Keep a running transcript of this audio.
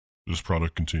This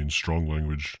product contains strong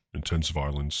language, intense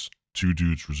violence, two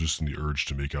dudes resisting the urge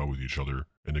to make out with each other,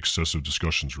 and excessive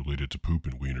discussions related to poop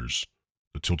and wieners.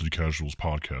 The Tilted Casuals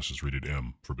podcast is rated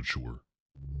M for mature.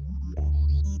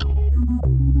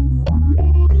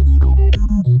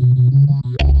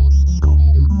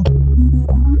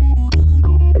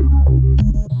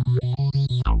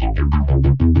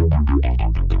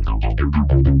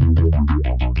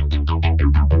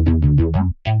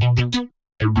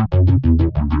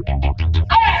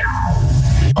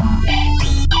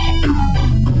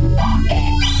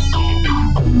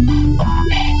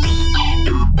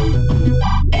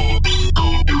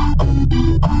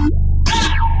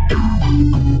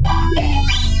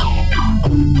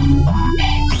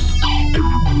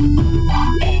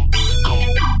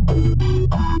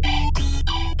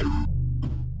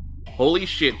 Holy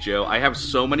shit, Joe. I have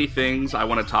so many things I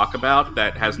want to talk about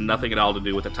that has nothing at all to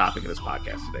do with the topic of this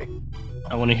podcast today.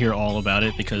 I want to hear all about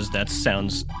it because that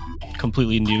sounds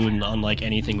completely new and unlike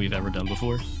anything we've ever done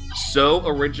before. So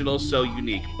original, so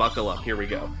unique. Buckle up. Here we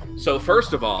go. So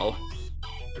first of all,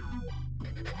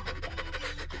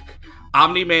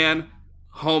 Omni-Man,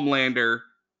 Homelander,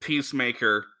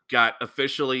 Peacemaker got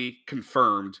officially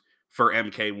confirmed for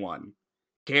MK1.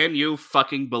 Can you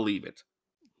fucking believe it?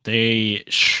 They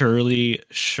surely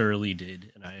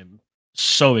did, and I am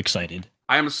so excited.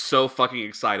 I am so fucking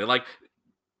excited. Like,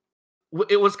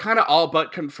 it was kind of all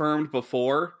but confirmed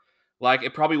before. Like,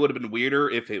 it probably would have been weirder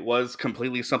if it was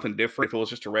completely something different, if it was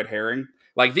just a red herring.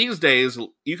 Like, these days,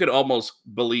 you could almost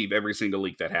believe every single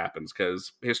leak that happens,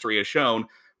 because history has shown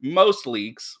most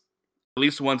leaks, at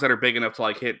least the ones that are big enough to,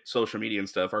 like, hit social media and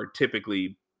stuff, are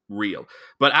typically real.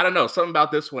 But I don't know, something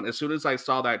about this one, as soon as I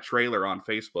saw that trailer on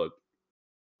Facebook,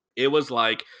 it was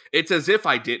like, it's as if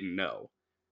I didn't know.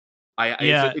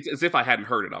 It's as if I hadn't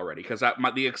heard it already, because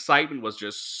the excitement was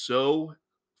just so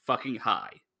fucking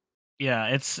high.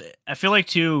 Yeah, I feel like,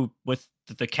 too, with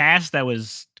the cast that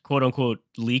was quote-unquote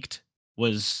leaked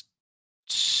was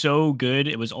so good,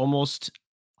 it was almost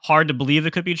hard to believe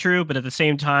it could be true, but at the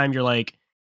same time, you're like,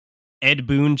 Ed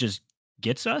Boon just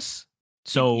gets us?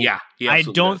 So yeah, I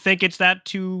don't think it's that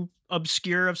too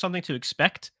obscure of something to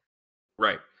expect.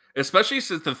 Right. Especially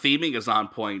since the theming is on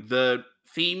point. The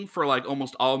theme for, like,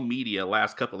 almost all media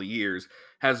last couple of years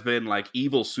has been, like,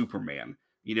 evil Superman.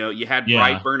 You know, you had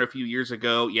Brightburn a few years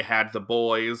ago. You had The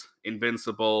Boys,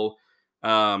 Invincible,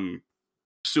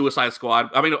 Suicide Squad.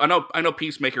 I mean, I know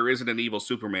Peacemaker isn't an evil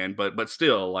Superman, but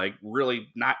still, like, really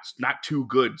not too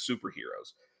good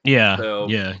superheroes. Yeah, so,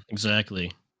 yeah,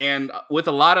 exactly. And with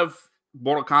a lot of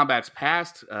Mortal Kombat's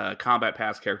past combat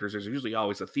past characters, there's usually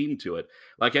always a theme to it.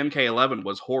 Like MK11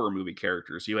 was horror movie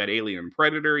characters. You had Alien and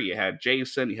Predator, you had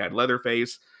Jason, you had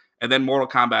Leatherface, and then Mortal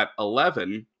Kombat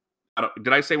 11.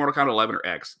 Did I say Mortal Kombat 11 or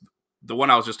X? The one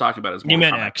I was just talking about is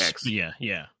Mortal Kombat X.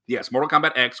 Yeah. Yes, Mortal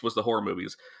Kombat X was the horror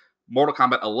movies. Mortal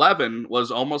Kombat 11 was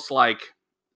almost like,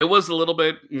 it was a little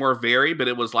bit more varied, but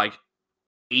it was like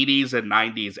 80s and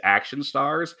 90s action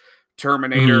stars.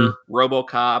 Terminator,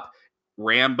 RoboCop,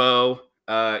 Rambo,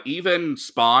 even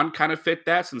Spawn kind of fit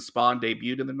that, since Spawn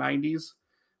debuted in the 90s.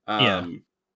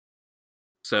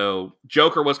 So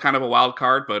Joker was kind of a wild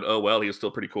card, but oh well, he was still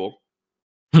pretty cool.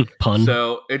 Pun.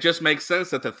 So it just makes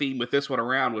sense that the theme with this one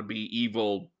around would be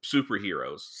evil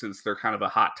superheroes, since they're kind of a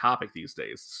hot topic these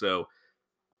days. So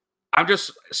I'm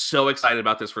just so excited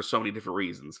about this for so many different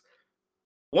reasons.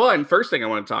 One, first thing I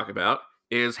want to talk about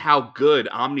is how good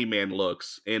Omni-Man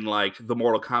looks in, like, the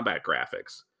Mortal Kombat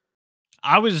graphics.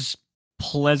 I was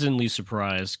pleasantly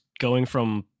surprised going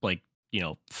from, like,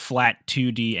 flat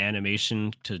 2D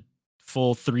animation to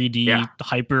full 3D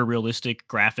hyper realistic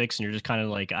graphics, and you're just kind of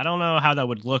like, I don't know how that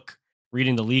would look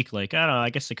reading the leak. Like, I don't know, I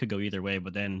guess it could go either way,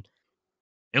 but then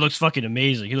it looks fucking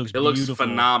amazing. He looks beautiful. It looks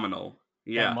phenomenal.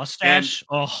 Yeah. That mustache,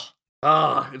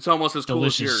 it's almost as cool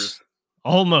as yours.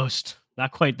 Almost.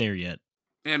 Not quite there yet.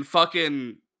 And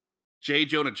fucking J.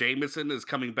 Jonah Jameson is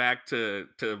coming back to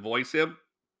voice him.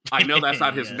 I know that's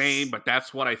not his name, but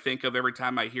that's what I think of every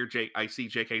time I see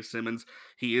J.K. Simmons.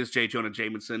 He is J. Jonah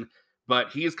Jameson,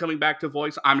 but he is coming back to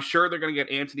voice. I'm sure they're going to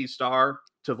get Anthony Starr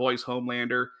to voice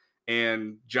Homelander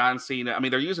and John Cena. I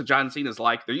mean, they're using John Cena's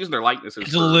they're using their likenesses.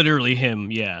 It's literally him,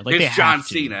 yeah. Like, it's John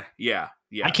Cena, yeah.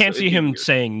 I can't see him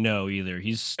saying no either.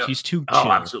 He's too chill.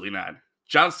 Oh, absolutely not.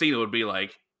 John Cena would be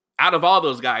like, out of all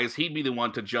those guys, he'd be the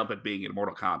one to jump at being in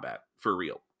Mortal Kombat for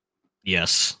real.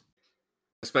 Yes,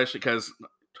 especially because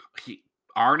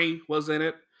Arnie was in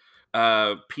it.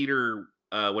 Peter,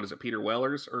 Peter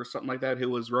Wellers or something like that, who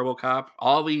was RoboCop.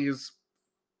 All these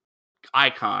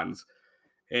icons,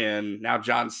 and now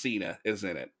John Cena is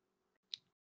in it.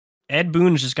 Ed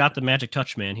Boon's just got the magic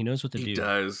touch, man. He knows what to do. He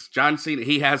does. John Cena,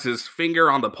 he has his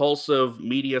finger on the pulse of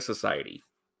media society.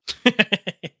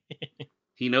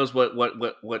 He knows what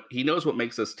he knows what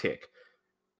makes us tick.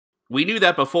 We knew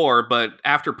that before, but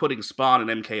after putting Spawn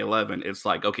in MK11, it's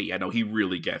like, okay, yeah, no, he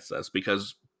really gets us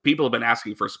because people have been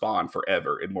asking for Spawn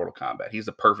forever in Mortal Kombat. He's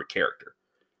the perfect character.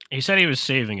 He said he was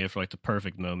saving it for like the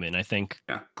perfect moment. I think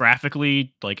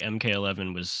graphically, like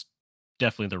MK11 was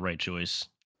definitely the right choice.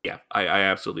 Yeah, I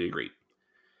absolutely agree.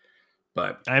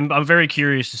 But I'm very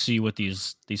curious to see what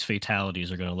these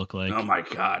fatalities are going to look like. Oh my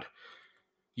god,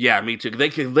 yeah, me too. They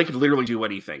could literally do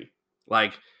anything.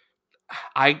 Like,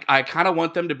 I kind of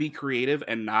want them to be creative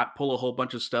and not pull a whole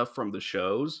bunch of stuff from the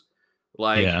shows.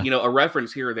 Like, a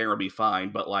reference here or there would be fine,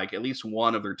 but like at least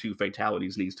one of their 2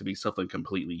 fatalities needs to be something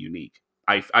completely unique.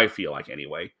 I feel like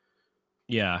anyway.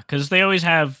 Yeah, because they always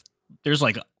have. There's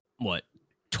like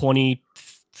 20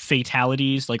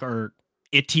 fatalities, like or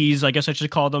itties, I guess I should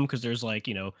call them, because there's like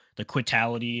the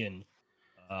quitality and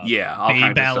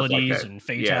babalities and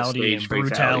fatality and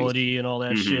brutality and all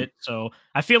that shit. So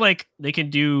I feel like they can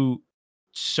do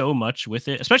so much with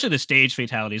it, especially the stage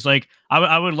fatalities. Like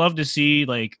I would love to see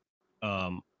like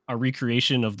a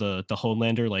recreation of the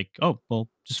Homelander, like, oh well,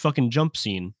 just fucking jump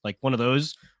scene, like one of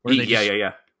those where they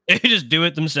they just do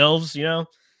it themselves,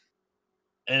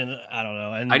 And I don't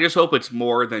know. And I just hope it's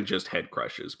more than just head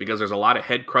crushes, because there's a lot of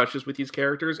head crushes with these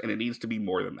characters, and it needs to be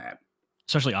more than that.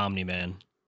 Especially Omni-Man.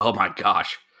 Oh my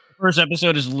gosh. First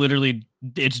episode is literally,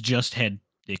 it's just head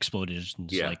explosions.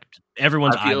 Yeah. Like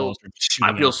everyone's eyeballs are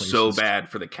shooting. I feel so bad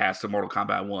for the cast of Mortal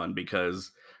Kombat 1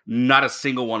 because not a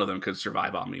single one of them could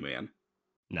survive Omni-Man.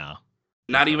 No.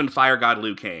 Not even Fire God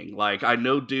Liu Kang. Like, I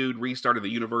know dude restarted the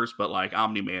universe, but like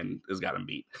Omni-Man has got him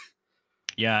beat.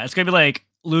 Yeah, it's gonna be like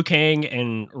Liu Kang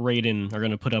and Raiden are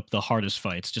gonna put up the hardest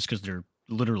fights just because they're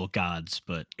literal gods.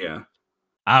 But yeah,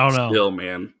 I don't know. Still,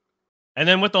 man. And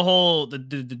then with the whole the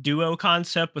duo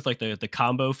concept with like the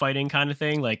combo fighting kind of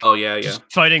thing, like just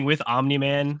fighting with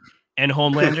Omni-Man and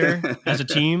Homelander as a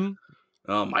team.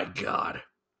 Oh my god.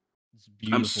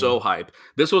 I'm so hyped.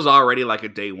 This was already like a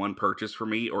day one purchase for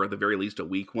me, or at the very least a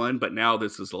week one, but now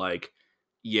this is like,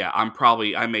 yeah,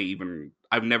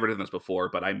 I've never done this before,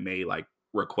 but I may like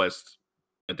request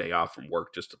a day off from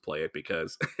work just to play it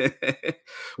because,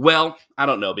 well, I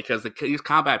don't know, because these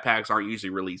combat packs aren't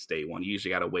usually released day one. You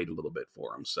usually got to wait a little bit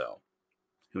for them, so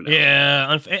who knows?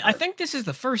 Yeah, I think this is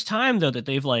the first time though that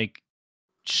they've like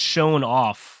shown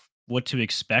off what to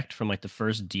expect from like the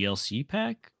first DLC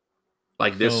pack.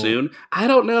 Like this soon? I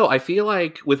don't know. I feel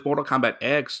like with Mortal Kombat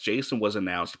X, Jason was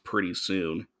announced pretty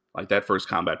soon. Like that first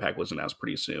combat pack was announced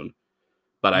pretty soon.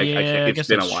 But it's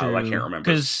been a while. True. I can't remember.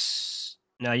 Because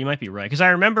no, you might be right. Because I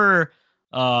remember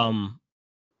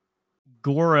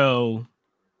Goro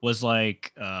was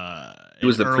like it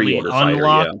was the pre-order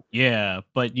unlock. Fighter, yeah,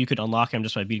 but you could unlock him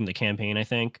just by beating the campaign, I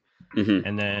think. Mm-hmm.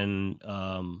 And then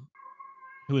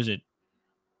who is it?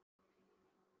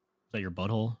 Is that your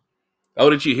butthole? Oh,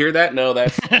 did you hear that? No,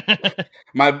 that's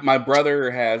my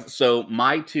brother has. So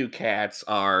my 2 cats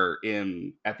are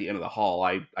at the end of the hall.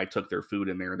 I took their food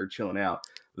in there and they're chilling out.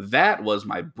 That was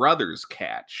my brother's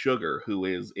cat, Sugar, who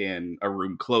is in a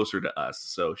room closer to us.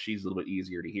 So she's a little bit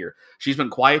easier to hear. She's been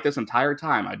quiet this entire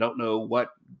time. I don't know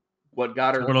what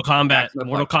got her. Mortal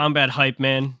Kombat hype,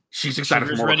 man. She's excited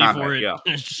for Mortal Kombat. For it. Yeah,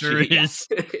 sure is.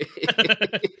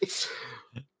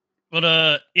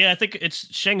 But yeah, I think it's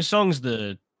Shang Tsung's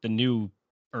the new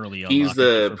early unlock. He's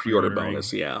the pre-order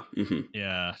bonus, yeah. Mm-hmm.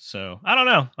 Yeah, so I don't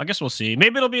know. I guess we'll see.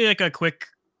 Maybe it'll be like a quick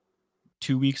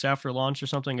 2 weeks after launch or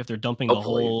something if they're dumping the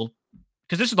whole...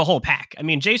 Because this is the whole pack. I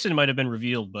mean, Jason might have been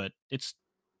revealed, but it's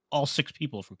all 6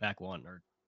 people from pack 1 are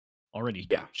already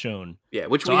shown. Yeah,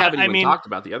 which we haven't even talked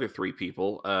about the other 3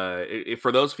 people.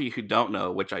 For those of you who don't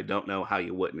know, which I don't know how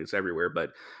you wouldn't, it's everywhere,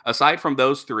 but aside from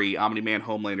those 3, Omni-Man,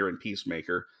 Homelander, and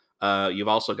Peacemaker, you've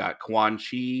also got Quan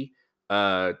Chi,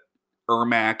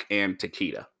 Ermac, and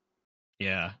Takeda.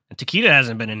 Yeah, and Takeda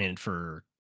hasn't been in it for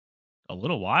a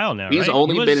little while now. He's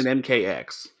only been in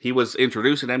MKX. He was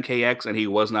introduced in MKX, and he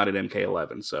was not in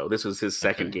MK11. So this is his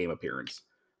second game appearance.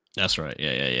 That's right.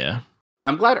 Yeah.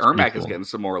 I'm glad Ermac is getting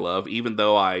some more love, even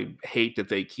though I hate that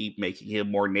they keep making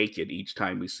him more naked each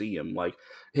time we see him. Like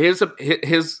his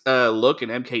look in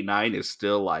MK9 is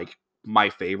still like my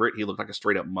favorite. He looked like a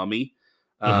straight up mummy.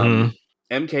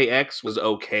 MKX was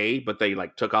okay, but they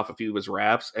like took off a few of his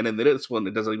wraps, and in this one,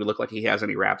 it doesn't even look like he has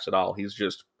any wraps at all. He's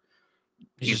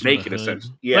naked,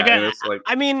 essentially. Yeah, like, it's like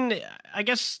I mean, I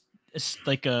guess it's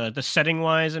like the setting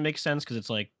wise, it makes sense because it's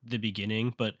like the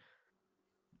beginning, but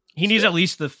he needs at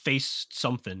least the face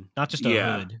something, not just a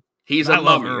hood. He's a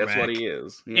mummy. That's what he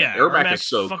is. Yeah, Ermac is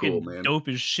so cool, man. Dope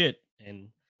as shit. And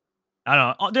I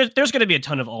don't know. There's going to be a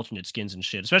ton of alternate skins and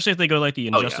shit, especially if they go like the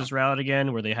Oh yeah. Injustice route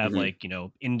again, where they have Mhm.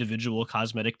 like individual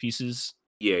cosmetic pieces.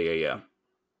 Yeah.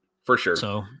 For sure.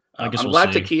 So I guess I'm we'll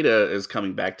glad see. Takeda is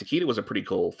coming back. Takeda was a pretty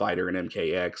cool fighter in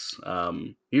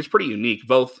MKX. He was pretty unique,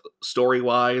 both story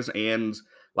wise and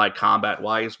like combat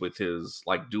wise, with his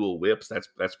like dual whips.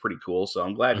 That's pretty cool. So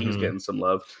I'm glad he's getting some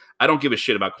love. I don't give a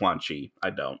shit about Quan Chi.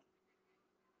 I don't.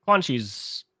 Quan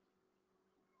Chi's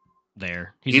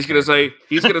there. He's gonna say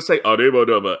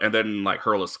Adeba, and then like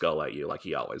hurl a skull at you like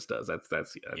he always does.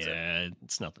 That's yeah, it.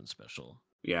 It's nothing special.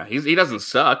 Yeah, he doesn't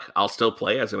suck. I'll still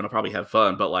play as him and I'll probably have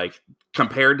fun. But like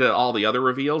compared to all the other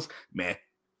reveals, meh.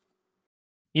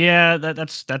 Yeah,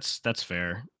 that's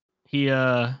fair. He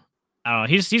I don't know.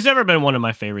 He's never been one of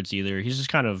my favorites either. He's just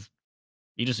kind of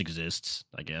he just exists,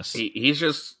 I guess.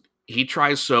 He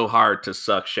tries so hard to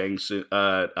suck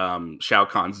Shao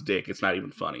Kahn's dick. It's not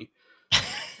even funny.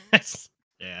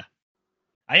 Yeah.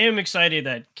 I am excited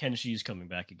that Kenshi's coming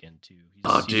back again too.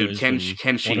 Dude,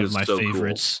 Kenshi one of is my so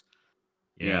favorites.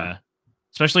 Cool. Yeah.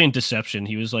 Especially in Deception,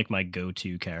 he was like my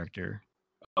go-to character.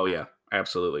 Oh yeah,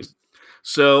 absolutely.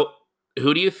 So,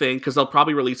 who do you think? Because they'll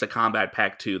probably release a Combat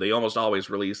Pack 2. They almost always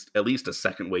release at least a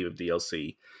second wave of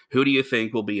DLC. Who do you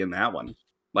think will be in that one?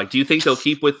 Like, do you think they'll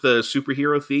keep with the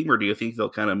superhero theme, or do you think they'll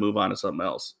kind of move on to something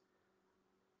else?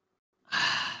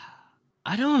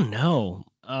 I don't know.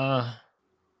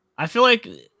 I feel like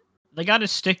they got to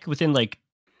stick within like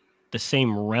the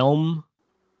same realm,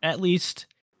 at least.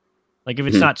 Like if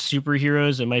it's not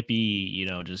superheroes, it might be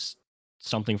just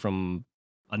something from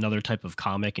another type of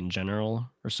comic in general,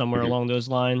 or somewhere along those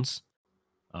lines.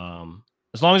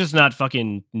 As long as it's not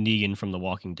fucking Negan from The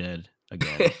Walking Dead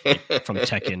again, like from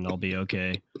Tekken, I'll be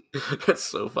okay. That's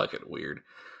so fucking weird,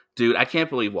 dude. I can't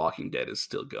believe Walking Dead is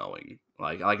still going.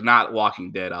 Like not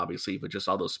Walking Dead, obviously, but just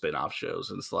all those spin-off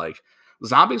shows. And it's like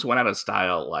zombies went out of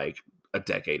style like a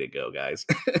decade ago, guys.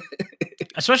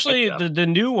 Especially the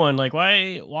new one. Like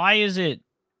why is it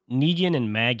Negan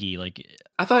and Maggie? Like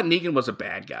I thought Negan was a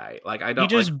bad guy. Like I don't.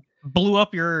 He just blew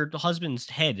up your husband's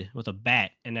head with a bat,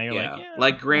 and now you're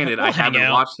like, granted, we'll I haven't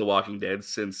watched The Walking Dead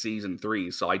since season 3,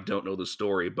 so I don't know the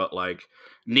story. But like,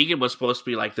 Negan was supposed to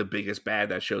be like the biggest bad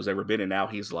that show's ever been, and now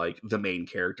he's like the main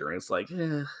character, and it's like,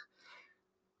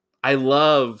 I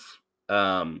love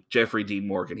Jeffrey Dean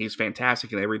Morgan. He's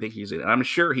fantastic in everything he's in, and I'm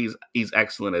sure he's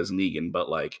excellent as Negan. But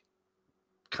like,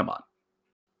 come on.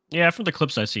 Yeah, from the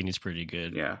clips I've seen, he's pretty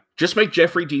good. Yeah, just make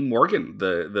Jeffrey Dean Morgan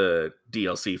the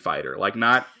DLC fighter, like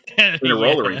not in a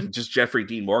roller ring, just Jeffrey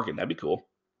Dean Morgan. That'd be cool.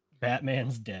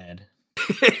 Batman's dad.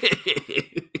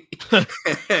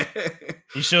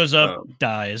 He shows up,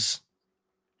 dies.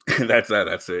 That's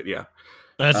it. Yeah,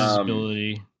 that's his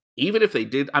ability. Even if they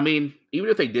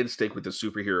did stick with the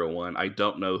superhero one, I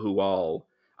don't know who all.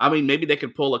 I mean, maybe they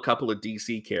could pull a couple of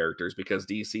DC characters because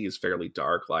DC is fairly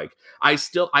dark. Like, I've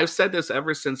said this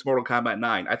ever since Mortal Kombat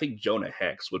 9. I think Jonah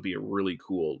Hex would be a really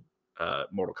cool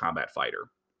Mortal Kombat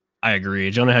fighter. I agree.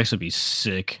 Jonah Hex would be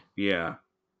sick. Yeah.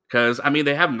 Because, I mean,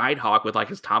 they have Nighthawk with, like,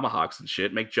 his tomahawks and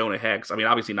shit. Make Jonah Hex. I mean,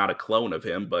 obviously not a clone of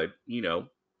him, but,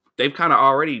 they've kind of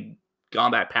already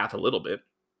gone that path a little bit.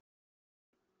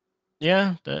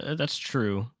 Yeah, that's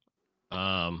true.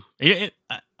 I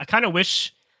kind of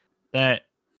wish that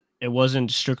it wasn't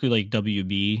strictly like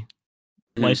WB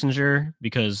licensure,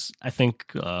 because I think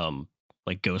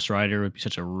like Ghost Rider would be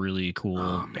such a really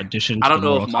cool addition to the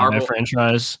Mortal Kombat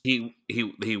franchise. He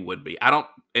would be. I don't.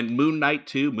 And Moon Knight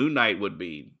too. Moon Knight would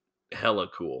be hella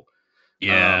cool.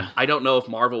 Yeah. I don't know if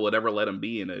Marvel would ever let him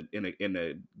be in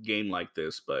a game like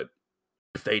this, but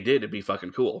if they did, it'd be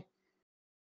fucking cool.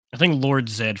 I think Lord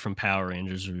Zed from Power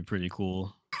Rangers would be pretty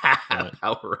cool.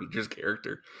 Power Rangers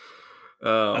character.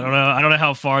 I don't know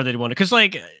how far they'd want to, because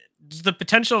like the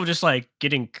potential of just like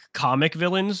getting comic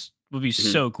villains would be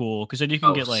so cool, because then you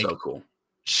can get like so cool.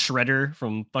 Shredder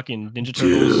from fucking Ninja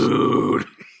Turtles. Dude.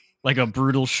 Like a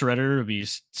brutal Shredder would be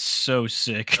so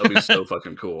sick. That'd be so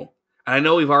fucking cool. And I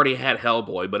know we've already had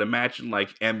Hellboy, but imagine like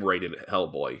M-rated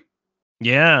Hellboy.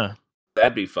 Yeah,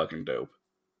 that'd be fucking dope.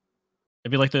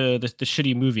 It'd be like the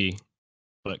shitty movie,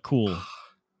 but cool.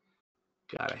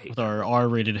 God, I hate with our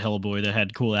R-rated Hellboy that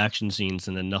had cool action scenes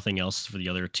and then nothing else for the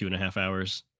other 2.5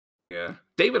 hours. Yeah,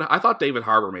 I thought David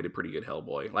Harbour made a pretty good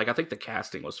Hellboy. Like, I think the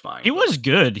casting was fine. He was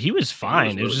good. He was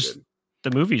fine. It was just good.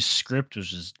 The movie's script was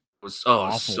just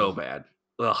awful. So bad.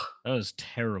 Ugh, that was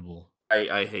terrible.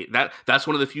 I hate that. That's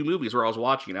one of the few movies where I was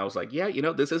watching and I was like, yeah,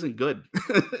 this isn't good.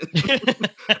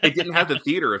 It didn't have the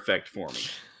theater effect for me.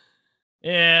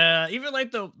 Yeah, even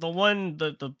like the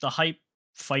hype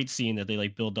fight scene that they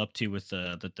like build up to with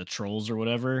the trolls or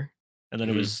whatever, and then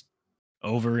it was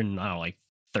over in, I don't know, like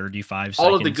 35 All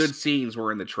seconds. of the good scenes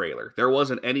were in the trailer. There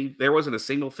wasn't a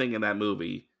single thing in that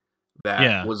movie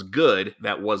that was good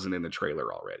that wasn't in the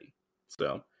trailer already.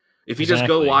 So if you just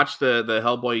go watch the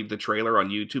Hellboy, the trailer on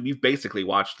YouTube, you've basically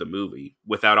watched the movie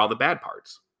without all the bad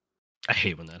parts. I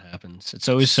hate when that happens. It's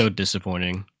always so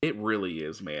disappointing. It really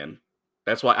is, man.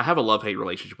 That's why I have a love-hate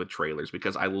relationship with trailers,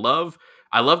 because I love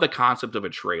the concept of a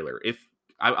trailer.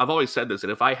 I've always said this,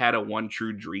 and if I had a one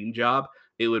true dream job,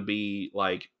 it would be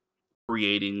like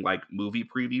creating like movie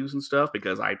previews and stuff,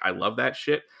 because I love that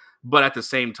shit. But at the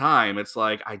same time, it's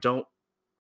like I don't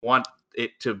want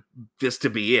this to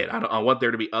be it. I want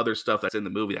there to be other stuff that's in the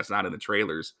movie that's not in the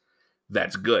trailers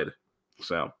that's good.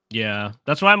 So yeah,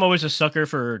 that's why I'm always a sucker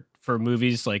for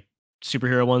movies like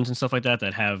superhero ones and stuff like that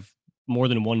have more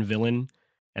than one villain,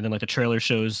 and then like the trailer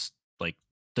shows like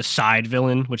the side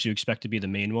villain, which you expect to be the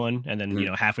main one, and then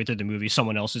halfway through the movie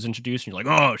someone else is introduced and you're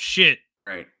like, oh shit.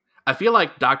 Right. I feel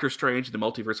like Doctor Strange and the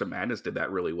Multiverse of Madness did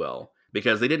that really well,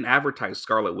 because they didn't advertise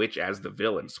Scarlet Witch as the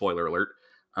villain, spoiler alert.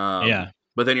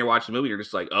 But then you're watching the movie, you're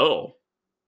just like, oh,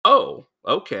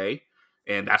 okay.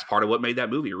 And that's part of what made that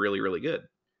movie really, really good.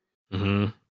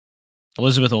 Mm-hmm.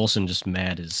 Elizabeth Olsen just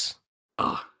mad is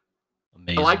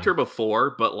amazing. I liked her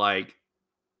before, but like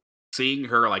seeing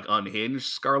her like unhinged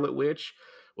Scarlet Witch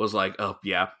was like, oh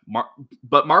yeah.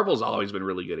 But Marvel's always been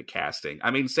really good at casting.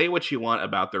 I mean, say what you want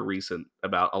about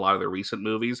a lot of their recent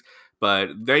movies, but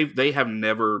they have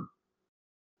never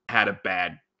had a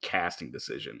bad casting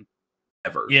decision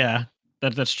ever. Yeah,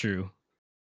 that's true.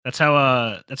 That's how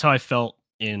I felt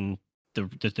in the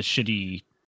shitty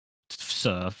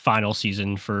final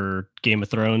season for Game of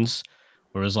Thrones,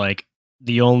 where it was like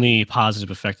the only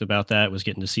positive effect about that was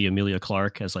getting to see Emilia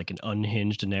Clarke as like an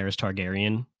unhinged Daenerys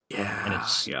Targaryen. Yeah, and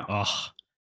it's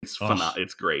it's phenomenal.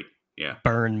 It's great. Yeah,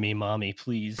 burn me, mommy,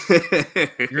 please.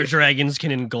 Your dragons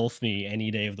can engulf me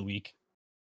any day of the week.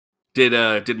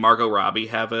 Did Margot Robbie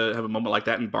have a moment like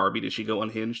that in Barbie? Did she go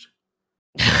unhinged?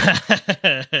 She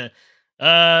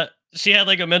had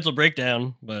like a mental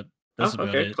breakdown, but that's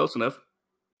about it. Close enough.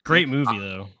 Great movie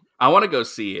though. I want to go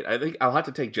see it. I think I'll have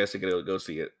to take Jessica to go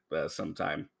see it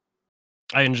sometime.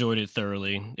 I enjoyed it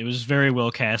thoroughly. It was very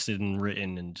well casted and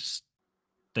written, and just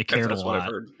they cared a lot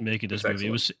making this movie.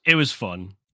 Excellent. It was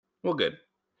fun. Well, good.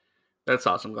 That's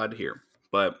awesome. Glad to hear.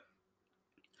 But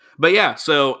yeah,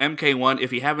 so MK1,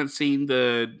 if you haven't seen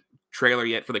the trailer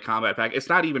yet for the combat pack, it's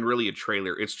not even really a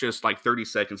trailer. It's just like 30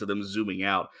 seconds of them zooming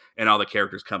out and all the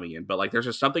characters coming in. But like there's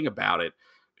just something about it,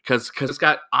 because it's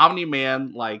got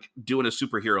Omni-Man like doing a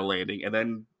superhero landing and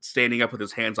then standing up with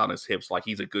his hands on his hips like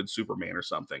he's a good Superman or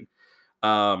something.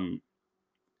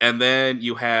 And then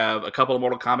you have a couple of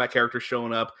Mortal Kombat characters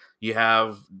showing up. You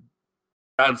have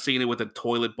John Cena with a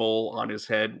toilet bowl on his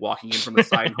head walking in from the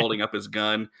side holding up his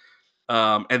gun.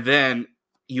 And then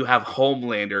you have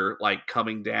Homelander like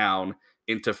coming down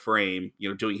into frame,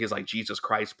 doing his like Jesus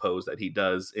Christ pose that he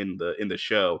does in the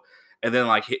show. And then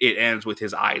like it ends with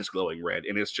his eyes glowing red,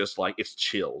 and it's just like it's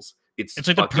chills. It's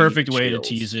like the perfect way to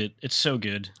tease it. It's so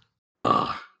good.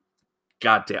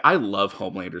 God damn, I love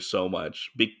Homelander so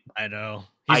much. I know.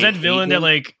 He's that villain that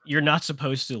like you're not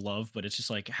supposed to love, but it's just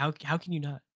like how can you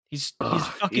not? He's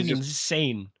fucking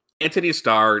insane. Anthony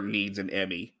Starr needs an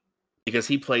Emmy because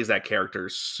he plays that character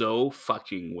so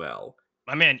fucking well.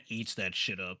 My man eats that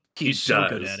shit up. He's so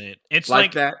good at it. It's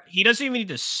like that. He doesn't even need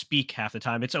to speak half the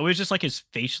time. It's always just like his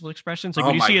facial expressions. Like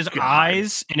when you see his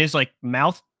eyes and his like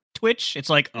mouth twitch, it's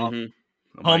like,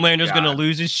 Homelander's gonna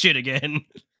lose his shit again.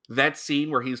 That scene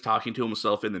where he's talking to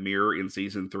himself in the mirror in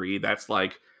season 3, that's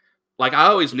like I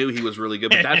always knew he was really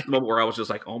good, but that's the moment where I was just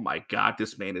like, oh my God,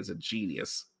 this man is a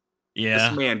genius. Yeah.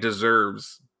 This man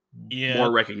deserves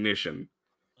more recognition.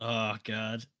 Oh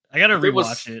God. I gotta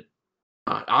rewatch it.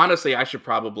 Honestly, I should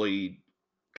probably,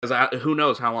 because who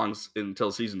knows how long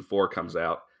until season 4 comes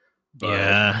out.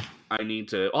 But I need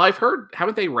to. Well, I've heard,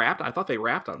 haven't they wrapped? I thought they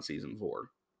wrapped on season 4,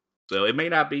 so it may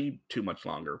not be too much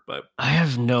longer. But I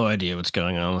have no idea what's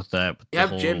going on with that. You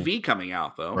have Gen V coming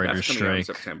out though. That's coming out in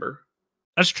September.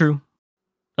 That's true.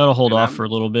 That'll hold off for a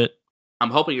little bit.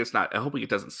 I'm hoping it's not. I'm hoping it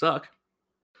doesn't suck.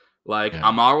 Like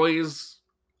I'm always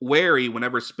wary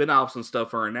whenever spin-offs and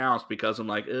stuff are announced, because I'm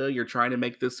like, you're trying to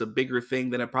make this a bigger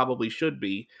thing than it probably should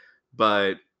be.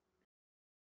 But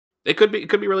it could be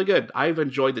really good. I've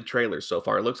enjoyed the trailers so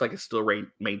far. It looks like it's still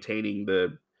maintaining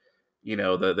the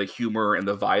the humor and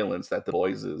the violence that The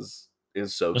Boys is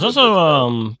so There's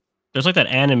also there's like that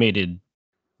animated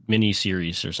mini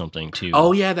series or something too.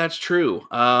 Oh yeah, that's true.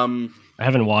 I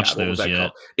haven't watched those yet.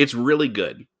 Called? It's really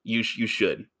good. You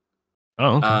should.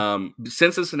 Oh, okay.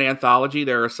 Since it's an anthology,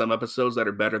 there are some episodes that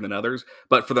are better than others,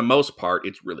 but for the most part,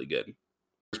 it's really good.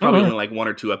 There's probably only like 1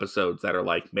 or 2 episodes that are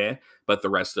like meh, but the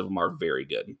rest of them are very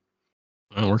good.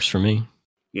 That works for me.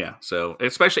 Yeah, so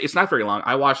especially it's not very long.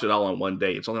 I watched it all in one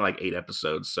day. It's only like 8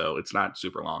 episodes, so it's not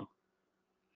super long.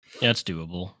 Yeah, it's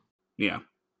doable. Yeah. I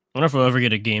wonder if we'll ever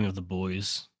get a game of The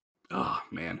Boys. Oh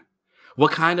man,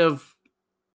 what kind of?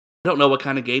 I don't know what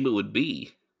kind of game it would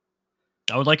be.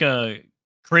 I would like a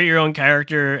create your own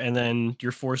character, and then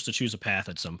you're forced to choose a path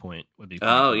at some point. Would be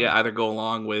pretty cool. Yeah, either go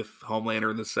along with Homelander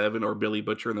and the Seven or Billy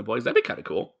Butcher and the Boys. That'd be kind of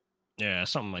cool. Yeah,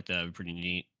 something like that would be pretty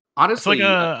neat. Honestly, it's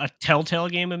like a Telltale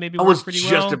game would maybe I work was pretty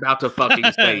just well. about to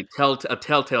fucking say a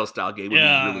Telltale style game would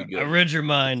be really good. I read your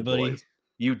mind, buddy. Boys.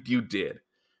 You did.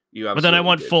 You but then I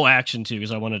want did. full action too,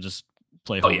 because I want to just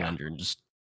play Homelander and just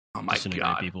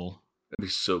disintegrate people. That'd be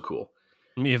so cool.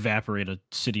 Let me evaporate a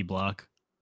city block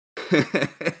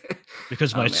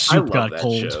because my soup got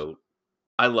cold. Show.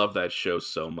 I love that show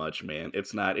so much, man.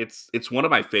 It's one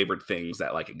of my favorite things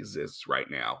that like exists right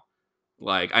now.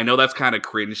 Like, I know that's kind of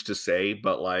cringe to say,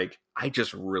 but like, I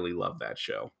just really love that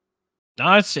show.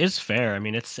 No, it's fair. I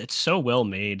mean, it's so well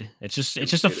made. It's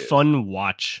just a fun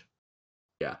watch.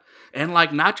 Yeah. And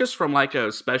like, not just from like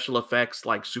a special effects,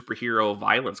 like superhero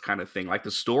violence kind of thing. Like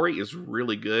the story is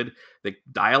really good. The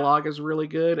dialogue is really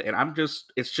good. And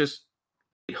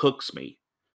it hooks me.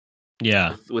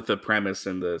 Yeah. With the premise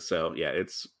and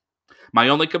it's my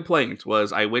only complaint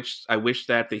was I wish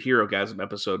that the Hero-gasm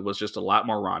episode was just a lot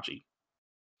more raunchy.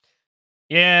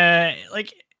 Yeah,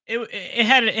 like it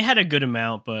had a good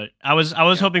amount, but I was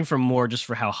hoping for more just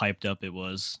for how hyped up it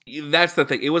was. That's the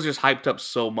thing. It was just hyped up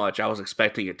so much. I was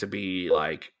expecting it to be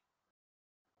like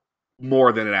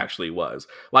more than it actually was.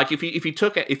 Like if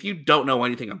you don't know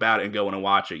anything about it and go in and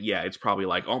watch it, yeah, it's probably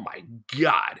like, oh my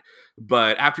god.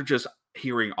 But after just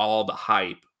hearing all the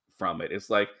hype from it, it's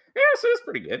like, yeah, so it's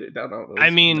pretty good. I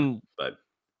mean, but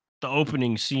the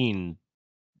opening scene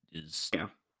is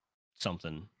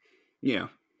something. Yeah.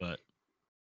 But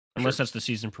unless that's the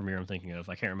season premiere I'm thinking of.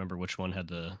 I can't remember which one had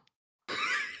the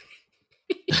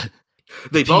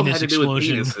they both had to do with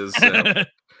penises. So.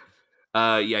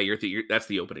 That's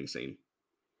the opening scene.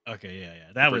 Okay, yeah.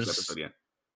 That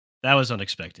was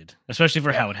unexpected, especially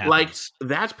for how it happens. Like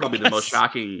that's probably the most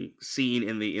shocking scene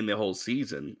in the whole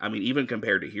season. I mean, even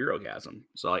compared to Hero-gasm.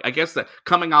 So like, I guess that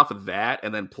coming off of that,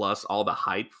 and then plus all the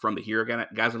hype from the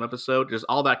Hero-gasm episode, just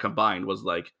all that combined was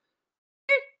like.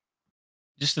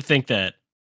 Just to think that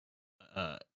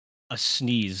a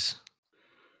sneeze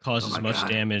causes much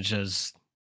damage as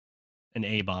an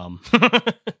A-bomb.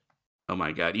 Oh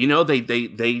my god! You know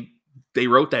they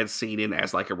wrote that scene in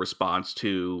as like a response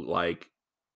to like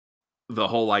the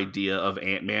whole idea of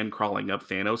Ant-Man crawling up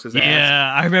Thanos' ass.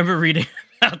 Yeah, I remember reading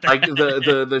about that. Like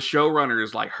the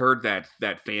showrunners like heard that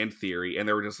fan theory and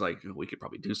they were just like, we could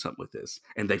probably do something with this,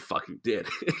 and they fucking did.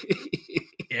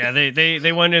 Yeah,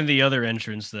 they went in the other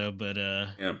entrance though, but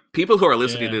yeah, people who are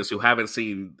listening to this who haven't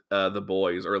seen The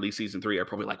Boys or at least season 3 are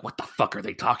probably like, what the fuck are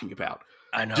they talking about?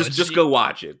 I know. Just go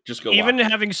watch it. Just go. Even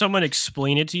having someone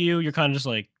explain it to you, you're kind of just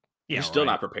like, yeah, you're still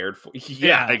not prepared for.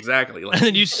 Yeah, exactly. Like, and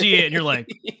then you see it and you're like,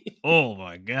 oh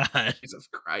my god, Jesus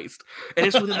Christ! And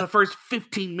it's within the first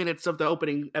 15 minutes of the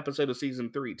opening episode of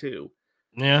season 3 too.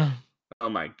 Yeah. Oh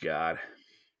my god,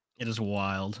 it is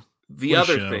wild. The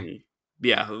other thing.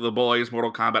 Yeah, The Boys,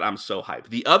 Mortal Kombat. I'm so hyped.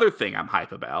 The other thing I'm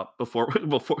hype about before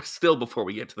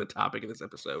we get to the topic of this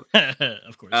episode,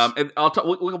 of course, and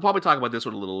we'll probably talk about this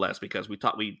one a little less because we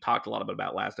talked a lot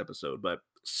about last episode. But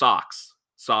Saw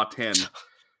 10.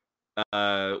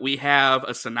 We have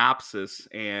a synopsis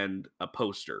and a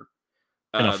poster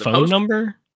and a phone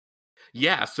number.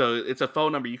 Yeah, so it's a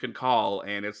phone number you can call,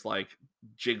 and it's like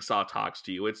Jigsaw talks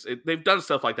to you. They've done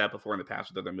stuff like that before in the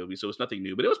past with other movies, so it's nothing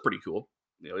new. But it was pretty cool.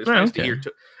 You know, it's nice to hear.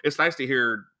 It's nice to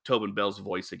hear Tobin Bell's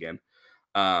voice again.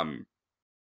 But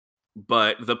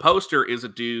the poster is a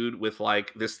dude with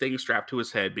like this thing strapped to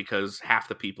his head because half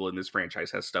the people in this franchise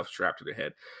has stuff strapped to their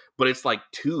head. But it's like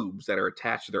tubes that are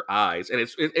attached to their eyes, and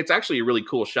it's actually a really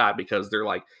cool shot because their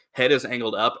like head is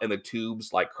angled up and the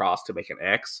tubes like cross to make an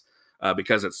X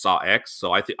because it's Saw X.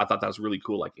 So I thought that was really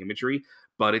cool like imagery.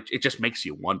 But it just makes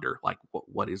you wonder like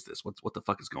what is this? What the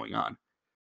fuck is going on?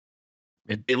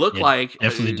 It looked like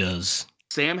definitely does.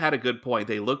 Sam had a good point.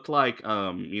 They looked like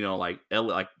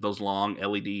like those long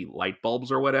LED light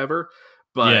bulbs or whatever.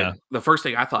 But the first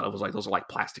thing I thought of was like those are like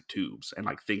plastic tubes and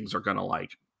like things are gonna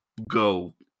like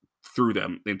go through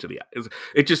them into the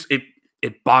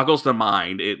it boggles the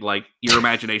mind. It like your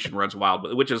imagination runs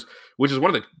wild, which is one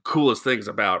of the coolest things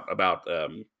about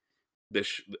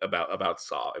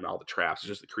Saw and all the traps. It's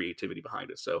just the creativity behind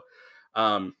it. So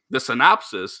the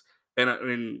synopsis. And I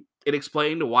mean, it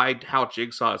explained how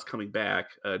Jigsaw is coming back.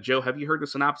 Joe, have you heard the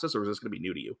synopsis, or is this going to be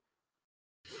new to you?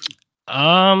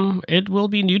 It will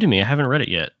be new to me. I haven't read it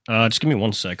yet. Just give me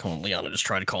 1 sec. Hold on, Liana just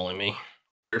tried calling me.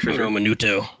 Sure.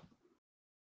 Minuto. What's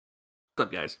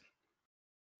up, guys?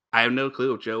 I have no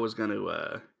clue if Joe is going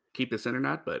to keep this in or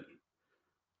not, but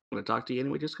I'm going to talk to you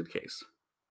anyway, just in case.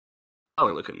 Oh,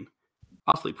 they're looking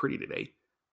awfully pretty today.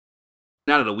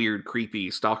 Not in a weird, creepy,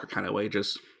 stalker kind of way,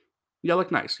 just, you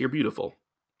look nice. You're beautiful.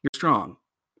 You're strong.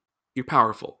 You're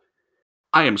powerful.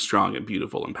 I am strong and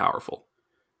beautiful and powerful.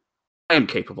 I am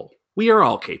capable. We are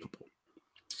all capable.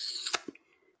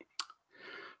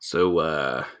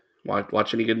 So,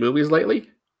 watch any good movies lately?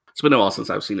 It's been a while since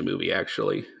I've seen a movie,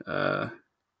 actually.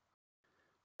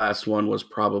 Last one was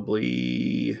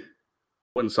probably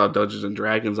when I saw Dungeons and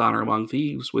Dragons: Honor Among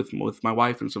Thieves with my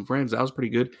wife and some friends. That was pretty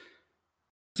good.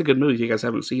 It's a good movie if you guys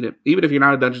haven't seen it. Even if you're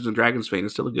not a Dungeons and Dragons fan,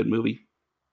 it's still a good movie.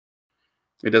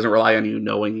 It doesn't rely on you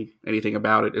knowing anything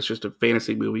about it. It's just a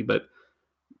fantasy movie, but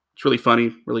it's really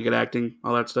funny, really good acting,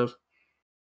 all that stuff.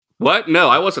 What? No,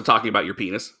 I wasn't talking about your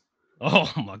penis.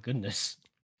 Oh my goodness.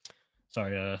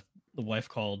 Sorry, the wife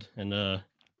called and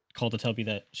called to tell me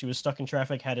that she was stuck in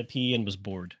traffic, had to pee, and was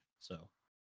bored. So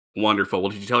wonderful.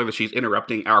 Well, did you tell her that she's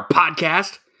interrupting our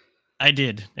podcast? I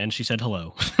did, and she said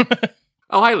hello.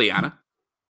 Oh, hi, Liana.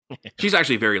 She's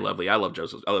actually very lovely. I love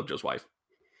Joe's wife.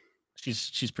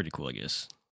 She's pretty cool, I guess.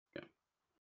 Yeah.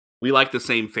 We like the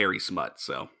same fairy smut,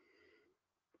 so.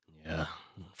 Yeah,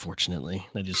 unfortunately.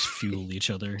 They just fuel each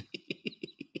other.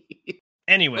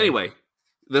 Anyway,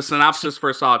 the synopsis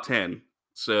for Saw 10.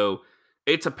 So,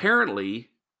 it's a prequel.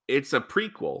 Well, it's a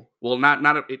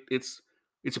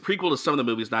prequel to some of the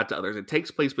movies, not to others. It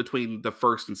takes place between the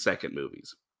first and second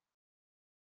movies.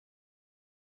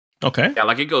 Okay. Yeah,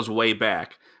 like it goes way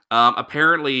back.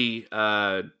 Apparently,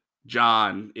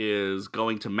 John is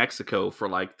going to Mexico for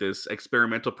like this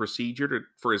experimental procedure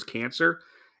for his cancer.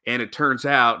 And it turns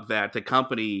out that the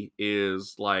company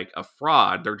is like a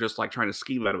fraud. They're just like trying to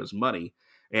scheme out of his money.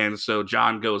 And so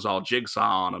John goes all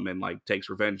Jigsaw on him and like takes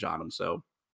revenge on him. So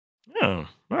it's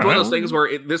one of those things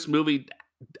where this movie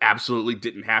absolutely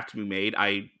didn't have to be made.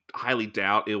 I highly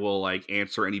doubt it will like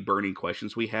answer any burning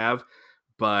questions we have.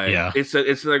 But yeah, it's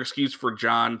an excuse for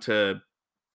John to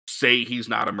say he's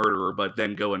not a murderer, but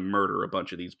then go and murder a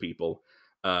bunch of these people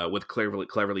with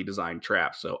cleverly designed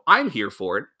traps. So I'm here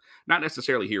for it. Not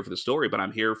necessarily here for the story, but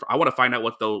I'm here I want to find out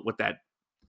what that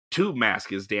tube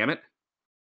mask is, damn it.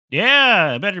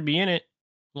 Yeah, I better be in it,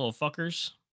 little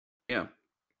fuckers. Yeah.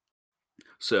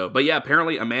 So, but yeah,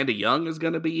 apparently Amanda Young is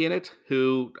going to be in it,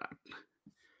 who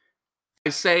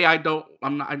I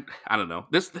don't know.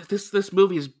 This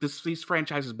movie these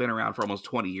franchises have been around for almost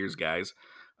 20 years, guys.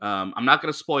 I'm not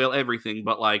going to spoil everything,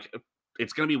 but like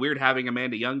it's going to be weird having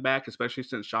Amanda Young back, especially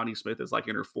since Shawnee Smith is like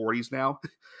in her 40s now.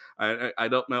 I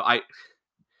don't know.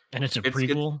 And it's a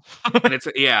prequel. And it's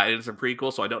a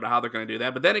prequel, so I don't know how they're going to do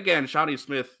that. But then again, Shawnee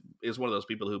Smith is one of those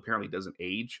people who apparently doesn't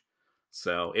age,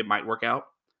 so it might work out.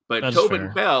 But That's Tobin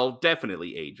fair. Bell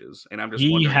definitely ages, and I'm just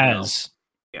He wondering. has.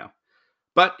 Yeah,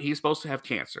 but he's supposed to have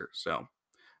cancer, so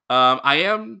I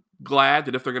am glad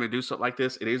that if they're going to do something like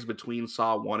this, it is between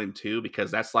Saw 1 and 2,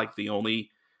 because that's like the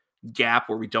only gap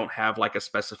where we don't have like a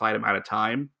specified amount of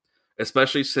time,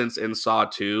 especially since in Saw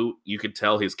 2, you could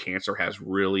tell his cancer has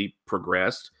really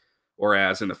progressed,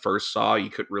 whereas in the first Saw, you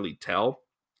couldn't really tell.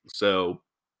 So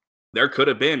there could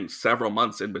have been several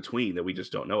months in between that we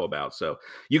just don't know about. So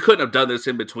you couldn't have done this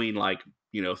in between like,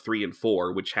 3 and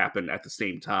 4, which happened at the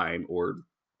same time, or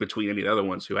between any of the other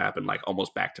ones who happened like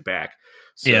almost back to back.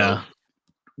 So, Yeah.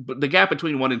 But the gap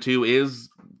between 1 and 2 is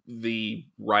the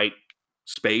right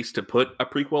space to put a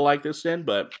prequel like this in,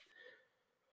 but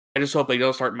I just hope they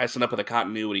don't start messing up with the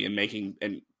continuity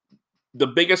and the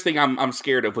biggest thing I'm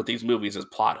scared of with these movies is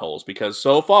plot holes, because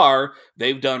so far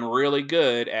they've done really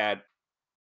good at,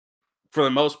 for the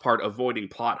most part, avoiding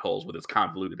plot holes with its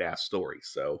convoluted ass story.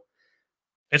 So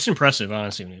It's impressive,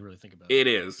 honestly, when you really think about it. it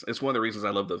is. It's one of the reasons I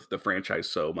love the franchise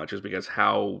so much, is because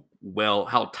how well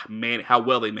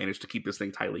they managed to keep this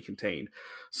thing tightly contained.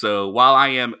 So while I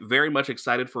am very much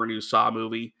excited for a new Saw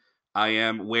movie, I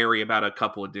am wary about a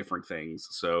couple of different things.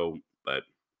 So, but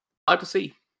I'll have to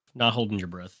see. Not holding your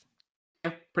breath.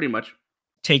 Yeah, pretty much.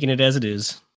 Taking it as it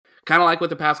is. Kind of like with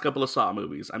the past couple of Saw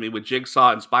movies. I mean, with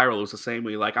Jigsaw and Spiral, it was the same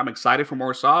way. Like, I'm excited for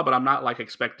more Saw, but I'm not like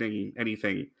expecting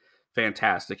anything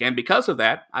fantastic. And because of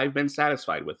that, I've been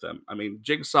satisfied with them. I mean,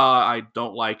 Jigsaw, I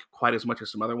don't like quite as much as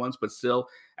some other ones, but still,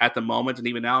 at the moment, and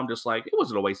even now, I'm just like, it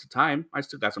wasn't a waste of time. I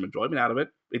still got some enjoyment out of it.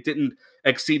 It didn't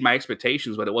exceed my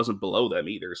expectations, but it wasn't below them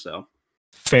either, so.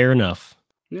 Fair enough.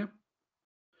 Yeah.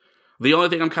 The only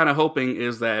thing I'm kind of hoping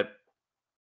is that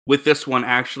with this one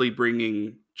actually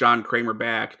bringing John Kramer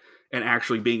back and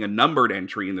actually being a numbered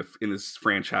entry in this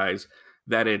franchise,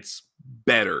 that it's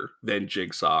better than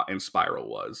Jigsaw and Spiral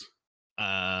was.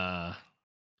 I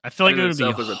feel like it would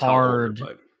be hard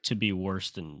to be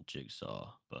worse than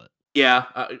Jigsaw, but yeah,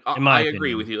 I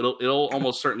agree opinion. with you. It'll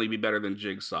almost certainly be better than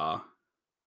Jigsaw,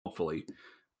 hopefully.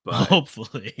 But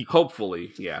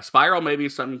hopefully, yeah. Spiral may be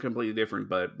something completely different,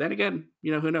 but then again,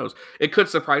 who knows? It could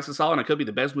surprise us all, and it could be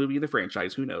the best movie in the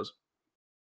franchise. Who knows?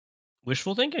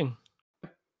 Wishful thinking.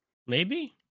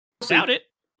 Maybe. Doubt it,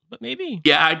 but maybe.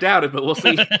 Yeah, I doubt it, but we'll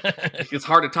see. It's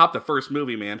hard to top the first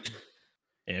movie, man.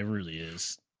 It really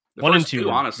is. The 1 and 2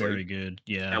 are honestly very good.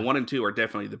 Yeah. And 1 and 2 are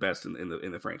definitely the best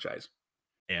in the franchise.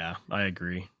 Yeah, I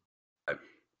agree.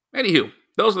 Anywho,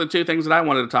 those are the two things that I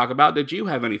wanted to talk about. Did you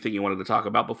have anything you wanted to talk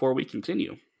about before we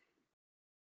continue?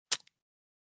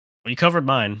 Well, you covered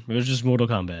mine. It was just Mortal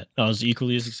Kombat. I was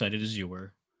equally as excited as you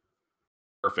were.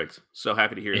 Perfect. So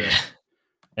happy to hear that.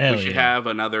 We should have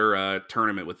another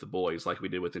tournament with the boys like we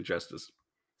did with Injustice.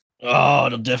 Oh,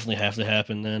 it'll definitely have to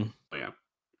happen then. Yeah.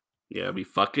 Yeah, it'd be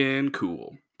fucking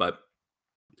cool. But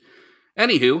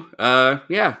anywho,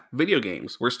 yeah, video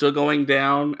games. We're still going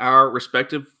down our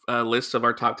respective lists of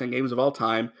our top 10 games of all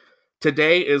time.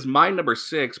 Today is my number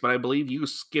 6, but I believe you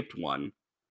skipped one.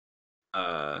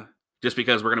 Just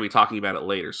because we're going to be talking about it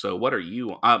later. So what are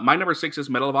you? My number 6 is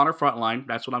Medal of Honor Frontline.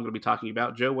 That's what I'm going to be talking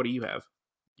about. Joe, what do you have?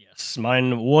 Yes,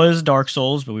 mine was Dark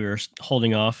Souls, but we were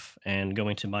holding off and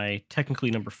going to my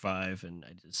technically number 5, and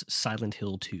it's Silent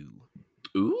Hill 2.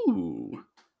 Ooh.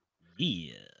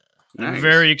 Yeah. Nice. I'm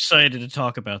very excited to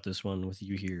talk about this one with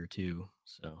you here, too.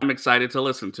 So I'm excited to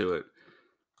listen to it.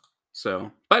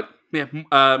 So, but yeah,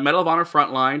 Medal of Honor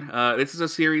Frontline. This is a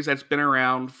series that's been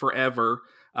around forever.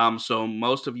 So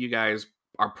most of you guys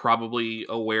are probably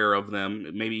aware of them,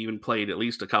 maybe even played at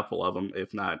least a couple of them,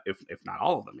 if not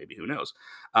all of them, maybe, who knows.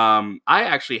 I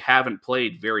actually haven't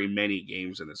played very many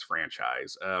games in this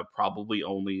franchise, probably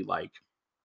only like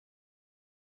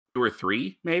 2 or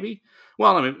 3, maybe.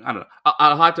 Well, I mean, I don't know.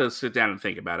 I'll have to sit down and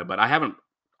think about it, but I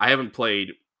haven't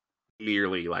played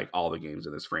nearly like all the games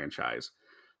in this franchise.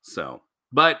 So,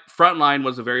 but Frontline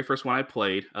was the very first one I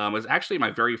played. It was actually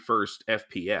my very first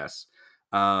FPS.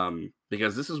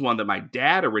 Because this is one that my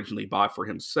dad originally bought for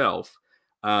himself.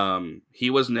 He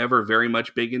was never very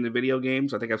much big into video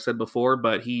games, I think I've said before,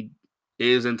 but he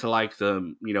is into like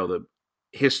the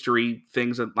history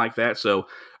things like that. So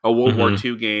a World War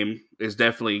II game is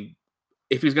definitely,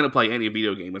 if he's going to play any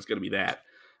video game, it's going to be that.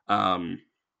 I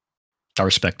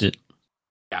respect it.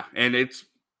 Yeah, and it's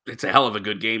a hell of a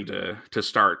good game to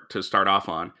start off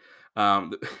on.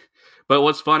 But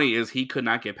what's funny is he could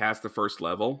not get past the first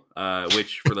level,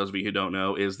 which, for those of you who don't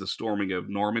know, is the storming of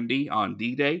Normandy on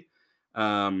D-Day.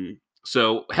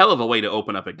 So hell of a way to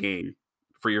open up a game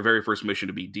for your very first mission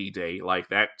to be D-Day. Like,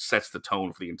 that sets the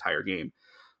tone for the entire game.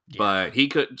 Yeah. But he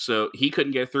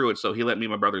couldn't get through it, so he let me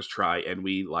and my brothers try, and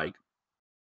we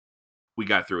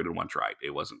got through it in one try. It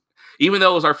wasn't, even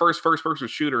though it was our first person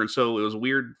shooter, and so it was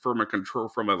weird from a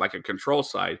control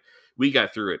side. We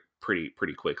got through it pretty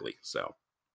quickly. So.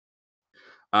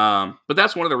 But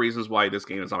that's one of the reasons why this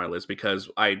game is on my list, because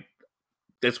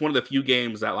it's one of the few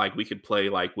games that like we could play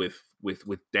like with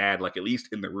dad, like at least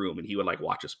in the room, and he would like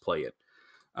watch us play it.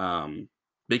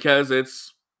 Because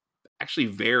it's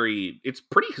actually it's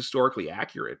pretty historically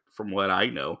accurate from what I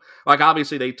know. Like,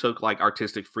 obviously they took like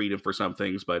artistic freedom for some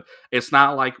things, but it's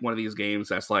not like one of these games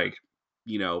that's like,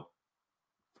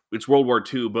 it's World War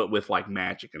II, but with like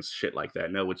magic and shit like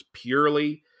that. No, it's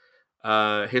purely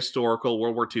historical.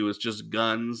 World War II is just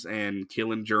guns and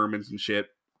killing Germans and shit.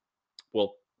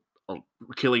 Well,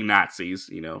 killing Nazis,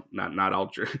 not all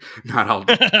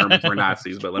Germans were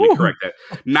Nazis, but let me correct that.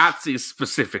 Nazis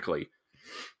specifically.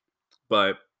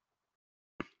 But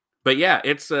yeah,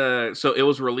 it's so it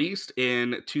was released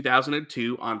in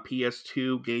 2002 on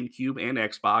PS2, GameCube, and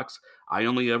Xbox. I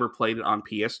only ever played it on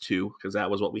PS2 because that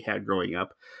was what we had growing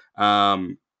up.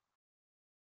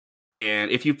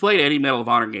 And if you've played any Medal of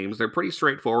Honor games, they're pretty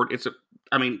straightforward.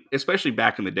 Especially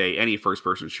back in the day, any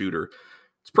first-person shooter,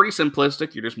 it's pretty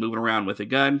simplistic. You're just moving around with a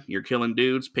gun. You're killing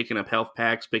dudes, picking up health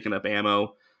packs, picking up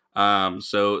ammo.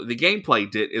 So the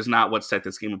gameplay is not what set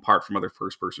this game apart from other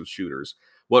first-person shooters.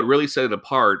 What really set it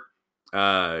apart,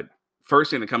 first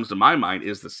thing that comes to my mind,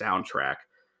 is the soundtrack.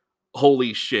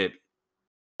 Holy shit.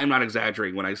 I'm not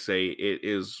exaggerating when I say it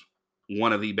is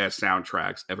one of the best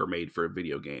soundtracks ever made for a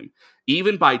video game.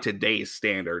 Even by today's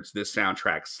standards, this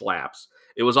soundtrack slaps.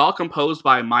 It was all composed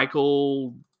by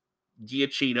Michael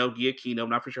Giacchino, I'm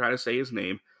not for sure how to say his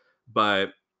name,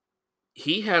 but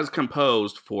he has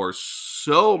composed for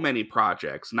so many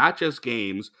projects, not just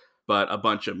games, but a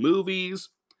bunch of movies.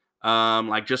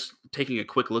 Like just taking a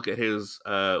quick look at his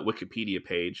Wikipedia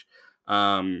page,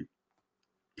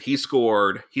 he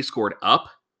scored Up.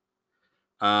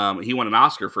 He won an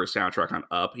Oscar for a soundtrack on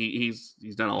Up. He's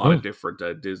done a lot of different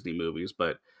Disney movies,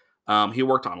 but he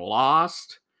worked on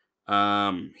Lost.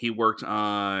 He worked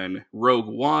on Rogue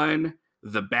One,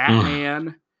 The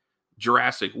Batman,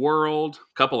 Jurassic World,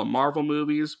 a couple of Marvel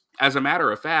movies. As a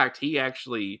matter of fact, he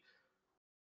actually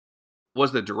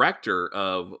was the director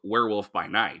of Werewolf by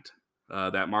Night,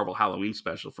 that Marvel Halloween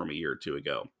special from a year or two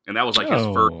ago, and that was like his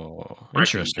first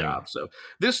directing job. So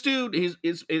this dude,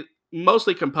 he's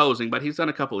mostly composing, but he's done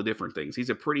a couple of different things. He's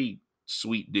a pretty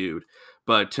sweet dude,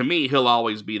 but to me, he'll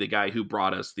always be the guy who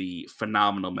brought us the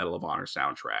phenomenal Medal of Honor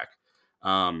soundtrack.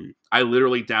 I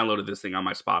literally downloaded this thing on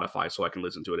my Spotify so I can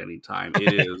listen to it anytime.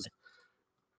 It is,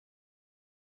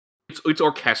 it's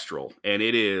orchestral, and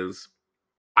it is.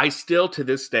 I still to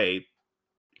this day,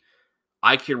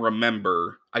 I can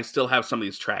remember. I still have some of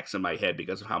these tracks in my head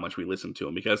because of how much we listened to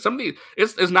them. Because some of these,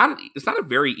 it's not a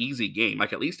very easy game.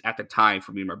 Like at least at the time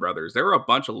for me and my brothers, there were a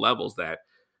bunch of levels that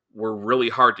were really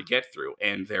hard to get through,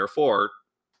 and therefore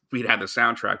we'd have the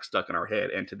soundtrack stuck in our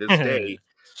head. And to this day,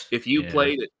 if you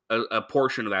played a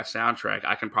portion of that soundtrack,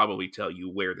 I can probably tell you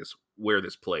where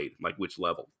this played, like which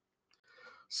level.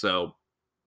 So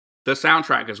the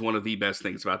soundtrack is one of the best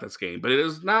things about this game, but it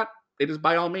is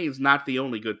by all means not the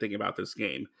only good thing about this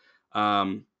game.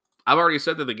 I've already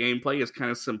said that the gameplay is kind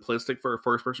of simplistic for a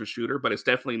first-person shooter, but it's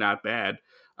definitely not bad.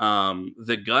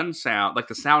 The gun sound, like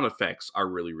the sound effects are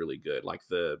really, really good. Like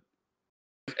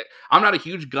I'm not a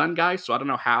huge gun guy, so I don't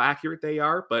know how accurate they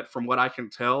are, but from what I can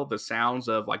tell, the sounds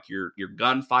of like your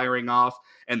gun firing off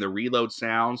and the reload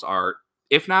sounds are,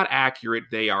 if not accurate,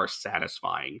 they are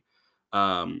satisfying.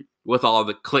 With all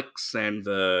the clicks and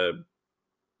the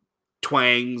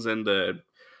twangs and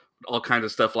all kinds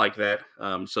of stuff like that.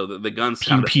 So the gun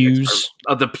sound pews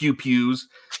of the pew pews.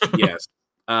 Yes.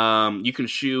 You can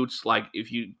shoot like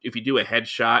if you do a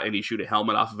headshot and you shoot a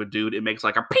helmet off of a dude, it makes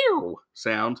like a pew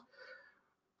sound.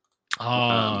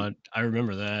 I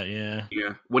remember that. Yeah.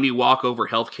 Yeah. When you walk over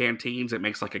health canteens, it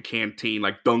makes like a canteen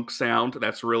like dunk sound.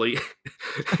 That's really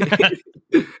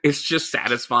it's just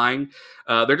satisfying.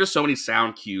 There are just so many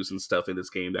sound cues and stuff in this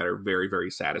game that are very, very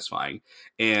satisfying.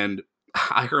 And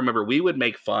I remember we would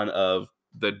make fun of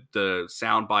the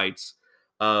sound bites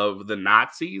of the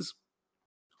Nazis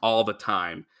all the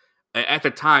time. At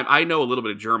the time, I know a little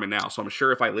bit of German now, so I'm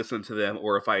sure if I listened to them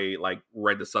or if I like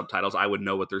read the subtitles, I would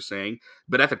know what they're saying.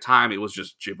 But at the time, it was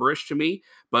just gibberish to me.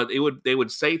 But they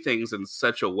would say things in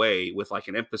such a way with like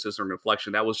an emphasis or an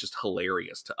inflection that was just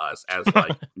hilarious to us as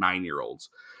like 9-year-olds,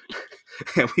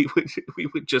 and we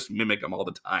would just mimic them all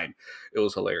the time. It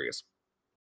was hilarious.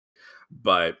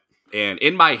 And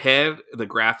in my head, the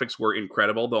graphics were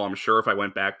incredible, though I'm sure if I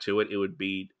went back to it, it would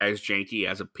be as janky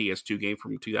as a PS2 game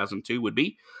from 2002 would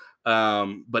be.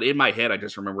 But in my head, I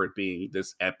just remember it being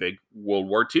this epic World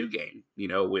War II game,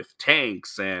 with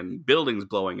tanks and buildings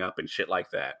blowing up and shit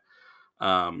like that.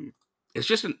 It's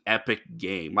just an epic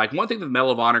game. Like one thing that the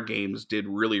Medal of Honor games did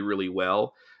really, really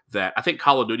well that I think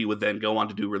Call of Duty would then go on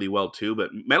to do really well too, but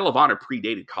Medal of Honor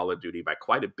predated Call of Duty by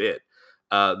quite a bit.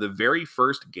 The very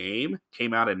first game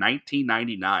came out in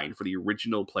 1999 for the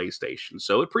original PlayStation.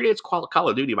 So it predates Call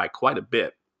of Duty by quite a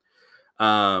bit.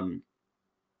 And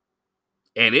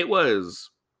it was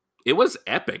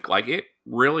epic. Like it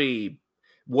really,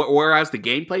 whereas the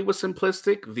gameplay was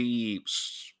simplistic,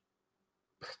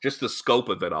 just the scope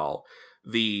of it all,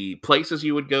 the places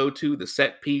you would go to, the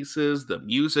set pieces, the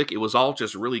music, it was all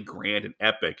just really grand and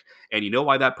epic. And you know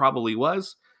why that probably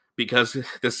was? Because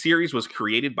the series was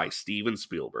created by Steven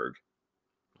Spielberg.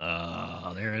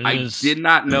 There it is. I did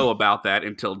not know about that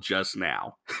until just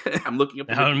now. I'm looking up.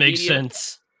 That would make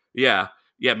sense. Yeah.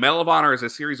 Medal of Honor is a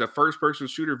series of first-person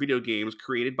shooter video games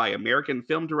created by American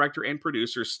film director and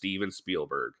producer Steven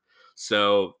Spielberg.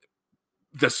 So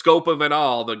the scope of it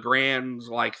all, the grand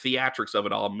like theatrics of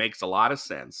it all, makes a lot of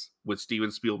sense with Steven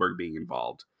Spielberg being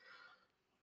involved.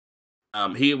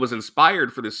 He was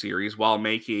inspired for the series while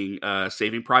making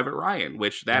Saving Private Ryan,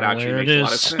 which actually makes a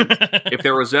lot of sense. If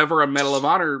there was ever a Medal of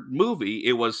Honor movie,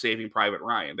 it was Saving Private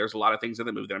Ryan. There's a lot of things in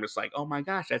the movie that I'm just like, oh my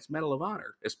gosh, that's Medal of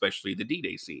Honor, especially the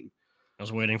D-Day scene. I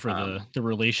was waiting for the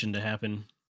relation to happen.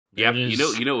 Yeah, you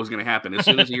know what was going to happen. As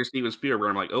soon as you hear Steven Spielberg,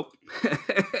 I'm like, oh.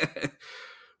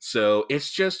 So it's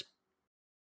just,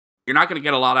 you're not going to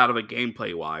get a lot out of it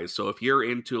gameplay-wise. So if you're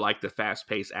into like the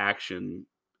fast-paced action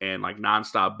and like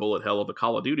nonstop bullet hell of a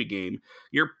Call of Duty game,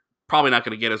 you're probably not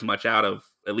going to get as much out of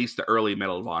at least the early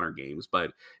Medal of Honor games.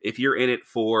 But if you're in it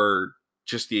for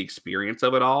just the experience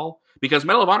of it all, because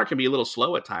Medal of Honor can be a little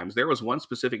slow at times. There was one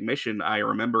specific mission I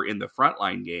remember in the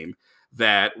Frontline game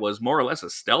that was more or less a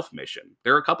stealth mission.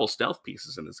 There are a couple stealth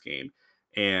pieces in this game,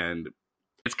 and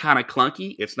it's kind of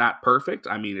clunky. It's not perfect.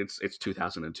 I mean, it's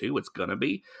 2002. It's gonna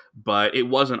be, but it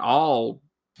wasn't all,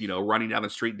 running down the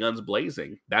street guns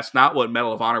blazing. That's not what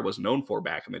Medal of Honor was known for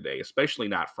back in the day, especially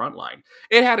not Frontline.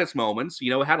 It had its moments.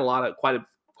 It had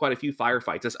quite a few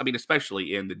firefights. I mean,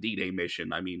 especially in the D-Day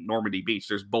mission. I mean, Normandy Beach,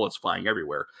 there's bullets flying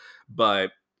everywhere.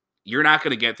 But you're not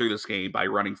going to get through this game by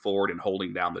running forward and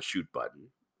holding down the shoot button.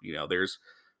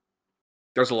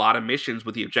 There's a lot of missions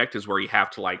with the objectives where you have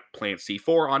to like plant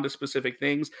C4 onto specific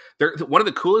things. One of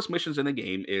the coolest missions in the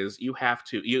game is you have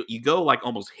to you go like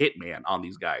almost Hitman on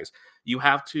these guys. You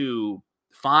have to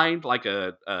find like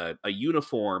a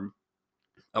uniform,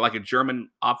 like a German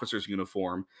officer's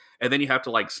uniform, and then you have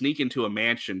to like sneak into a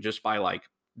mansion just by like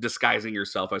disguising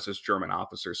yourself as this German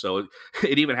officer. So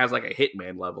it even has like a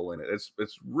Hitman level in it.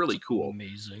 It's really cool.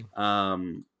 Amazing.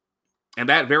 And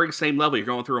that very same level, you're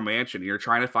going through a mansion and you're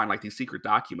trying to find like these secret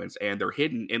documents, and they're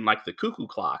hidden in like the cuckoo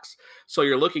clocks. So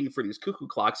you're looking for these cuckoo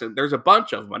clocks, and there's a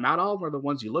bunch of them, but not all of them are the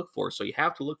ones you look for. So you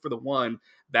have to look for the one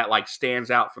that like stands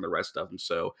out from the rest of them.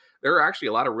 So there are actually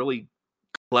a lot of really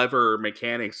clever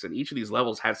mechanics, and each of these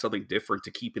levels had something different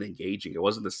to keep it engaging. It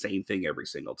wasn't the same thing every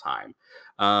single time.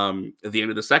 At the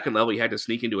end of the second level, you had to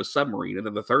sneak into a submarine, and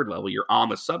then the third level, you're on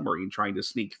the submarine trying to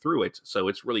sneak through it. So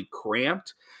it's really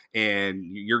cramped, and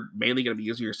you're mainly going to be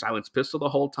using your silenced pistol the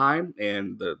whole time,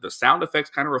 and the sound effects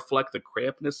kind of reflect the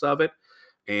crampedness of it,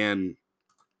 and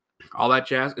all that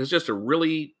jazz. It's just a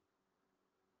really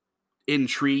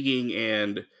intriguing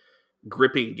and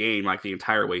gripping game like the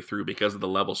entire way through because of the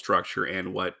level structure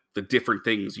and what the different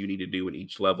things you need to do in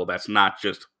each level. That's not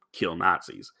just kill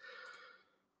Nazis.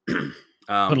 Put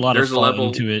a lot of thought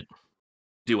into it.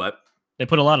 Do what? They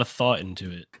put a lot of thought into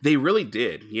it. They really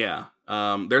did, yeah.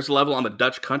 There's a level on the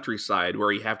Dutch countryside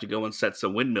where you have to go and set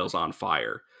some windmills on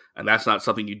fire, and that's not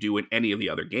something you do in any of the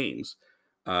other games.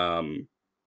 So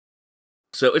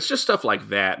it's just stuff like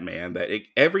that, man, that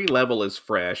every level is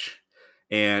fresh.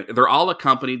 And they're all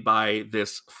accompanied by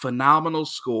this phenomenal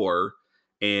score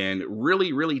and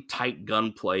really, really tight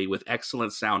gunplay with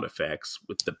excellent sound effects,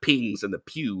 with the pings and the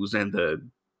pews and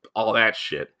all that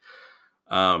shit.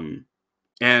 And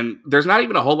there's not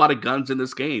even a whole lot of guns in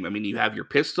this game. I mean, you have your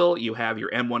pistol, you have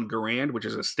your M1 Garand, which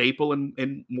is a staple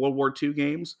in World War II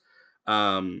games.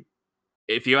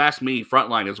 If you ask me,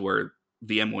 Frontline is where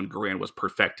the M1 Garand was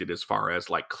perfected as far as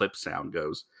like clip sound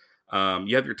goes.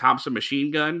 You have your Thompson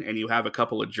machine gun, and you have a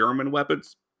couple of German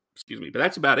weapons. Excuse me, but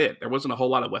that's about it. There wasn't a whole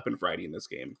lot of weapon variety in this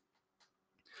game.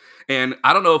 And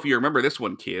I don't know if you remember this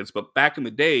one, kids, but back in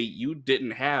the day, you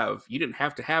didn't have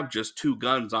to have just two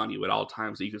guns on you at all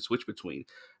times that you could switch between.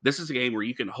 This is a game where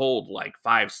you can hold like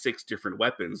 5-6 different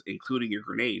weapons, including your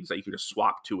grenades, that you can just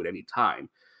swap to at any time.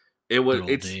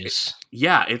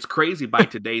 It's crazy by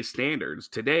today's standards.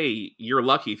 Today, you're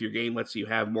lucky if your game lets you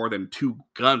have more than 2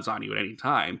 guns on you at any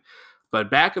time.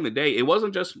 But back in the day, it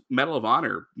wasn't just Medal of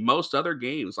Honor. Most other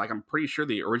games, like I'm pretty sure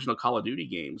the original Call of Duty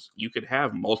games, you could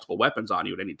have multiple weapons on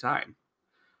you at any time.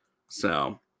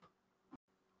 So,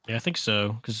 yeah, I think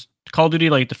so. Because Call of Duty,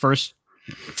 like the first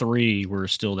 3 were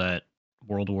still that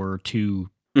World War II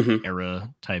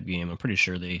era type game. I'm pretty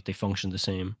sure they functioned the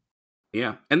same.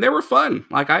 Yeah, and they were fun.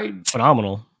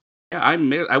 Phenomenal. Yeah,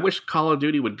 I wish Call of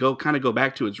Duty would go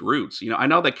back to its roots. I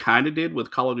know they kind of did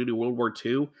with Call of Duty World War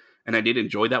II, and I did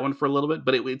enjoy that one for a little bit,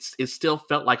 but it still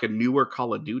felt like a newer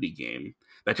Call of Duty game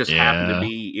that just happened to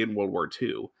be in World War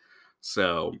II.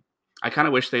 So I kind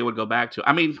of wish they would go back to.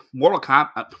 I mean, Mortal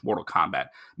Kombat,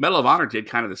 Medal of Honor did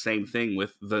kind of the same thing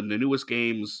with the newest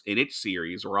games in its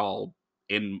series were all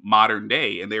in modern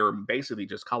day, and they were basically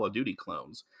just Call of Duty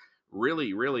clones.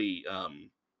 Really, really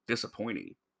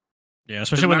disappointing. Yeah,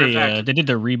 especially when they did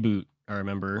the reboot, I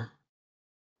remember.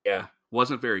 Yeah,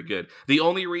 wasn't very good. The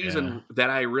only reason that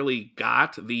I really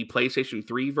got the PlayStation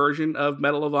 3 version of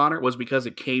Medal of Honor was because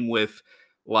it came with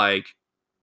an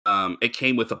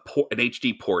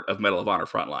HD port of Medal of Honor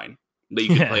Frontline that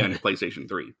you could play on your PlayStation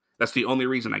 3. That's the only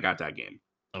reason I got that game.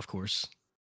 Of course.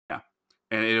 Yeah.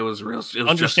 And it was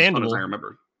understandable. Just as fun as I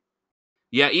remember.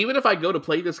 Yeah, even if I go to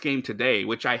play this game today,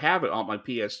 which I have it on my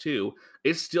PS2,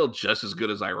 it's still just as good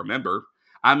as I remember.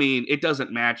 I mean, it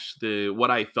doesn't match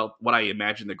what I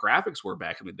imagined the graphics were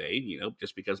back in the day,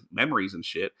 just because memories and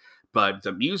shit. But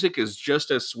the music is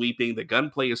just as sweeping. The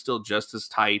gunplay is still just as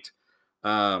tight.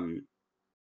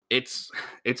 It's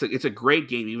a great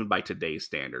game even by today's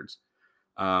standards.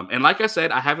 And like I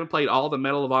said, I haven't played all the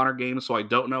Medal of Honor games, so I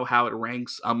don't know how it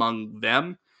ranks among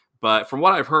them. But from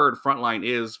what I've heard, Frontline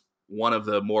is one of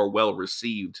the more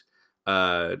well-received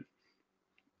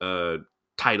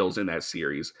titles in that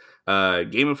series.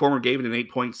 Game Informer gave it an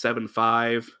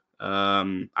 8.75.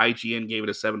 IGN gave it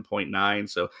a 7.9.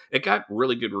 So it got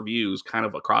really good reviews kind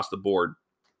of across the board.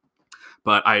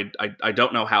 But I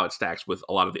don't know how it stacks with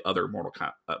a lot of the other Mortal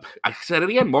Kombat. I said it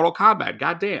again, Mortal Kombat.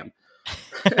 Goddamn.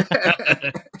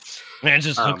 Man,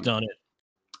 just hooked on it.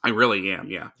 I really am,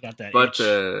 yeah. Got that But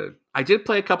itch. I did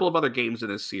play a couple of other games in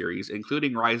this series,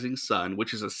 including Rising Sun,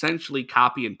 which is essentially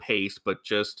copy and paste, but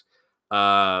just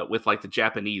with like the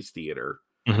Japanese theater.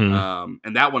 Mm-hmm.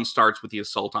 And that one starts with the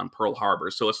assault on Pearl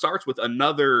Harbor. So it starts with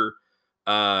another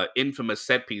infamous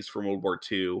set piece from World War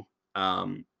II.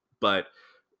 But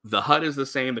the HUD is the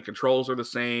same, the controls are the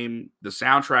same, the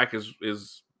soundtrack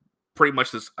is pretty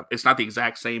much this. It's not the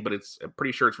exact same, but I'm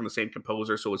pretty sure it's from the same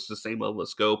composer, so it's the same level of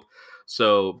scope.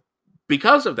 So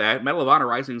because of that, Medal of Honor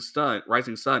Rising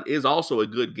Sun is also a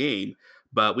good game,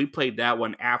 but we played that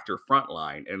one after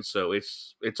Frontline, and so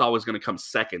it's always going to come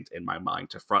second in my mind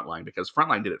to Frontline because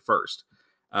Frontline did it first.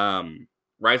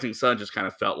 Rising Sun just kind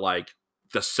of felt like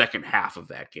the second half of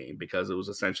that game because it was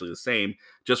essentially the same,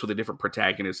 just with a different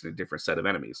protagonist and a different set of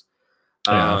enemies.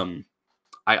 Yeah.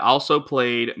 I also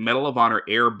played Medal of Honor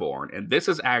Airborne, and this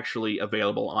is actually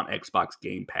available on Xbox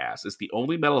Game Pass. It's the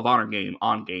only Medal of Honor game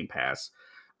on Game Pass,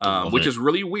 which is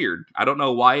really weird. I don't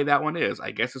know why that one is.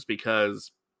 I guess it's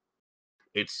because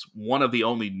it's one of the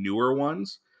only newer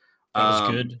ones. That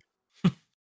was good.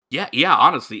 Yeah,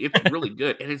 honestly, it's really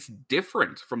good, and it's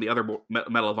different from the other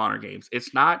Medal of Honor games.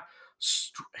 It's not...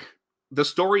 the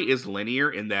story is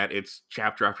linear in that it's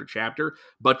chapter after chapter,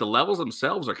 but the levels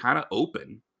themselves are kind of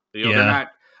open. You know,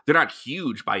 they're not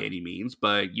huge by any means,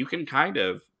 but you can kind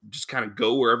of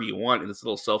go wherever you want in this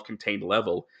little self-contained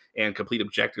level and complete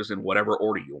objectives in whatever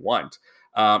order you want.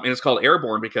 And it's called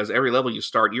Airborne because every level you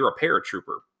start, you're a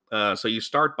paratrooper. So you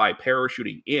start by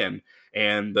parachuting in,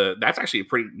 and that's actually a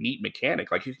pretty neat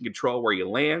mechanic. Like you can control where you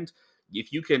land.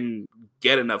 If you can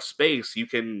get enough space, you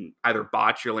can either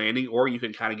botch your landing or you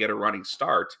can kind of get a running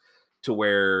start to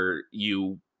where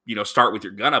you start with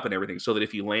your gun up and everything so that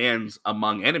if you land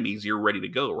among enemies, you're ready to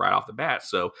go right off the bat.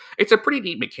 So it's a pretty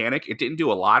neat mechanic. It didn't do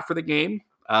a lot for the game,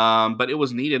 but it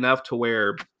was neat enough to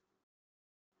where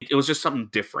it was just something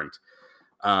different.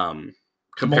 The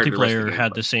Compared to the rest of multiplayer the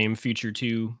had gameplay. the same feature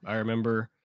too, I remember.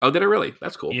 Oh, did it really?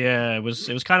 That's cool. Yeah, it was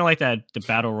kind of like the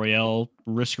battle royale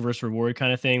risk versus reward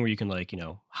kind of thing where you can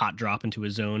hot drop into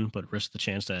a zone but risk the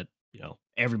chance that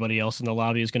everybody else in the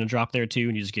lobby is going to drop there too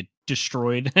and you just get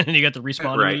destroyed and you got to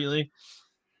respawn Right. immediately.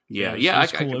 Yeah, it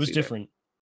was cool. I can It was see different.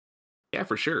 That. Yeah,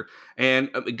 for sure. And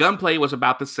the gunplay was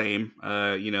about the same.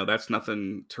 That's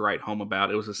nothing to write home about.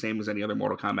 It was the same as any other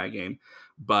Mortal Kombat game.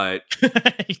 But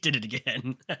he did it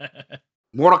again.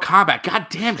 Mortal Kombat, god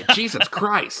damn it, Jesus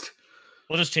Christ.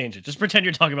 We'll just change it. Just pretend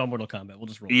you're talking about Mortal Kombat. We'll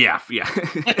just roll. Yeah.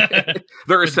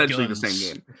 They're essentially the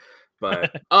same game.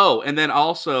 But and then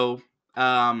also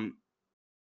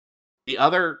the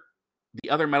other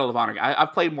Medal of Honor.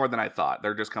 I've played more than I thought.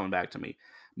 They're just coming back to me.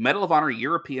 Medal of Honor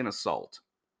European Assault.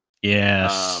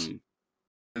 Yes.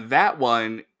 That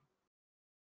one,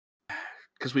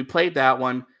 because we played that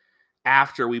one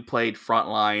after we played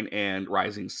Frontline and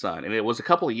Rising Sun, and it was a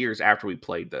couple of years after we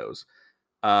played those.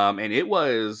 And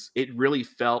it really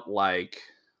felt like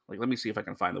let me see if I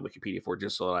can find the Wikipedia for it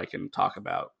just so that I can talk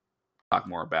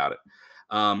more about it.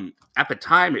 At the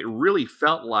time, it really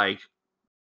felt like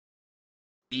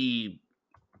the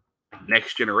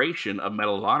next generation of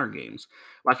Medal of Honor games.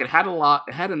 Like it had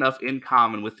enough in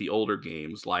common with the older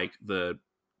games. Like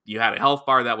you had a health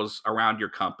bar that was around your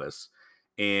compass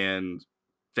and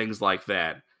things like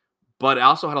that. But it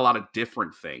also had a lot of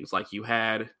different things. Like you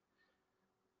had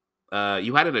an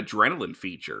adrenaline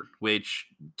feature, which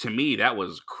to me that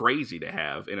was crazy to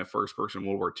have in a first-person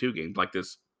World War II game. Like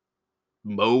this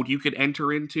mode you could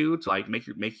enter into to like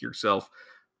make yourself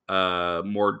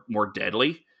more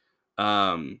deadly.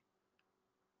 And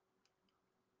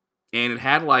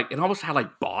it almost had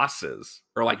like bosses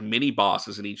or like mini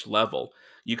bosses in each level.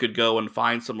 You could go and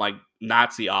find some like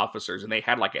Nazi officers, and they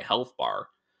had like a health bar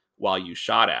while you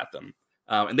shot at them.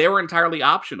 And they were entirely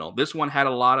optional. This one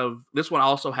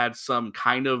also had some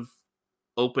kind of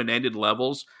open-ended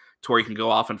levels to where you can go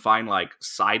off and find like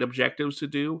side objectives to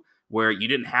do where you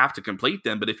didn't have to complete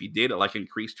them, but if you did, it like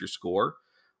increased your score.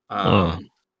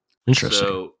 Interesting.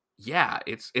 So yeah,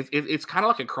 it's kind of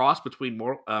like a cross between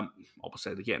I'll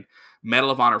say it again,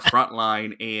 Medal of Honor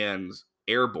Frontline and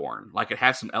Airborne. Like it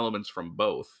has some elements from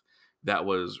both that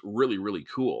was really, really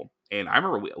cool. And I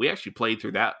remember we actually played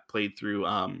through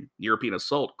European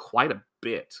Assault quite a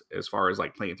bit as far as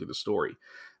like playing through the story.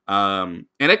 And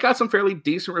it got some fairly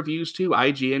decent reviews too.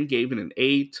 IGN gave it an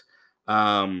 8.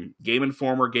 Game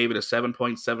Informer gave it a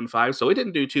 7.75, so it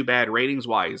didn't do too bad ratings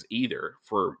wise either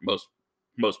for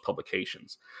most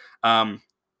publications.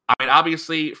 I mean,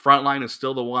 obviously, Frontline is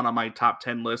still the one on my top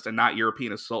 10 list, and not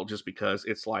European Assault, just because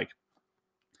it's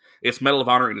Medal of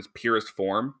Honor in its purest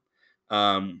form,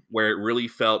 where it really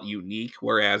felt unique.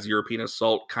 Whereas European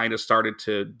Assault kind of started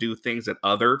to do things that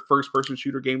other first-person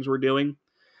shooter games were doing.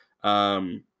 But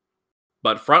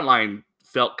Frontline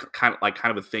felt kind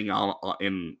of a thing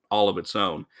in all of its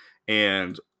own.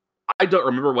 And I don't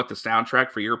remember what the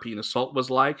soundtrack for European Assault was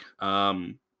like.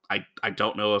 I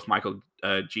don't know if Michael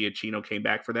Giacchino came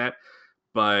back for that,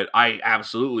 but I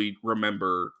absolutely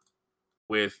remember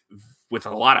with a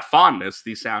lot of fondness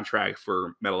the soundtrack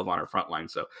for Medal of Honor Frontline.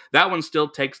 So that one still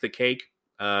takes the cake,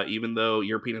 even though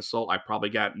European Assault I probably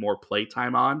got more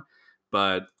playtime on,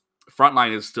 but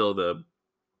Frontline is still the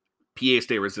pièce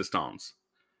de résistance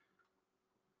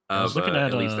I was of looking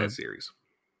at at least that series.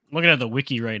 looking at the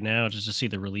wiki right now just to see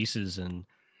the releases, and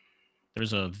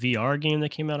there's a VR game that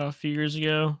came out a few years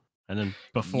ago, and then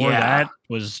before that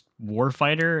was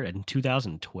Warfighter in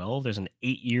 2012. There's an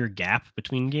 8-year gap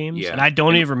between games, and I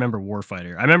don't even remember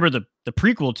Warfighter. I remember the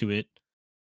prequel to it.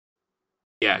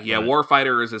 Yeah.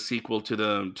 Warfighter is a sequel to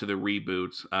the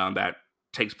reboot that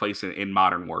takes place in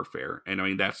Modern Warfare, and I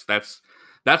mean that's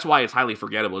why it's highly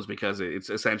forgettable, is because it's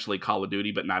essentially Call of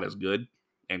Duty but not as good,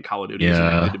 and Call of Duty isn't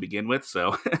that good to begin with.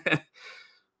 So,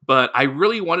 but I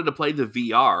really wanted to play the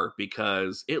VR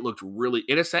because it looked really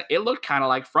innocent. It looked kind of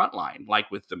like Frontline,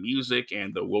 like with the music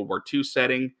and the World War II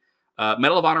setting.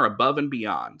 Medal of Honor Above and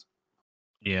Beyond.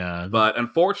 Yeah, but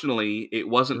unfortunately, it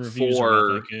wasn't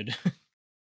for. That good.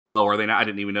 Oh, are they not? I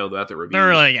didn't even know that the reviews.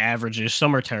 They're like averages.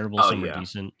 Some are terrible, some are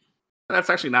decent. That's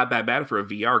actually not that bad for a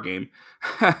VR game.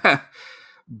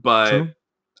 But true.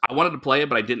 I wanted to play it,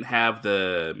 but I didn't have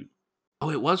the.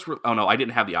 Oh no, I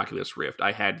didn't have the Oculus Rift.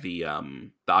 I had the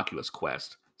Oculus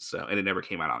Quest. So, and it never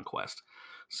came out on Quest.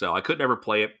 So I could never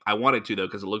play it. I wanted to though,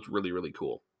 because it looked really, really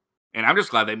cool. And I'm just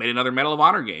glad they made another Medal of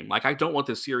Honor game. Like, I don't want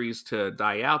this series to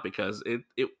die out, because it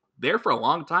there for a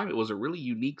long time, it was a really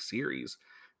unique series.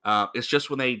 It's just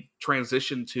when they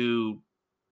transitioned to,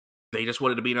 they just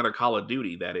wanted to be another Call of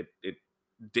Duty, that it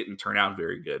didn't turn out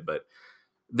very good. But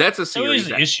that's a series.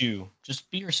 That issue. Just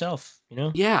be yourself, you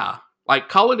know? Yeah. Like,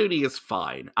 Call of Duty is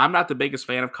fine. I'm not the biggest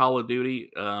fan of Call of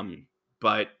Duty,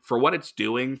 but for what it's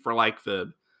doing for like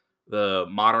the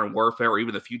modern warfare or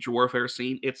even the future warfare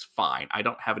scene, it's fine. I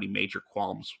don't have any major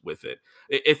qualms with it.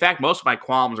 In fact, most of my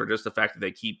qualms are just the fact that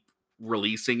they keep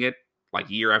releasing it like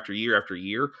year after year after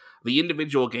year. The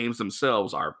individual games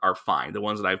themselves are fine. The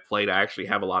ones that I've played, I actually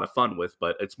have a lot of fun with,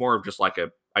 but it's more of just like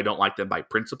I don't like them by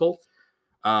principle.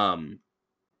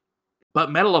 But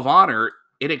Medal of Honor,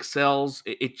 it excels.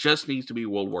 It just needs to be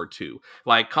World War II.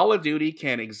 Like, Call of Duty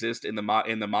can exist in the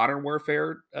modern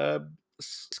warfare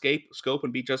scope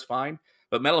and be just fine,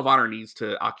 but Medal of Honor needs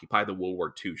to occupy the World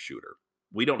War II shooter.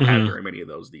 We don't have very many of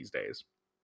those these days.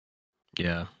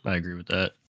 Yeah, I agree with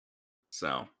that.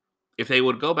 So, if they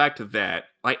would go back to that,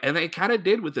 like, and they kind of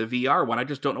did with the VR one, I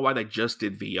just don't know why they just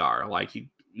did VR. Like,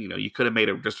 you could have made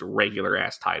it just a regular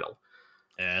ass title.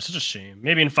 Yeah, it's such a shame.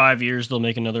 Maybe in 5 years they'll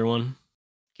make another one.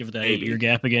 Give it that 8-year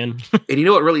gap again. And you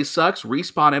know what really sucks?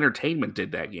 Respawn Entertainment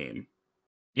did that game.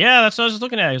 Yeah, that's what I was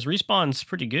looking at. His Respawn's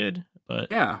pretty good, but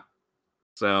yeah.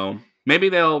 So maybe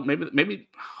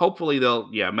hopefully they'll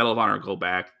Medal of Honor will go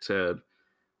back to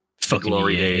fucking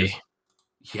glory EA. days.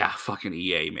 Yeah, fucking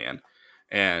EA,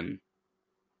 man.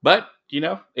 But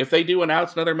if they do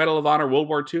announce another Medal of Honor World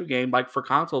War II game, like for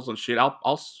consoles and shit,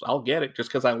 I'll get it, just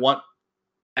because I want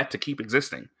that to keep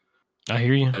existing. I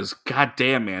hear you. Because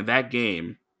goddamn, man, that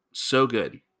game, so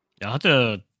good. Yeah, I'll have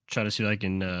to try to see if I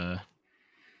can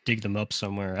dig them up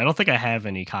somewhere. I don't think I have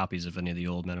any copies of any of the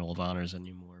old Medal of Honors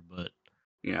anymore, but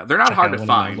yeah, they're not hard to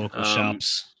find. Local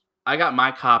shops. I got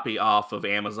my copy off of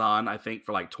Amazon, I think,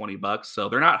 for like $20, so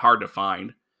they're not hard to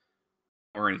find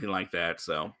or anything like that.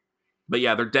 So, but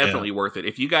yeah, they're definitely worth it.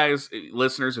 If you guys,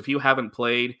 listeners, if you haven't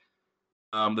played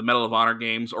the Medal of Honor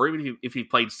games, or even if you've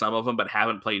played some of them but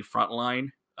haven't played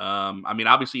Frontline, I mean,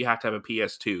 obviously you have to have a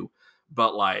PS2,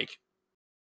 but like,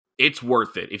 it's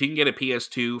worth it. If you can get a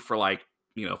PS2 for like,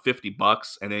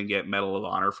 $50 and then get Medal of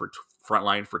Honor for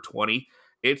Frontline for $20,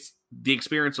 it's the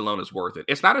experience alone is worth it.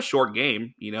 It's not a short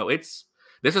game. This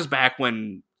is back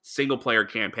when single player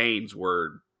campaigns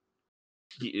were,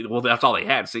 well, that's all they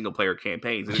had, single player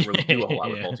campaigns. They didn't really do a whole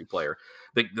lot with multiplayer.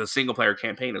 The single player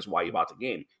campaign is why you bought the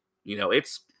game.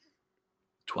 It's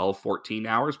 12, 14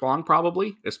 hours long,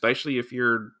 probably, especially if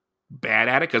you're bad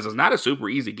at it, because it's not a super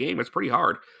easy game. It's pretty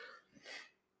hard.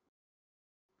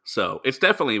 So it's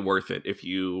definitely worth it if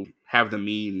you have the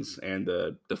means and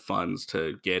the funds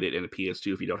to get it in a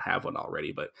PS2 if you don't have one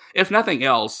already. But if nothing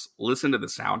else, listen to the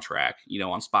soundtrack,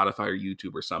 on Spotify or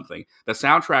YouTube or something. The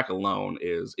soundtrack alone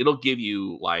it'll give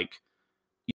you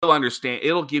you'll understand,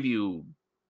 it'll give you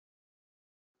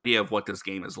an idea of what this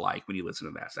game is like when you listen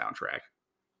to that soundtrack.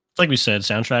 It's like we said,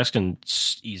 soundtracks can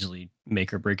easily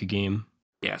make or break a game.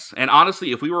 Yes, and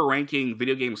honestly, if we were ranking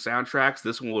video game soundtracks,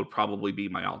 this one would probably be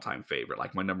my all-time favorite,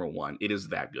 like my number one. It is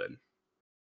that good.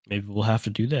 Maybe we'll have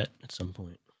to do that at some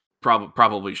point.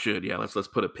 Probably should. Yeah, let's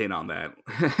put a pin on that.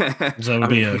 That would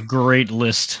be a great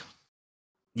list.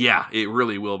 Yeah, it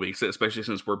really will be, especially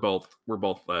since we're both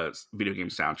video game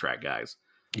soundtrack guys.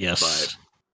 Yes,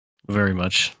 very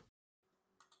much.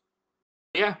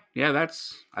 Yeah.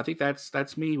 I think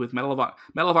that's me with Medal of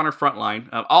Honor Frontline.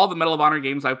 All the Medal of Honor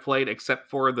games I've played,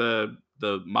 except for the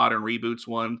modern reboots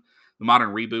the modern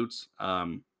reboots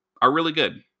are really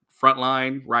good.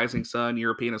 Frontline, Rising Sun,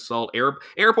 European Assault,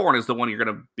 Airborne is the one you're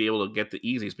going to be able to get the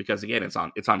easiest because again, it's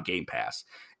on Game Pass,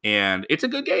 and it's a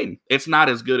good game. It's not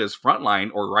as good as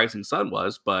Frontline or Rising Sun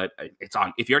was, but it's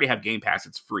on. If you already have Game Pass,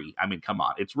 it's free. I mean, come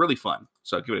on, it's really fun.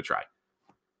 So give it a try.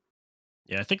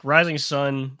 Yeah, I think Rising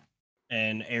Sun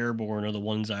and Airborne are the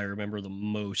ones I remember the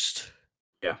most.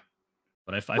 Yeah,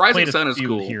 but I've Rising played Sun a is few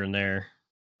cool here and there.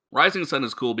 Rising Sun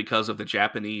is cool because of the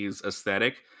Japanese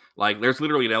aesthetic. Like, there's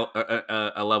literally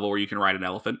a level where you can ride an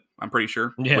elephant. I'm pretty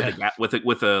sure,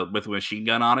 with a machine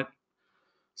gun on it.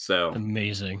 So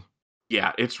amazing.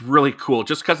 Yeah, it's really cool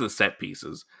just because of the set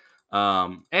pieces.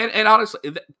 And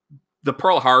honestly, the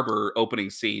Pearl Harbor opening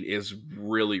scene is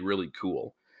really, really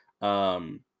cool.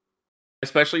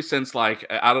 Especially since, like,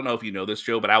 I don't know if you know this,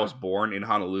 Joe, but I was born in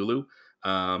Honolulu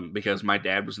because my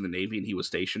dad was in the Navy and he was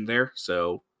stationed there.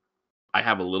 So I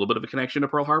have a little bit of a connection to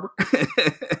Pearl Harbor.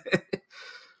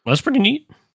 Well, that's pretty neat.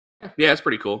 Yeah, it's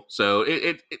pretty cool. So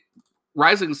it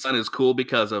Rising Sun is cool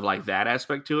because of like that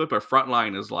aspect to it, but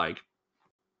Frontline is like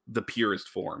the purest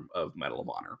form of Medal of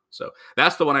Honor. So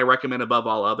that's the one I recommend above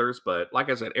all others. But like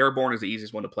I said, Airborne is the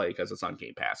easiest one to play because it's on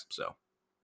Game Pass. So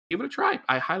give it a try.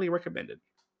 I highly recommend it.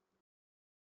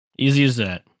 Easy as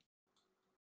that.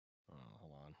 Oh,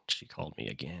 hold on. She called me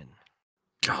again.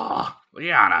 Oh,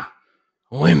 Liana.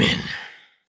 Women.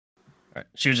 All right.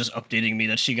 She was just updating me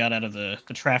that she got out of the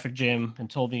traffic jam and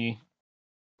told me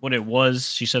what it was.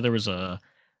 She said there was a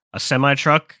semi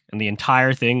truck and the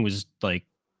entire thing was like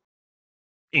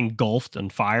engulfed in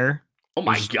fire. Oh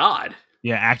my God.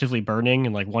 Yeah, actively burning,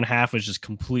 and like one half was just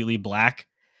completely black.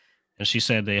 And she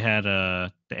said they had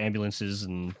the ambulances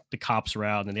and the cops were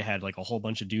out, and then they had like a whole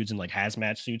bunch of dudes in like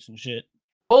hazmat suits and shit.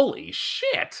 Holy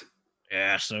shit.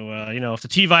 Yeah, so if the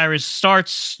T virus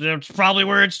starts, that's probably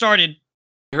where it started.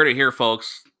 You heard it here,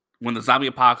 folks. When the zombie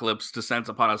apocalypse descends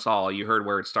upon us all, you heard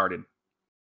where it started.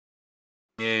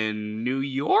 In New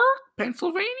York?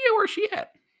 Pennsylvania? Where's she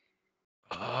at?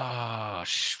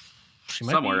 She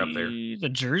might somewhere be up there. The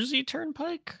Jersey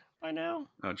Turnpike by now.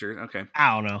 Oh, Jersey. Okay.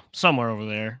 I don't know. Somewhere over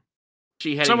there.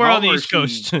 She heading somewhere home on the East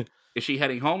Coast. Is she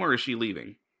heading home or is she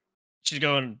leaving? She's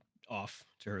going off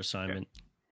to her assignment. Okay.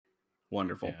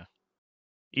 Wonderful. Yeah.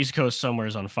 East Coast somewhere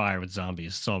is on fire with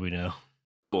zombies. That's all we know.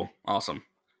 Cool. Awesome.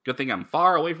 Good thing I'm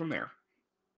far away from there.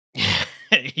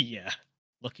 Yeah.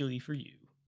 Luckily for you.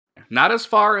 Not as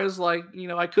far as I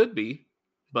could be,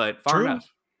 but far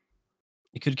enough.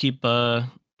 You could keep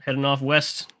heading off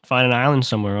west, find an island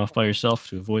somewhere off by yourself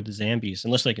to avoid the zombies,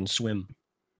 unless they can swim.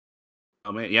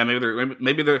 Oh man, yeah,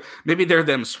 maybe they're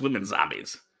them swimming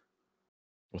zombies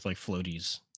with like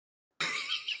floaties.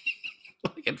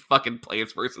 Like in fucking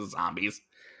Plants vs. Zombies.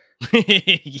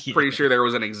 Yeah. Pretty sure there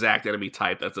was an exact enemy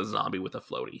type that's a zombie with a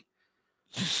floaty.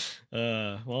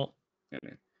 Well, yeah,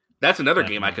 that's another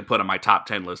game I could put on my top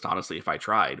 10 list, honestly, if I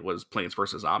tried, was Plants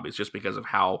vs. Zombies, just because of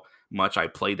how much I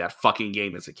played that fucking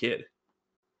game as a kid.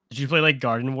 Did you play like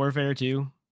Garden Warfare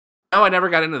too? No, I never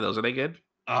got into those. Are they good?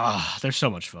 They're so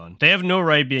much fun. They have no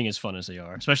right being as fun as they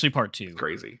are, especially part 2.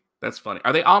 Crazy. That's funny.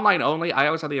 Are they online only? I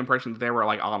always had the impression that they were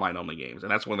like online only games,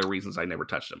 and that's one of the reasons I never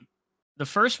touched them. The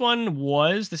first one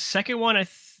was. The second one, I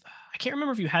can't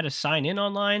remember if you had to sign in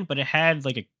online, but it had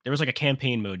there was like a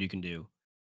campaign mode you can do.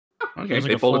 Okay,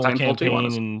 they pulled a Titanfall 2 on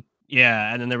us. And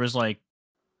then there was like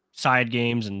side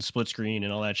games and split screen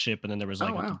and all that shit, and then there was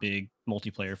like a big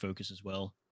multiplayer focus as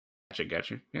well.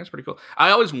 Gotcha. Yeah, it's pretty cool.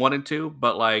 I always wanted to,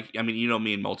 but me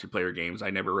in multiplayer games, I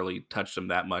never really touched them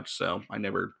that much, so I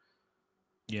never...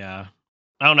 Yeah.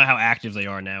 I don't know how active they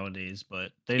are nowadays,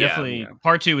 but they definitely...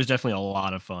 Part 2 was definitely a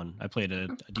lot of fun. I played a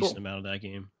decent amount of that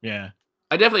game. Yeah.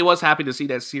 I definitely was happy to see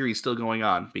that series still going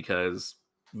on, because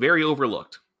very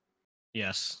overlooked.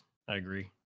 Yes, I agree.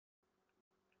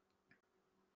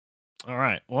 All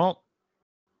right, well,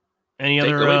 Any Take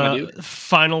it other away, my dude.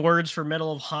 final words for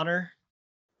Medal of Honor?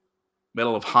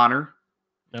 Medal of Honor.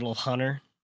 Medal of Honor.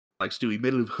 Like Stewie,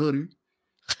 Medal of Honor.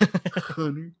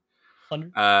 Honor.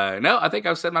 Honor. No, I think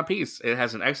I've said my piece. It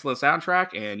has an excellent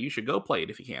soundtrack, and you should go play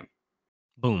it if you can.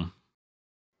 Boom.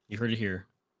 You heard it here.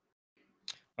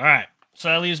 All right. So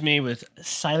that leaves me with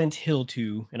Silent Hill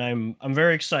 2, and I'm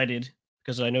very excited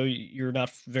because I know you're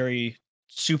not very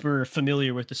super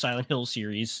familiar with the Silent Hill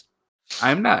series.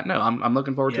 I'm not. No, I'm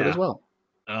looking forward to it as well.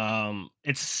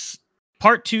 It's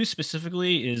part 2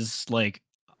 specifically is like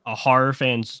a horror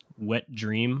fan's wet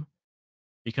dream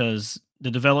because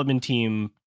the development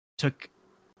team took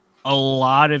a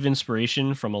lot of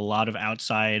inspiration from a lot of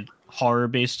outside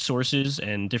horror-based sources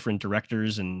and different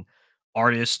directors and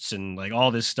artists and like all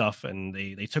this stuff, and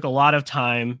they took a lot of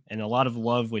time and a lot of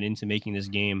love went into making this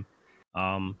game.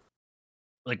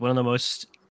 Like one of the most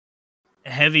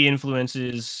heavy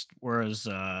influences was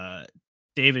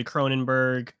David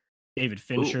Cronenberg, David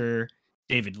Fincher,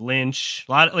 David Lynch,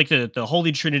 a lot of, like the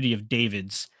holy trinity of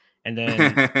Davids, and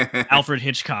then Alfred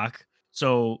Hitchcock.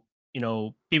 So,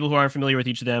 people who aren't familiar with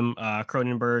each of them,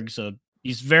 Cronenberg's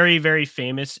he's very, very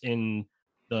famous in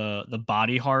the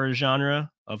body horror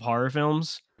genre of horror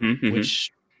films,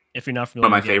 which, if you're not familiar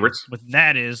one of my favorites. with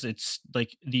that it's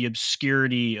like the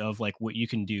obscurity of like what you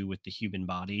can do with the human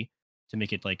body to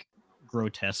make it like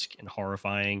grotesque and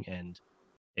horrifying, and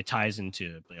it ties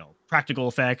into practical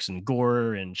effects and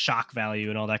gore and shock value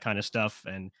and all that kind of stuff.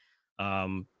 And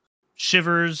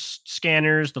Shivers,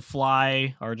 Scanners, The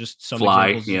Fly are just some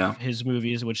examples of his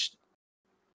movies, which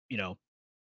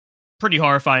pretty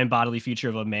horrifying bodily feature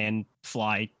of a man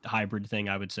fly hybrid thing.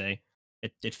 I would say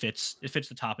it fits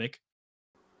the topic.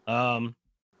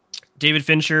 David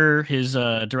Fincher, his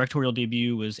directorial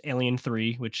debut was Alien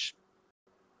 3, which,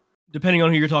 depending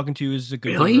on who you're talking to, is a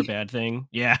good thing or a bad thing.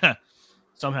 Yeah,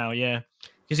 somehow, yeah.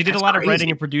 Because he did a lot of writing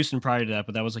and producing prior to that,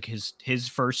 but that was like his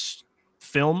first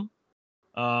film.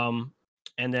 And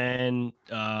then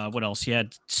what else? He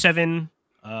had Seven,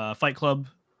 Fight Club,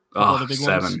 the big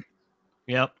Seven. Ones.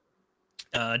 Yep.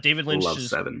 David Lynch Love is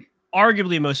Seven.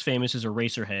 Arguably most famous is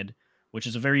Eraserhead, which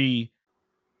is a very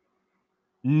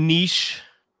niche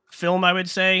film, I would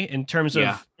say, in terms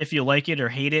of if you like it or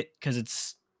hate it, because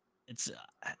it's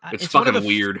fucking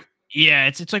weird. Yeah,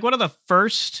 it's like one of the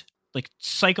first like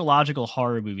psychological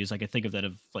horror movies I could think of that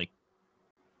have like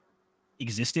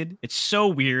existed. It's so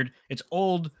weird. It's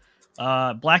old,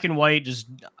 black and white, just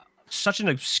such an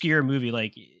obscure movie.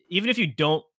 Like even if you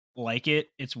don't like it,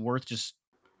 it's worth just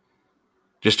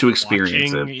to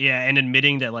experience it. Yeah, and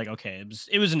admitting that like okay,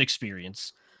 it was an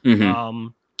experience.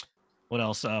 What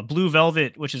else? Blue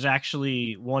Velvet, which is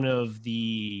actually one of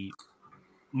the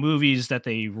movies that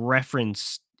they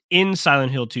reference in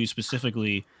Silent Hill 2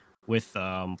 specifically with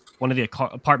one of the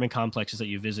apartment complexes that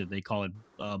you visit. They call it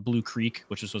Blue Creek,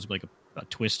 which is supposed to be like a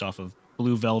twist off of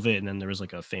Blue Velvet, and then there was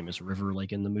like a famous river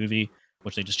like in the movie,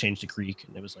 which they just changed to creek,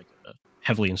 and it was like a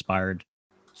heavily inspired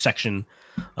section.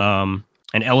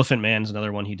 And Elephant Man's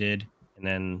another one he did, and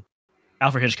then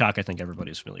Alfred Hitchcock, I think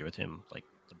everybody's familiar with him, like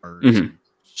The Birds, and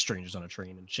Strangers on a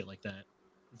Train, and shit like that.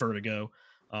 Vertigo.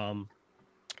 But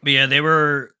yeah, they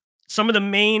were some of the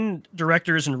main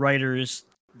directors and writers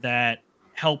that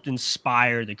helped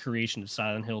inspire the creation of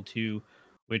Silent Hill 2,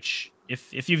 which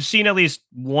if you've seen at least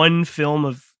one film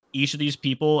of each of these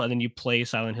people and then you play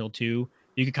Silent Hill 2,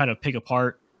 you can kind of pick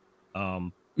apart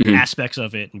aspects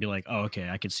of it and be like, oh, okay,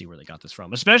 I can see where they got this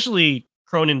from. Especially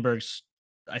Cronenberg's,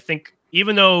 I think,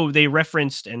 even though they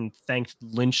referenced and thanked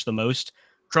Lynch the most,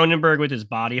 Cronenberg with his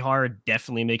body horror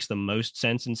definitely makes the most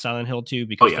sense in Silent Hill 2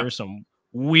 because there's some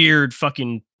weird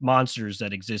fucking monsters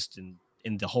that exist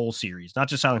in the whole series. Not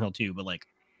just Silent Hill 2, but like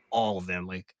all of them.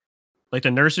 Like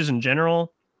the nurses in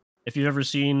general. If you've ever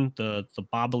seen the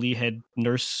bobbly head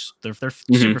nurse, they're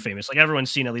super famous. Like everyone's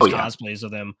seen at least cosplays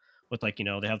of them with like,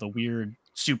 they have the weird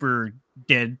super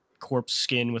dead corpse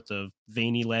skin with the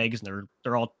veiny legs, and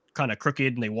they're all kind of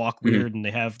crooked and they walk weird and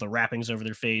they have the wrappings over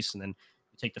their face, and then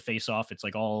you take the face off, it's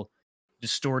like all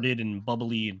distorted and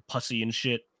bubbly and pussy and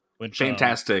shit. Which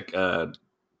fantastic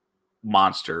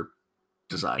monster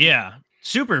design. Yeah,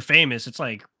 super famous. It's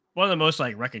like one of the most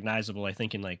like recognizable, I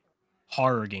think, in like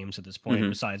horror games at this point,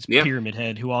 besides Pyramid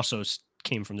Head, who also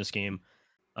came from this game.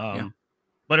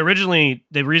 But originally,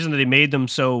 the reason that they made them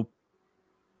so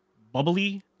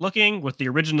bubbly looking with the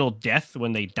original death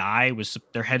when they die was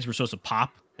their heads were supposed to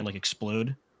pop and like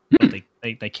explode, but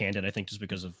they canned it, I think, just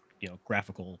because of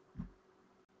graphical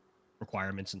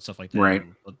requirements and stuff like that, right?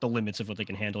 The limits of what they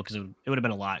can handle, because it would have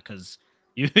been a lot, because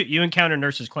you encounter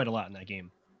nurses quite a lot in that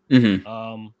game.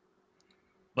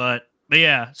 But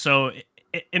yeah, so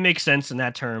it makes sense in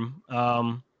that term.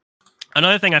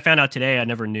 Another thing I found out today, I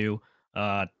never knew.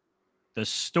 The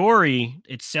story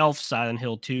itself, Silent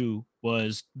Hill 2,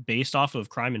 was based off of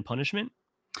Crime and Punishment.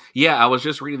 Yeah, I was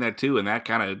just reading that too, and that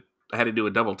kind of had to do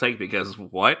a double take because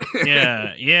what?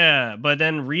 Yeah. But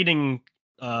then reading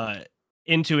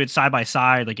into it side by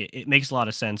side, like it makes a lot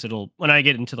of sense. It'll when I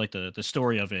get into like the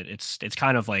story of it, it's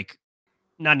kind of like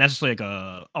not necessarily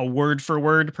like a word for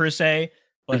word per se,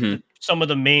 but Mhm. some of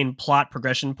the main plot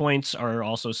progression points are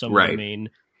also some of the Right. main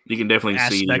You can definitely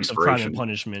see the aspects of Crime and inspiration.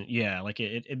 Punishment. Yeah, like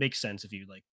it makes sense if you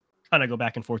like kind of go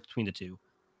back and forth between the two.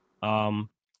 Um,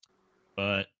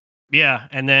 but yeah,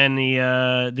 and then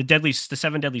the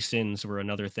seven deadly sins were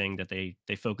another thing that they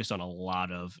focused on a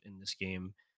lot of in this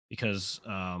game because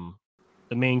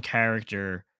the main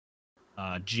character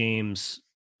James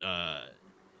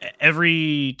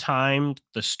every time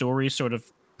the story sort of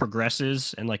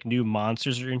progresses and like new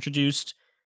monsters are introduced,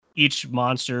 each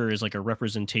monster is like a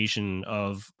representation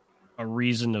of a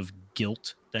reason of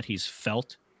guilt that he's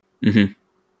felt Mhm.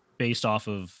 based off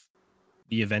of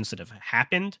the events that have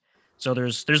happened. So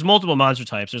there's multiple monster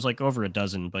types. There's like over a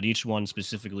dozen, but each one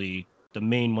specifically, the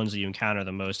main ones that you encounter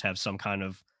the most have some kind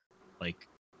of like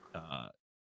uh,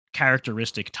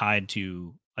 characteristic tied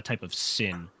to a type of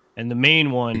sin. And the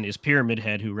main one is Pyramid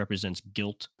Head, who represents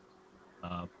guilt.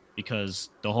 Uh, because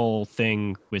the whole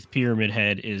thing with Pyramid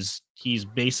Head is he's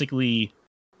basically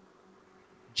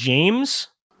James,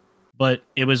 but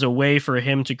it was a way for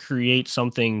him to create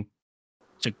something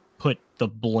to put the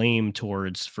blame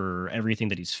towards for everything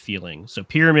that he's feeling. So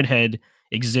Pyramid Head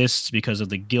exists because of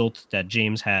the guilt that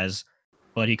James has,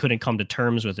 but he couldn't come to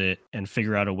terms with it and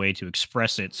figure out a way to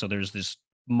express it. So there's this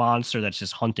monster that's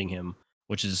just hunting him,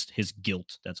 which is his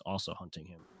guilt that's also hunting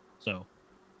him. So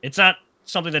it's not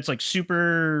something that's like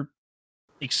super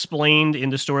explained in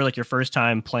the story like your first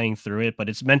time playing through it, but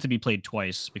it's meant to be played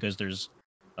twice because there's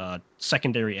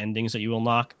secondary endings that you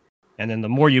unlock, and then the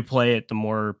more you play it, the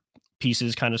more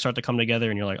pieces kind of start to come together,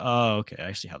 and you're like, oh, okay,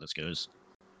 I see how this goes.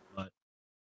 But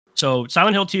so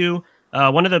Silent Hill 2,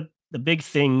 one of the big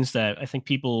things that I think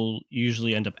people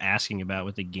usually end up asking about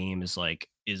with the game is like,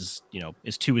 is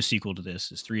 2 a sequel to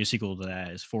this? Is 3 a sequel to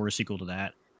that? Is 4 a sequel to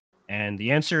that? And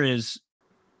the answer is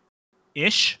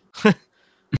ish. Mhm.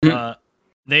 uh,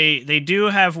 they do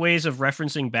have ways of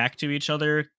referencing back to each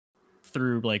other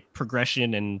through like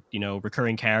progression and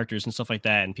recurring characters and stuff like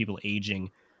that and people aging,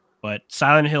 but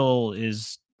Silent Hill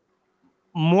is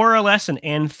more or less an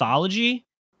anthology,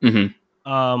 Mhm.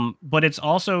 but it's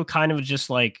also kind of just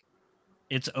like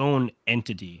its own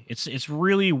entity. It's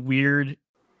really weird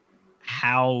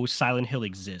how Silent Hill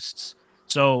exists.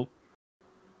 So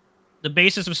the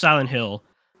basis of Silent Hill,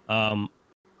 um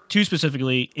 2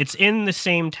 specifically, it's in the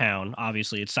same town.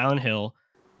 Obviously it's Silent Hill,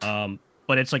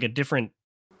 but it's like a different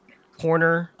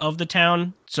corner of the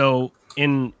town. So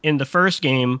in the first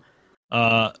game,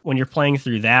 when you're playing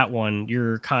through that one,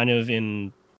 you're kind of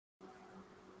in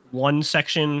one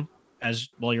section as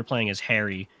while you're playing as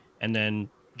Harry, and then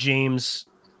James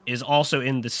is also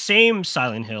in the same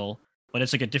Silent Hill, but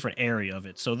it's like a different area of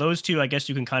it. So those two, I guess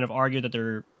you can kind of argue that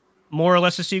they're more or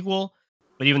less a sequel,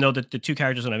 but even though the two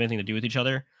characters don't have anything to do with each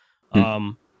other. Mhm.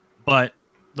 Um, but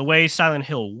the way Silent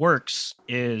Hill works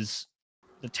is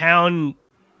the town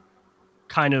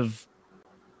kind of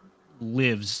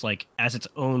lives like as its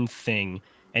own thing,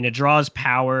 and it draws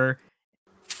power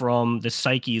from the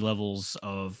psyche levels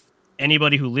of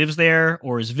anybody who lives there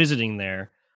or is visiting there,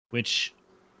 which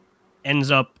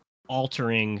ends up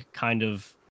altering kind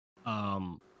of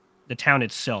the town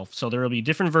itself. So there will be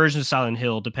different versions of Silent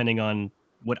Hill depending on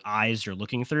what eyes you're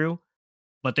looking through,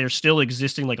 but they're still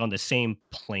existing like on the same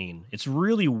plane. It's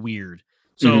really weird.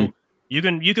 Mhm. So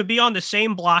you could be on the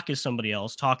same block as somebody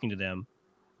else talking to them,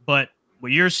 but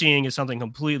what you're seeing is something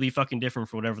completely fucking different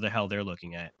from whatever the hell they're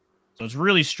looking at. So it's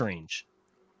really strange,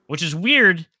 which is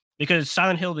weird because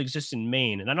Silent Hill exists in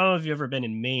Maine. And I don't know if you've ever been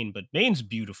in Maine, but Maine's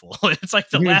beautiful. It's like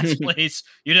the last place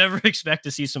you'd ever expect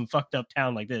to see some fucked up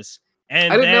town like this. I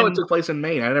And didn't know it then, took place in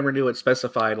Maine. I never knew it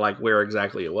specified like where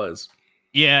exactly it was.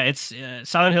 yeah, it's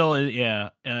Silent Hill. Yeah,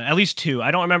 at least 2.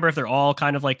 I don't remember if they're all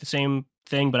kind of like the same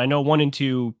thing, but I know 1 and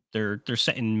 2 they're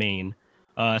set in Maine.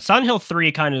 Silent Hill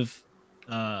 3 kind of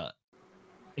uh,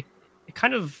 it, it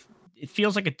kind of it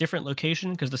feels like a different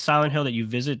location because the Silent Hill that you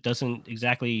visit doesn't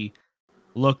exactly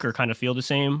look or kind of feel the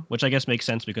same, which I guess makes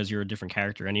sense because you're a different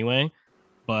character anyway.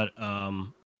 But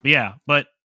yeah, but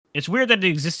it's weird that it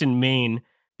exists in Maine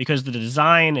because the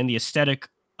design and the aesthetic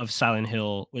of Silent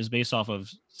Hill was based off of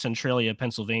Centralia,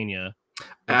 Pennsylvania,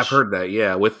 I've which heard that,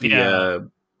 yeah, with yeah,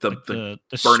 like the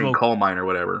the burning smoke. coal mine or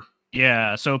whatever.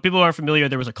 Yeah, so people who are familiar,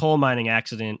 there was a coal mining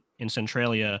accident in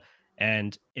Centralia,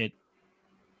 and it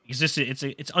existed.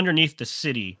 It's underneath the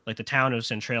city. Like the town of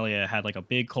Centralia had like a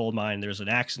big coal mine. There's an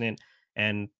accident,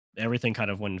 and everything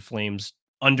kind of went in flames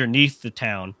underneath the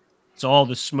town. So all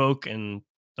the smoke and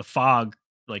the fog,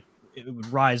 like it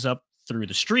would rise up through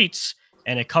the streets,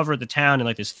 and it covered the town in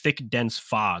like this thick, dense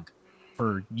fog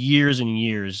for years and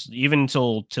years. Even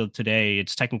until till today,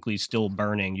 it's technically still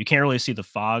burning. You can't really see the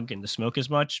fog and the smoke as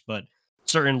much, but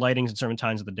certain lightings and certain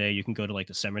times of the day, you can go to like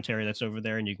the cemetery that's over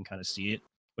there, and you can kind of see it,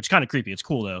 which is kind of creepy. It's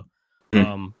cool though.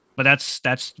 But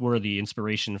that's where the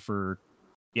inspiration for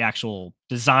the actual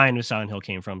design of Silent Hill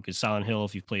came from. Because Silent Hill,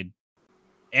 if you've played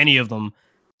any of them,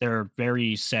 they're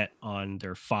very set on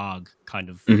their fog kind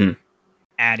of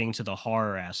adding to the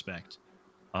horror aspect.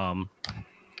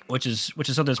 Which is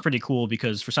something that's pretty cool,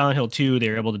 because for Silent Hill 2, they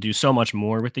were able to do so much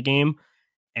more with the game,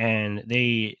 and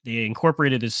they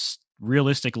incorporated this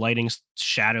realistic lighting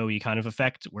shadowy kind of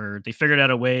effect where they figured out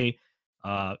a way.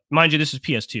 Mind you, this is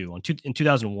PS2 in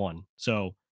 2001,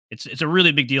 so it's a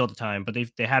really big deal at the time. But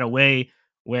they had a way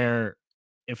where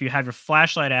if you have your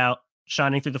flashlight out,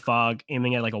 shining through the fog,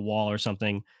 aiming at like a wall or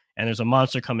something, and there's a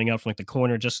monster coming up from like the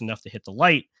corner just enough to hit the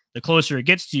light, the closer it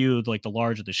gets to you, like the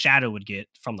larger the shadow would get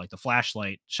from like the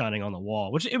flashlight shining on the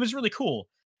wall, which it was really cool.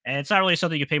 And it's not really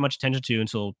something you pay much attention to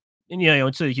until, and,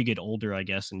 until you get older, I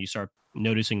guess, and you start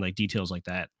noticing like details like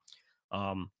that.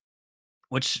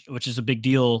 Which is a big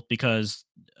deal, because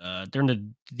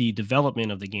during the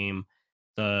development of the game,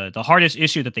 the hardest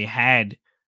issue that they had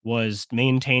was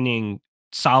maintaining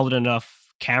solid enough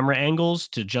camera angles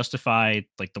to justify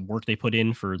like the work they put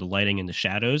in for the lighting and the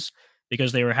shadows,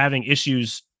 because they were having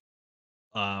issues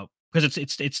because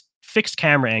it's fixed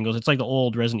camera angles. It's like the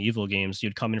old Resident Evil games.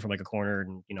 You'd come in from like a corner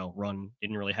and run.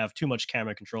 Didn't really have too much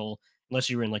camera control unless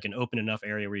you were in like an open enough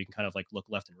area where you can kind of like look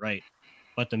left and right.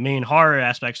 But the main horror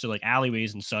aspects, of like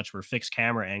alleyways and such, were fixed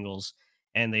camera angles,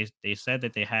 and they said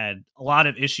that they had a lot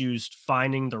of issues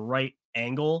finding the right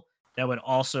angle that would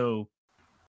also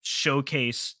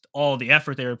showcase all the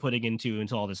effort they were putting into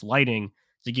all this lighting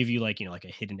to give you like like a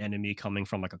hidden enemy coming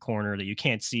from like a corner that you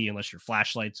can't see unless your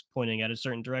flashlight's pointing at a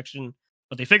certain direction.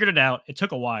 But they figured it out. It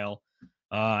took a while,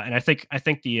 and I think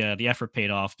the effort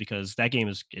paid off, because that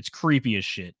game it's creepy as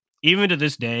shit even to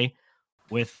this day,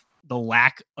 with the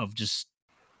lack of just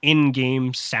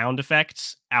in-game sound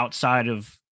effects outside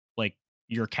of like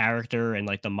your character and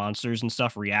like the monsters and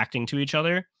stuff reacting to each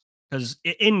other. Because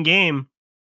in game,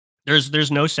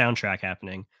 there's no soundtrack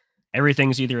happening.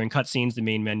 Everything's either in cutscenes, the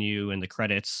main menu, and the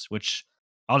credits. Which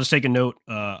I'll just take a note.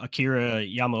 Akira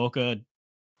Yamaoka,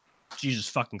 Jesus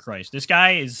fucking Christ, this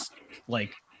guy is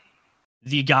like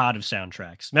the god of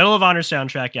soundtracks. Medal of Honor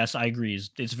soundtrack, yes, I agree,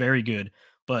 it's very good,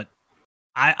 but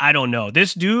I don't know.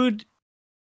 This dude,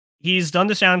 he's done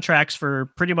the soundtracks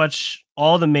for pretty much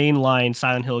all the mainline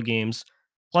Silent Hill games,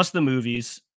 plus the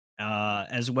movies,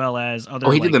 as well as other.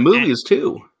 Oh, he did the movies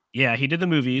too. Yeah, he did the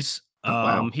movies. Oh,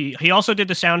 wow. He also did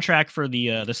the soundtrack for the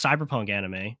Cyberpunk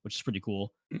anime, which is pretty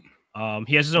cool.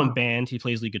 He has his own band. He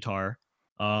plays lead guitar.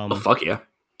 Oh, fuck yeah.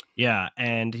 Yeah,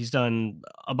 and he's done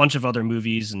a bunch of other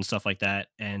movies and stuff like that.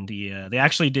 And they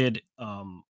actually did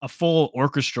a full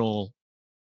orchestral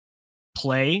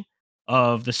play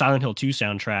of the Silent Hill 2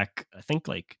 soundtrack, I think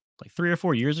like 3 or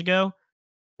 4 years ago,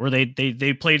 where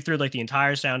they played through like the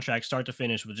entire soundtrack start to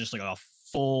finish with just like a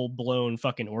full blown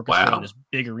fucking orchestra in this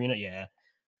big arena. Yeah.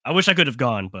 I wish I could have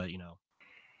gone, but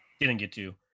didn't get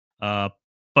to.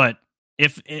 But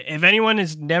if anyone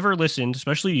has never listened,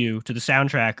 especially you, to the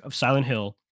soundtrack of Silent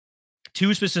Hill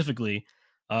 2 specifically,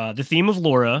 the theme of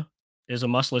Laura is a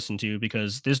must listen to,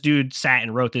 because this dude sat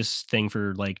and wrote this thing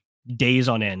for like days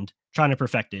on end trying to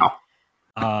perfect it.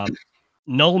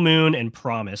 Null Moon and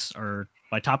Promise are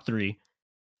my top 3.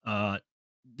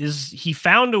 He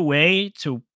found a way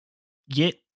to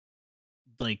get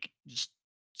like just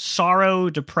sorrow,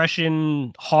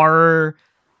 depression, horror,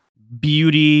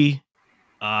 beauty,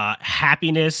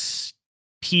 happiness,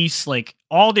 peace, like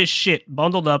all this shit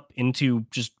bundled up into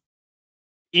just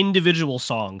individual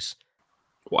songs.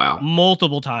 Wow.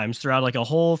 Multiple times throughout like a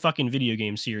whole fucking video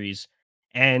game series.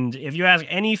 And if you ask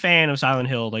any fan of Silent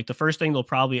Hill, like the first thing they'll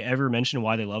probably ever mention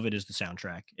why they love it is the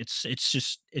soundtrack. It's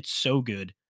so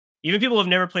good. Even people who have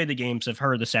never played the games have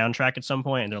heard the soundtrack at some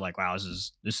point, and they're like, wow,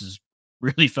 this is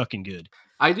really fucking good.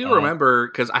 I do remember,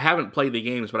 because I haven't played the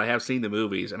games, but I have seen the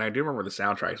movies, and I do remember the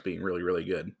soundtracks being really, really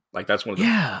good. Like that's one of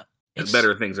the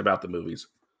better things about the movies.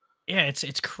 Yeah,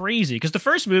 it's crazy, because the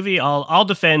first movie, I'll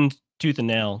defend tooth and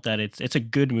nail that it's a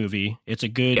good movie. It's a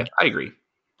good. Yeah, I agree.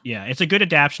 Yeah, it's a good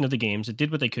adaptation of the games. It did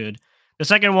what they could. The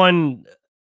second one,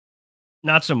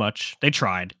 not so much. They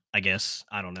tried, I guess.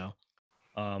 I don't know.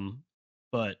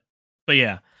 But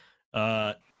yeah,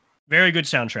 very good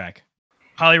soundtrack.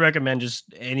 highly recommend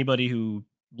just anybody who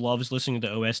loves listening to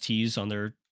OSTs on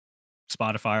their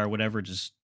Spotify or whatever,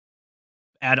 just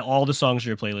add all the songs to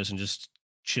your playlist and just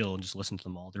chill and just listen to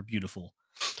them all. They're beautiful.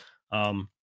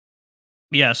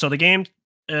 Yeah, so the game,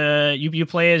 you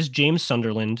play as James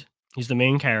Sunderland. He's the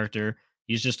main character.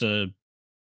 He's just a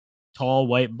tall,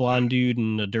 white, blonde dude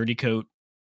in a dirty coat,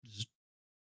 just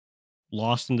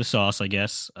lost in the sauce, I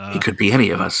guess. He could be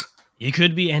any of us. He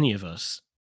could be any of us.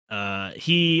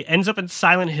 He ends up in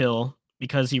Silent Hill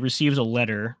because he receives a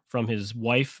letter from his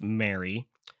wife, Mary,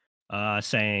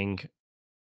 saying,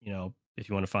 you know, if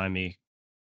you want to find me,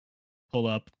 pull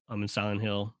up. I'm in Silent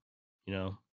Hill. You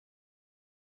know,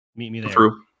 meet me there.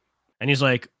 True. And he's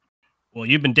like, well,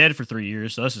 you've been dead for 3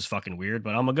 years, so this is fucking weird,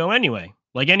 but I'm gonna go anyway.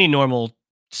 Like any normal,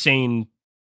 sane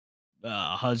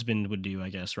husband would do, I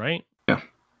guess, right? Yeah.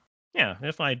 Yeah,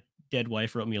 if my dead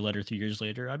wife wrote me a letter 3 years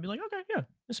later, I'd be like, okay, yeah,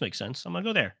 this makes sense. I'm gonna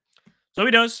go there. So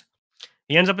he does.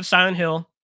 He ends up at Silent Hill,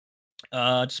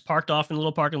 just parked off in a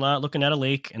little parking lot, looking at a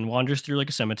lake, and wanders through like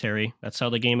a cemetery. That's how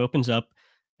the game opens up,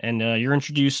 and you're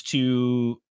introduced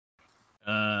to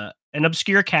an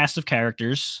obscure cast of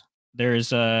characters.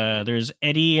 There's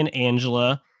Eddie and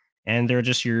Angela, and they're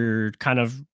just your kind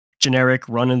of generic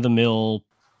run-of-the-mill,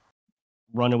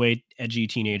 runaway, edgy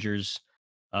teenagers.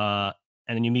 And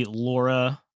then you meet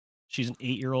Laura. She's an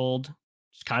 8-year-old.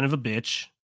 She's kind of a bitch.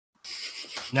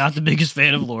 Not the biggest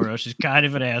fan of Laura. She's kind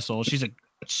of an asshole. She's a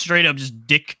straight up just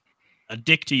a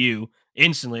dick to you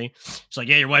instantly. She's like,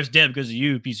 yeah, your wife's dead because of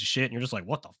you, piece of shit. And you're just like,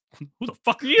 what the? Who the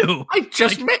fuck are you? I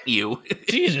just met you.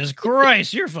 Jesus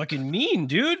Christ, you're fucking mean,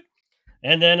 dude.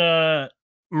 And then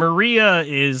Maria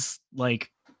is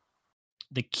like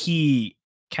the key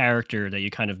character that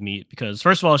you kind of meet because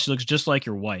first of all, she looks just like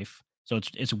your wife, so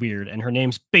it's weird, and her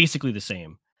name's basically the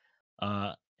same.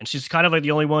 And she's kind of like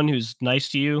the only one who's nice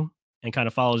to you and kind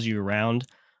of follows you around.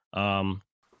 But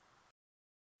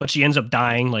she ends up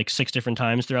dying like 6 different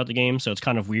times throughout the game, so it's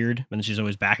kind of weird. And then she's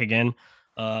always back again.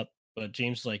 But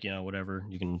James is like, whatever,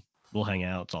 we'll hang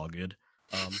out, it's all good.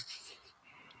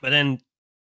 But then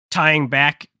tying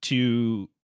back to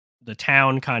the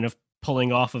town, kind of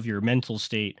pulling off of your mental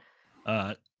state,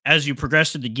 as you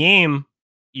progress through the game,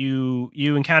 you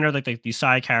encounter like these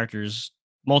side characters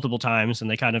multiple times, and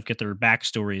they kind of get their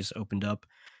backstories opened up,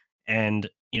 and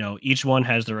each one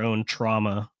has their own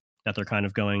trauma that they're kind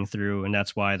of going through, and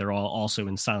that's why they're all also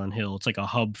in Silent Hill. It's like a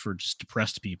hub for just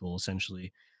depressed people,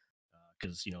 essentially,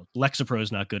 because Lexapro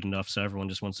is not good enough, so everyone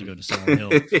just wants to go to Silent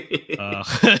Hill.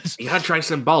 You gotta try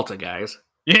some Balta, guys.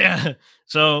 Yeah.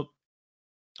 So,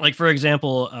 like for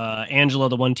example, Angela,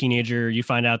 the one teenager, you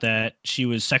find out that she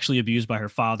was sexually abused by her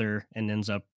father and ends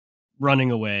up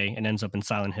running away and ends up in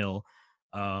Silent Hill.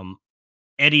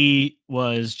 Eddie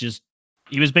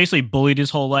he was basically bullied his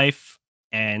whole life,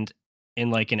 and in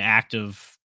like an act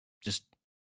of just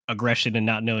aggression and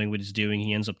not knowing what he's doing,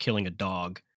 he ends up killing a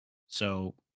dog.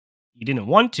 So he didn't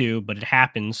want to, but it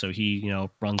happened. So he,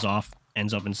 runs off,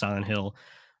 ends up in Silent Hill.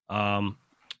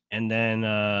 And then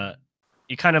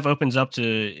it kind of opens up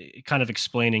to kind of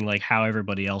explaining like how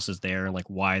everybody else is there and like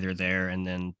why they're there. And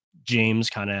then James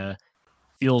kind of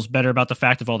feels better about the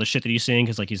fact of all the shit that he's seeing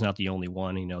because like he's not the only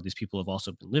one. These people have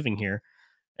also been living here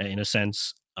in a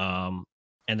sense. And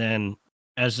then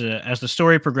as the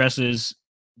story progresses,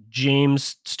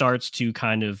 James starts to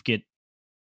kind of get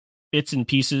bits and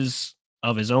pieces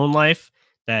of his own life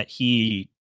that he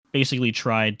basically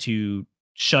tried to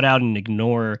shut out and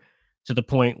ignore, to the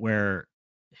point where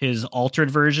his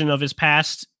altered version of his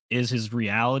past is his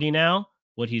reality now,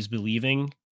 what he's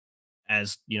believing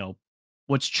as,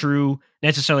 what's true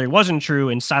necessarily wasn't true,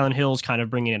 and Silent Hill's kind of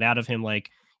bringing it out of him,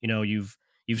 like, you've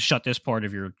shut this part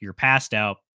of your past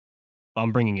out,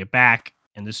 I'm bringing it back,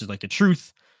 and this is like the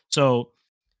truth. So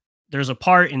there's a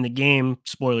part in the game,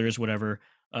 spoilers, whatever,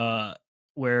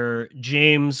 where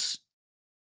James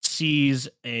sees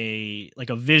a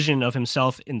vision of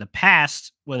himself in the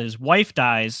past when his wife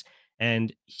dies,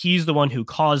 and he's the one who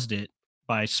caused it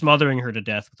by smothering her to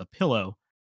death with a pillow.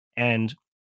 And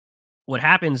what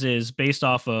happens is, based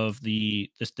off of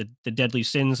the deadly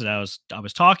sins that I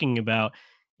was talking about,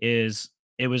 is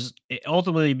it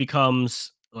ultimately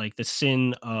becomes like the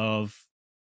sin of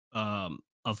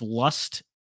lust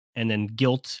and then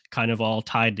guilt, kind of all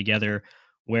tied together,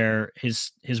 where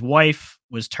his wife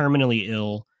was terminally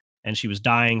ill and she was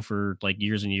dying for like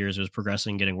years and years. It was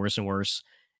progressing, getting worse and worse.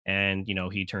 And,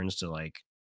 he turns to like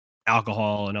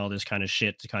alcohol and all this kind of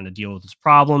shit to kind of deal with his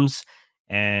problems.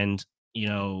 And,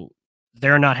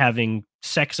 they're not having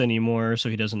sex anymore, so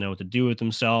he doesn't know what to do with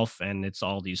himself. And it's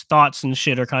all these thoughts and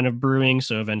shit are kind of brewing.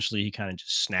 So eventually he kind of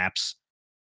just snaps,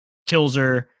 kills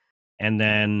her, and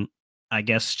then I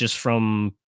guess just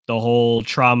from the whole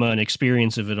trauma and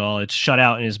experience of it all, it's shut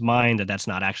out in his mind that that's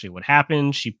not actually what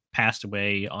happened. She passed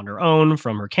away on her own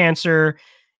from her cancer,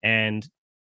 and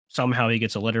somehow he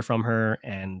gets a letter from her,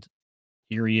 and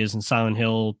here he is in Silent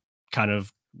Hill, kind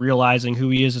of realizing who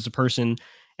he is as a person.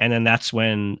 And then that's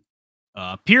when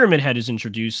Pyramid Head is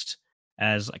introduced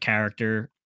as a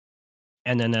character,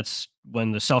 and then that's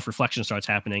when the self-reflection starts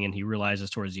happening, and he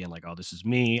realizes towards the end, like, oh, this is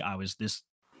me. I was this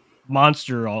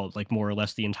monster all, like, more or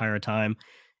less the entire time,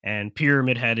 and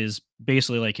Pyramid Head is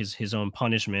basically like his own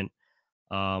punishment.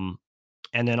 um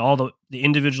and then all the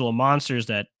individual monsters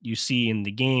that you see in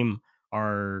the game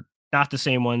are not the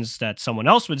same ones that someone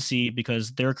else would see,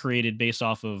 because they're created based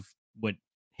off of what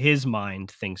his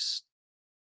mind thinks,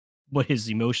 what his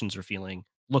emotions are feeling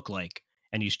look like,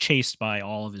 and he's chased by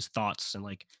all of his thoughts and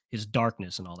like his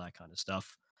darkness and all that kind of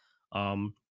stuff.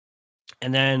 um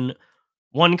and then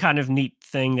one kind of neat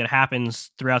thing that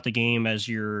happens throughout the game as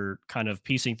you're kind of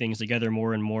piecing things together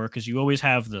more and more, because you always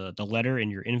have the letter in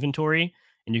your inventory,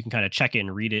 and you can kind of check it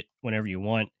and read it whenever you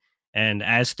want. And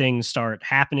as things start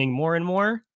happening more and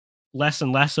more, less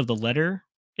and less of the letter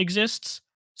exists.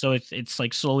 So it's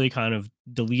like slowly kind of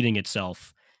deleting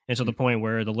itself, and to the point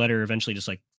where the letter eventually just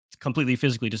like completely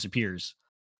physically disappears.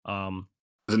 Um,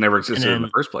 Because it never and existed in the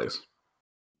then first place.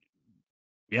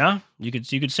 Yeah, you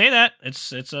could say that.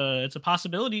 It's a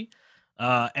possibility.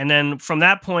 And then from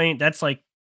that point, that's like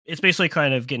it's basically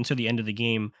kind of getting to the end of the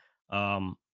game.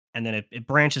 Um, and then it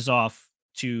branches off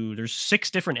to there's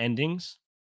 6 different endings,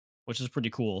 which is pretty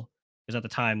cool. Because at the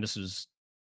time this was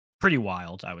pretty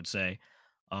wild, I would say.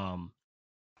 Um,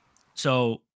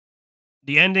 so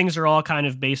the endings are all kind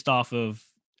of based off of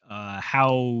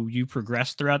how you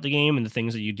progress throughout the game and the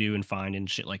things that you do and find and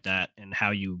shit like that, and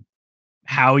how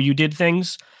you did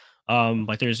things.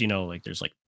 Like there's like there's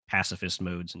like pacifist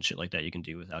modes and shit like that you can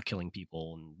do without killing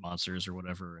people and monsters or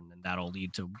whatever, and then that'll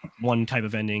lead to one type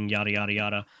of ending, yada yada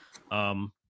yada.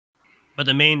 Um, but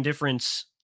the main difference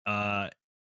uh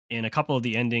in a couple of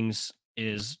the endings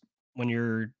is when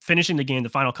you're finishing the game, the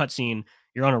final cutscene,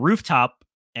 you're on a rooftop,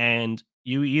 and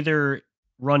you either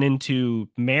run into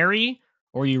Mary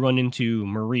or you run into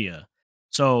Maria.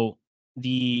 So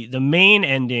the main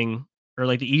ending, or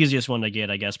like the easiest one to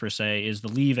get, I guess per se, is the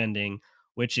leave ending,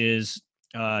 which is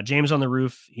James on the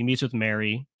roof. He meets with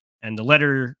Mary, and the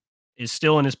letter is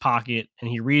still in his pocket, and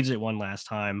he reads it one last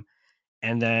time,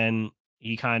 and then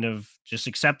he kind of just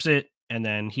accepts it, and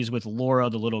then he's with Laura,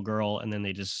 the little girl, and then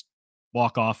they just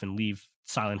walk off and leave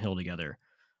Silent Hill together.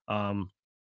 um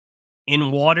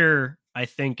in Water, I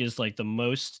think, is like the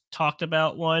most talked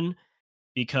about one,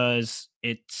 because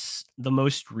it's the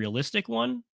most realistic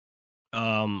one.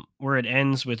 Where it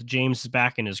ends with James is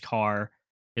back in his car,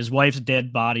 his wife's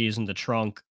dead body is in the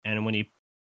trunk, and when he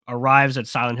arrives at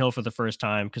Silent Hill for the first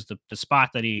time, because the spot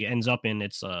that he ends up in,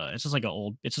 it's just like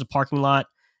it's just a parking lot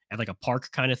at like a park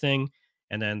kind of thing,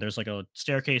 and then there's like a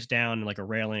staircase down and like a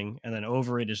railing, and then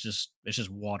over it is just it's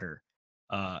just water.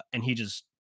 And he just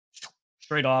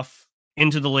straight off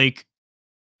into the lake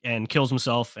and kills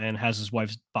himself and has his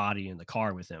wife's body in the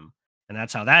car with him. And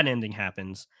that's how that ending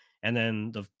happens. And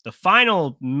then the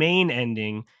final main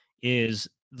ending is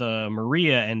the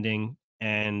Maria ending.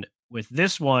 And with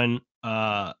this one,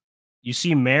 you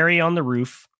see Mary on the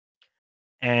roof,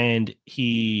 and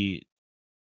he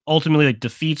ultimately like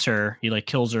defeats her. He like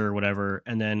kills her or whatever,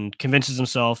 and then convinces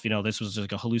himself, this was just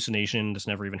like a hallucination. This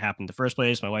never even happened in the first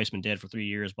place. My wife's been dead for 3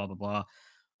 years, blah blah blah.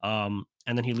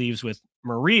 And then he leaves with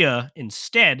Maria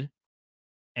instead,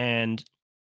 and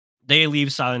they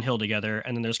leave Silent Hill together.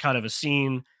 And then there's kind of a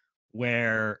scene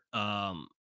where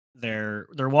they're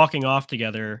walking off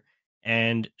together,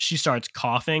 and she starts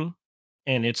coughing,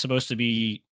 and it's supposed to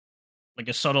be like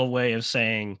a subtle way of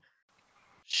saying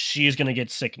she's going to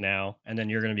get sick now, and then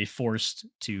you're going to be forced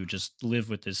to just live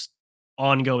with this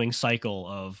ongoing cycle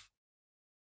of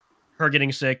her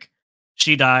getting sick,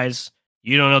 she dies,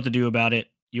 you don't know what to do about it,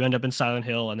 you end up in Silent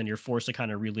Hill, and then you're forced to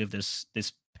kind of relive this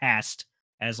past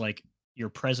as like your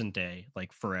present day,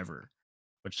 like forever.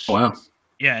 Which Wow.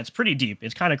 yeah, it's pretty deep.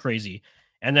 It's kind of crazy.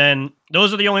 And then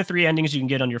those are the only 3 endings you can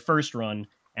get on your first run.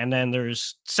 And then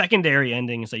there's secondary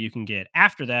endings that you can get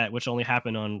after that, which only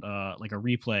happen on like a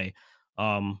replay.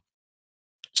 Um,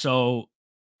 so,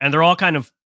 and they're all kind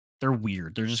of they're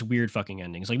weird. They're just weird fucking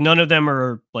endings. Like none of them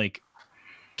are like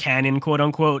canon, quote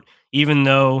unquote, even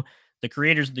though the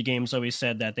creators of the games always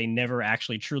said that they never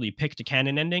actually truly picked a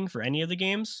canon ending for any of the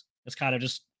games. It's kind of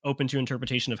just open to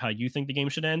interpretation of how you think the game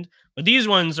should end. But these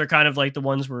ones are kind of like the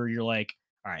ones where you're like,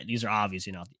 all right, these are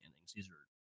obviously not the endings. These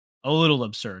are a little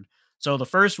absurd. So the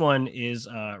first one is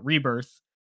Rebirth,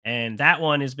 And that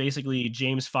one is basically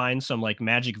James finds some like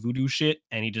magic voodoo shit,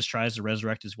 and he just tries to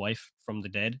resurrect his wife from the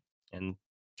dead and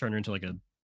turn her into like a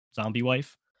zombie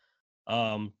wife.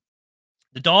 Um,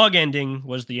 the dog ending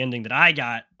was the ending that I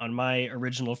got on my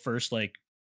original first like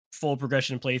full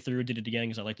progression playthrough. Did it again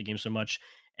because I like the game so much,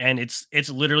 and it's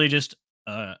literally just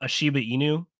a Shiba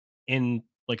Inu in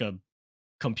like a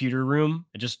computer room,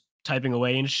 just typing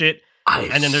away and shit.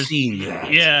 I've And then there's seen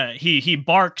that. yeah, he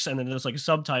barks, and then there's like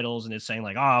subtitles, and it's saying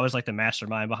like, "Oh, I was like the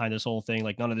mastermind behind this whole thing.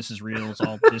 Like none of this is real. It's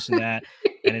all this and that."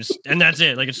 And that's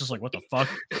it. Like it's just like what the fuck.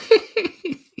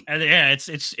 And yeah,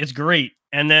 it's great.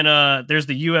 And then there's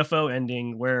the UFO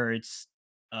ending where it's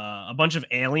a bunch of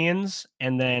aliens,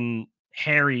 and then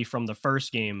Harry from the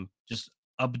first game just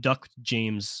abduct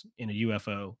James in a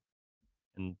UFO,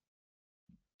 and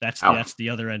that's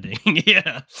the other ending.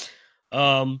 Yeah.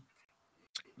 Um,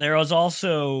 there was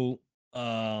also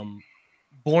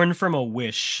Born from a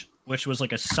Wish, which was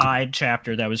like a side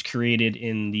chapter that was created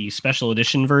in the special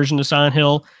edition version of Silent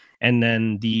Hill, and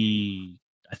then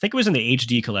I think it was in the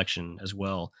HD collection as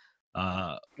well,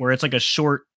 where it's like a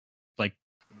short, like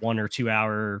 1 or 2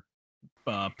 hour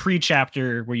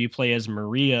pre-chapter where you play as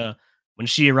Maria when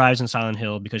she arrives in Silent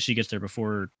Hill because she gets there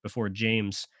before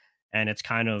James, and it's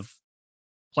kind of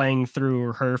playing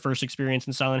through her first experience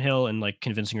in Silent Hill and like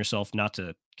convincing herself not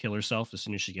to kill herself as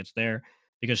soon as she gets there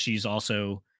because she's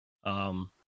also um,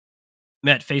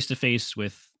 met face to face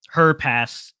with her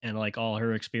past and like all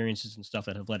her experiences and stuff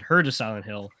that have led her to Silent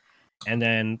Hill. And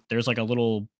then there's like a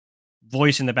little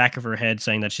voice in the back of her head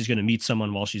saying that she's going to meet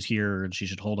someone while she's here and she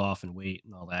should hold off and wait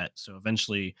and all that. So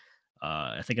eventually,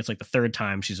 I think it's like the third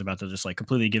time she's about to just like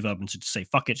completely give up and just say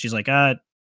fuck it. She's like,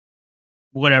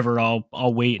 whatever,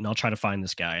 I'll wait and I'll try to find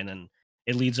this guy. And then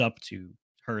it leads up to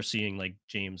her seeing like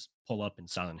James pull up in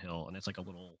Silent Hill, and it's like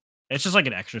it's just like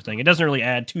an extra thing. It doesn't really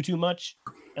add too much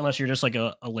unless you're just like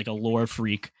a lore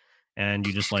freak and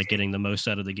you just like getting the most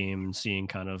out of the game and seeing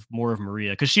kind of more of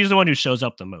Maria because she's the one who shows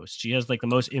up the most. She has like the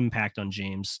most impact on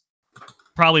James,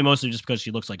 probably mostly just because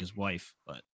she looks like his wife,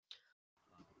 but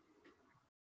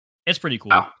it's pretty cool.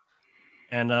 Wow.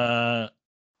 And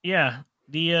yeah,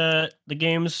 the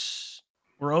games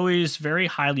were always very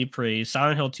highly praised.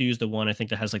 Silent Hill 2 is the one I think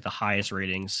that has like the highest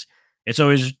ratings. It's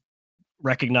always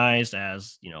recognized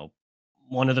as,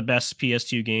 one of the best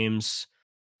PS2 games,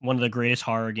 one of the greatest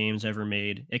horror games ever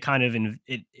made. It kind of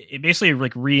it basically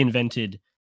like reinvented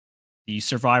the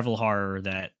survival horror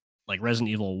that like Resident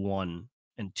Evil 1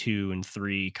 and 2 and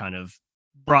 3 kind of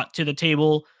brought to the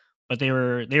table, but they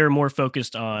were more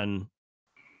focused on,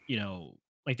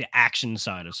 like the action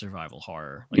side of survival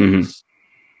horror. Like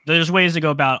there's ways to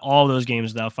go about all those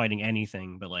games without fighting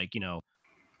anything, but like,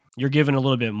 you're given a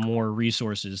little bit more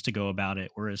resources to go about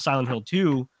it. Whereas Silent Hill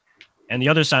 2 and the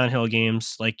other Silent Hill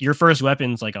games, like your first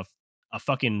weapon's like a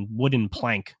fucking wooden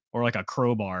plank or like a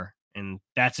crowbar, and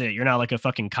that's it. You're not like a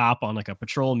fucking cop on like a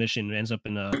patrol mission who ends up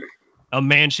in a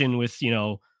mansion with,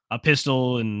 a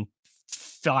pistol and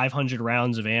 500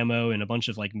 rounds of ammo and a bunch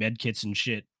of like med kits and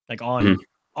shit like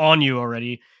on you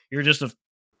already. You're just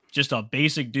a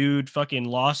basic dude fucking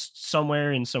lost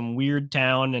somewhere in some weird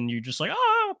town, and you're just like,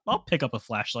 oh, I'll pick up a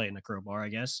flashlight and a crowbar, I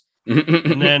guess.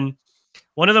 And then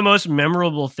one of the most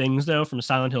memorable things though from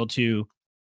Silent Hill 2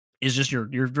 is just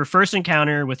your first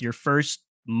encounter with your first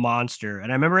monster.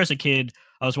 And I remember as a kid,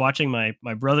 I was watching my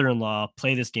brother-in-law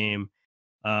play this game,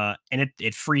 and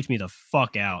it freaked me the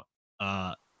fuck out.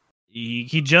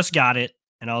 He just got it,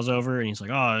 and I was over, and he's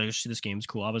like, "Oh, this game's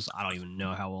cool." I don't even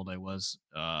know how old I was.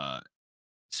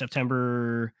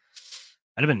 September,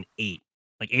 I'd have been 8,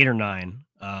 like 8 or 9.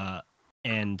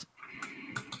 And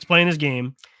he's playing this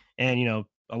game, and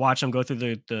I watch him go through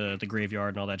the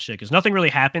graveyard and all that shit because nothing really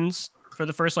happens for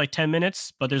the first like 10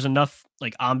 minutes, but there's enough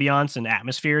like ambiance and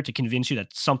atmosphere to convince you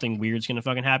that something weird's gonna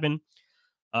fucking happen.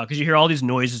 Because you hear all these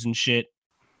noises and shit,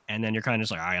 and then you're kind of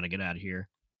just like, I gotta get out of here.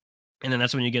 And then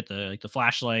that's when you get the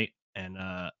flashlight, and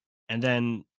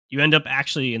then you end up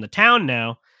actually in the town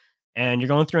now, and you're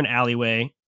going through an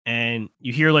alleyway, and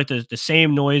you hear like the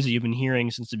same noise that you've been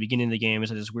hearing since the beginning of the game. Is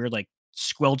like this weird like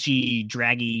squelchy,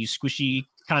 draggy, squishy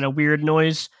kind of weird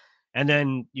noise. And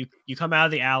then you come out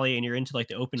of the alley and you're into like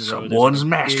the open road. Someone's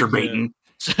masturbating.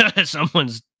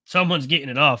 Someone's getting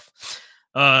it off.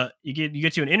 You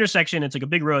get to an intersection. It's like a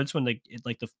big road. It's when the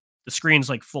screen's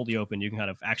like fully open. You can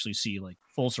kind of actually see like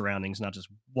full surroundings, not just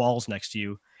walls next to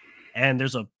you. And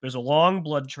there's a long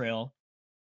blood trail.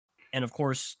 And of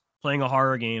course, playing a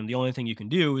horror game, the only thing you can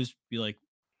do is be like,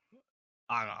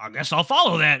 I guess I'll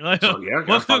follow that. So, yeah,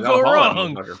 what could go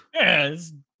wrong? Yeah,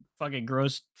 it's fucking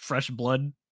gross, fresh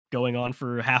blood going on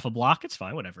for half a block. It's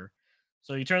fine, whatever.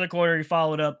 So you turn the corner, you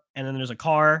follow it up, and then there's a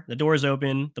car. The door's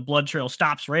open. The blood trail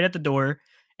stops right at the door,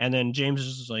 and then James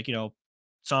is just like,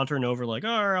 sauntering over, like,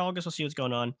 all right, I guess I'll see what's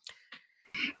going on.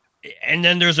 And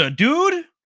then there's a dude.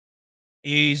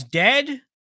 He's dead.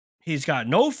 He's got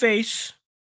no face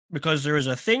because there is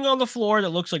a thing on the floor that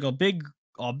looks like a big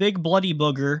bloody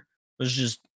booger was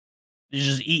just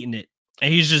eating it,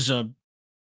 and he's just a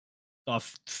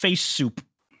face soup.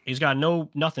 He's got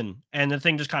nothing, and the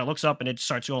thing just kind of looks up and it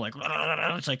starts going like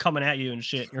it's like coming at you and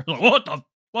shit. And you're like,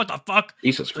 what the fuck?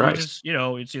 Jesus Christ! Just,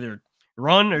 it's either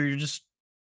run or you just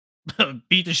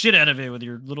beat the shit out of it with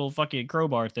your little fucking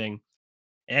crowbar thing.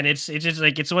 And it's just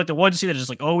like it's like the one scene that just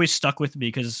like always stuck with me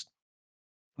because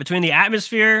between the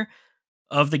atmosphere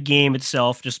of the game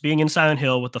itself, just being in Silent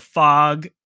Hill with the fog,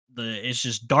 it's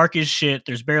just dark as shit.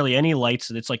 There's barely any lights,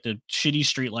 and it's like the shitty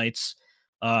street lights.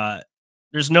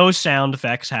 There's no sound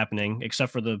effects happening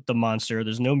except for the monster.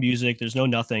 There's no music. There's no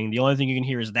nothing. The only thing you can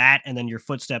hear is that, and then your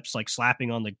footsteps like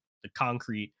slapping on the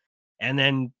concrete. And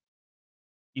then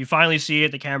you finally see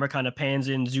it. The camera kind of pans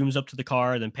in, zooms up to the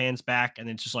car, then pans back, and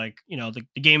it's just like, the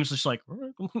game's just like,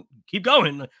 keep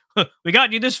going. We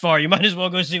got you this far. You might as well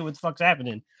go see what the fuck's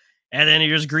happening. And then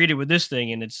you're just greeted with this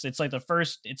thing, and it's like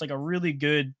it's like a really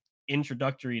good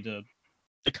introductory to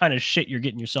the kind of shit you're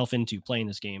getting yourself into playing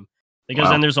this game. Because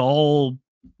then there's a whole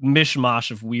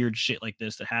mishmash of weird shit like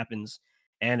this that happens,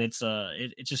 and it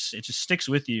just sticks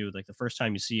with you like the first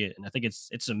time you see it. And I think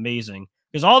it's amazing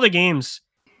because all the games,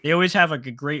 they always have like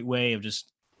a great way of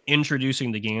just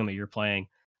introducing the game that you're playing.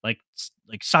 Like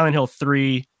Silent Hill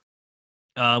 3,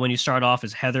 when you start off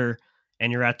as Heather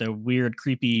and you're at the weird,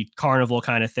 creepy carnival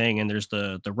kind of thing, and there's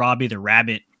the Robbie the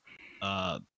rabbit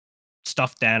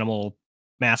stuffed animal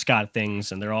mascot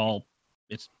things, and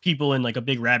it's people in like a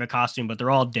big rabbit costume, but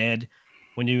they're all dead.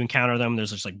 When you encounter them,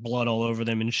 there's just like blood all over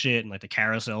them and shit, and like the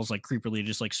carousel's like creepily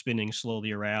just like spinning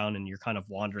slowly around, and you're kind of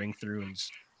wandering through, and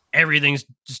everything's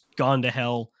just gone to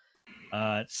hell.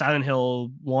 Silent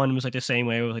Hill 1 was like the same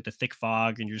way with like the thick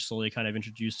fog, and you're slowly kind of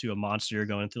introduced to a monster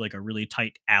going through like a really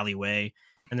tight alleyway.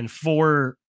 And then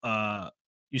 4,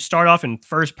 you start off in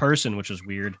first person, which is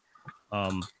weird,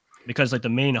 because like the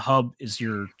main hub is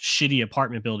your shitty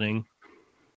apartment building,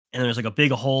 and there's like a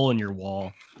big hole in your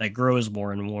wall that grows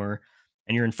more and more,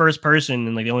 and you're in first person,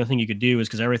 and like the only thing you could do is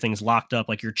because everything's locked up,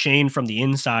 like you're chained from the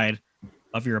inside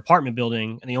of your apartment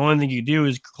building, and the only thing you do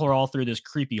is crawl through this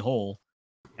creepy hole.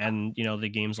 And the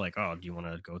game's like, oh, do you want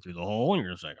to go through the hole? And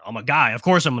you're just like, I'm a guy, of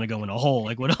course I'm gonna go in a hole.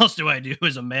 Like, what else do I do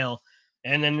as a male?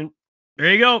 And then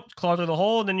there you go, claw through the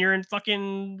hole, and then you're in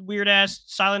fucking weird ass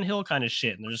Silent Hill kind of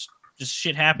shit, and there's just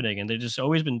shit happening. And they've just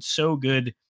always been so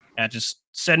good at just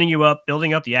setting you up,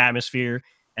 building up the atmosphere,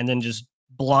 and then just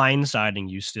blindsiding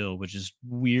you still, which is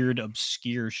weird,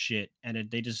 obscure shit. And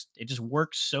it just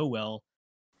works so well.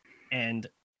 And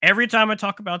every time I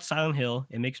talk about Silent Hill,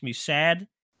 it makes me sad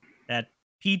that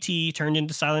PT turned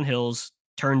into Silent Hills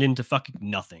turned into fucking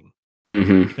nothing.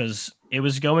 Because it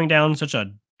was going down such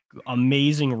a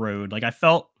amazing road. Like I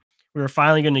felt we were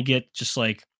finally going to get just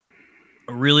like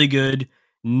a really good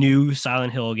new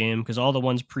Silent Hill game, because all the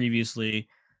ones previously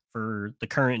for the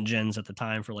current gens at the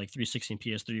time for like 360 and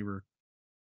PS3 were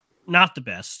not the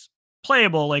best.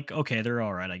 Playable, like, okay, they're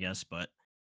all right, I guess, but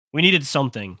we needed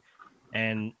something.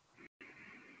 And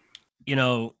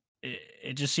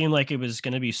it just seemed like it was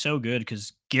going to be so good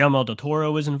because Guillermo del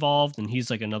Toro was involved, and he's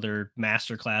like another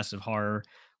masterclass of horror.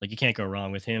 Like you can't go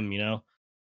wrong with him,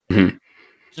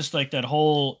 Just like the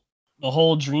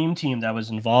whole dream team that was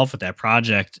involved with that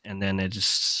project, and then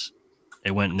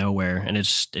it went nowhere, and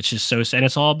it's just so sad. And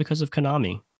it's all because of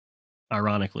Konami.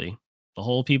 Ironically, the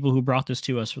whole people who brought this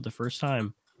to us for the first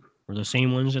time were the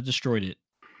same ones that destroyed it.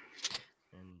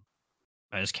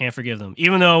 I just can't forgive them,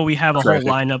 even though we have a whole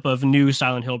lineup of new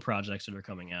Silent Hill projects that are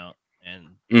coming out,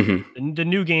 and the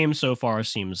new game so far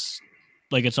seems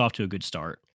like it's off to a good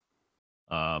start.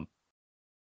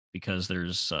 Because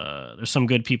there's some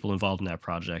good people involved in that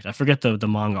project. I forget the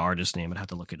manga artist name. I'd have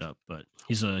to look it up, but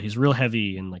he's real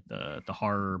heavy in like the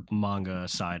horror manga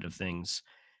side of things,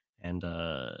 and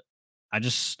I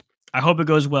hope it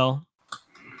goes well.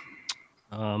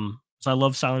 So I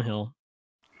love Silent Hill.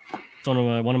 It's one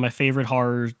of my favorite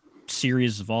horror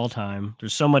series of all time.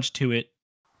 There's so much to it,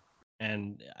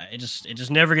 and it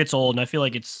just never gets old. And I feel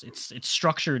like it's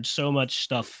structured so much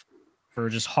stuff for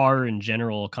just horror in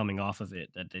general coming off of it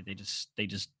that they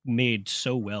just made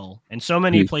so well. And so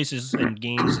many places and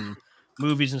games and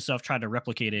movies and stuff tried to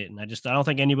replicate it, and I don't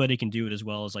think anybody can do it as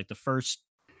well as like the first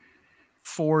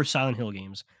 4 Silent Hill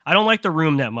games. I don't like The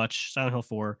Room that much. Silent Hill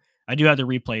 4. I do have to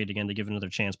replay it again to give it another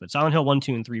chance, but Silent Hill 1,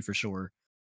 2, and 3 for sure.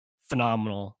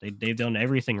 phenomenal. They've done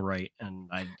everything right, and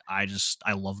I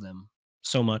love them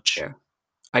so much. Yeah.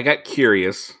 I got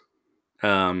curious.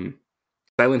 Silent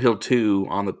Hill 2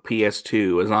 on the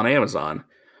PS2 is on Amazon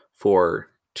for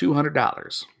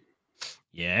 $200.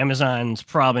 Yeah, Amazon's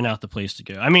probably not the place to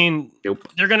go. I mean, Nope.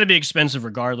 they're going to be expensive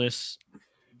regardless,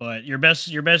 but your best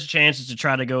chance is to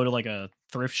try to go to like a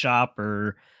thrift shop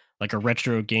or like a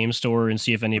retro game store and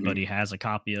see if anybody has a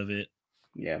copy of it.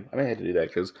 Yeah, I may have to do that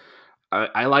because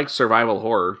I like survival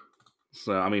horror.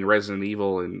 So I mean, Resident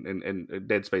Evil and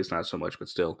Dead Space not so much, but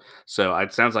still. So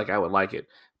it sounds like I would like it.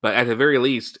 But at the very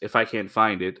least, if I can't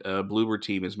find it, Bloober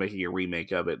Team is making a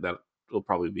remake of it that will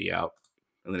probably be out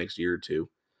in the next year or two.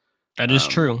 That is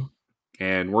true.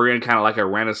 And we're in kind of like a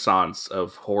renaissance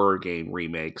of horror game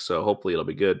remakes, so hopefully it'll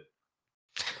be good.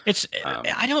 It's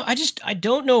I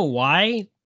don't know why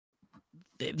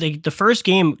the first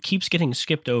game keeps getting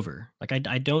skipped over. Like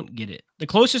I don't get it. The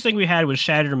closest thing we had was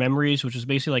Shattered Memories, which was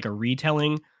basically like a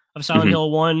retelling of Silent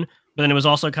Hill 1, but then it was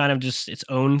also kind of just its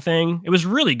own thing. It was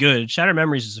really good. Shattered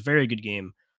Memories is a very good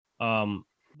game.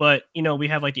 But you know, we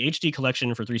have like the HD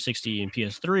collection for 360 and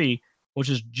PS3, which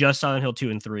is just Silent Hill 2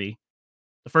 and 3.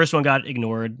 The first one got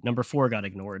ignored, number 4 got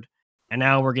ignored, and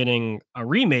now we're getting a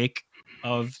remake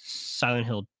of Silent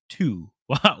Hill 2.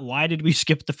 Why did we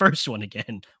skip the first one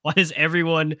again? Why does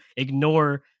everyone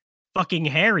ignore fucking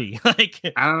Harry? Like,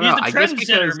 I don't know. He's the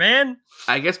trendsetter, man.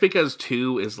 I guess because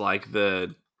 2 is like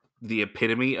the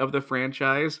epitome of the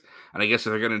franchise, and I guess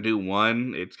if they're gonna do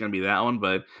 1, it's gonna be that one.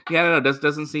 But yeah, I don't know.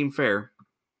 Doesn't seem fair.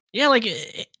 Yeah, like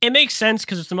it makes sense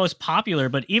because it's the most popular.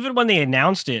 But even when they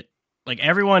announced it, like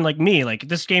everyone, like me, like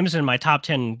this game's in my top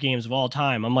 10 games of all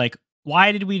time. I'm like,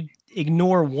 why did we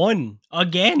ignore 1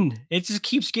 again? It just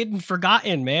keeps getting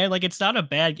forgotten, man. Like it's not a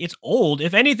bad, it's old.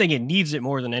 If anything, it needs it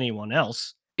more than anyone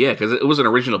else. Yeah, because it was an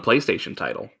original PlayStation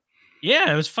title.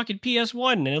 Yeah, it was fucking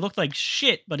PS1 and it looked like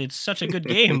shit, but it's such a good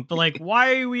game. But like,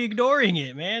 why are we ignoring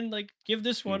it, man? Like, give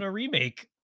this one a remake.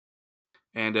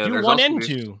 And do there's 1 also and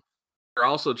 2. They're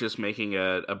also just making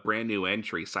a brand new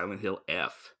entry, Silent Hill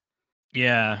F.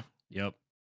 Yeah. Yep.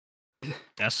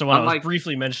 That's the one I was Unlike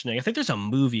briefly mentioning. I think there's a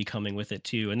movie coming with it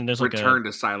too, and then there's like Return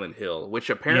to Silent Hill, which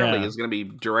apparently is going to be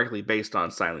directly based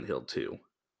on Silent Hill 2.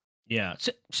 Yeah.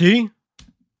 See?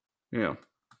 Yeah.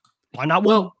 Why not?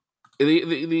 Well,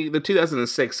 the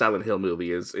 2006 Silent Hill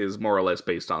movie is more or less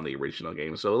based on the original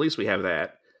game, so at least we have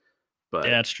that. But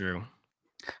yeah, that's true.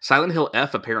 Silent Hill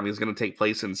F apparently is going to take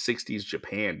place in 60s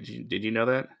Japan. Did you know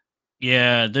that?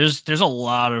 Yeah, there's a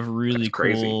lot of really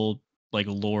cool like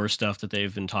lore stuff that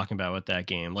they've been talking about with that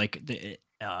game. Like the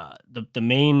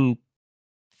main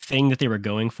thing that they were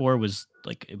going for was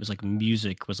like it was like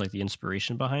music was like the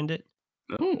inspiration behind it.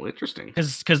 Oh, interesting.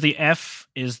 Because the F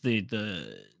is the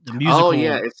musical. Oh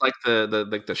yeah, it's like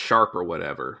the sharp or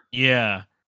whatever. Yeah,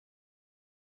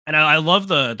 and I love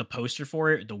the poster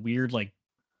for it. The weird like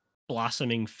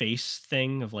blossoming face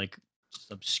thing of like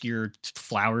obscure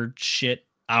flowered shit.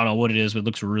 I don't know what it is, but it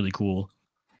looks really cool.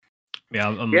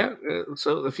 Yeah.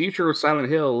 So the future of Silent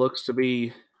Hill looks to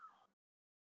be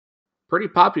pretty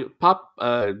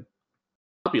populated,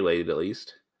 at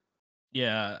least.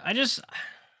 Yeah, I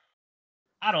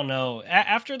don't know.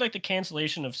 After like the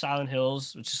cancellation of Silent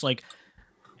Hills, which is like,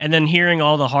 and then hearing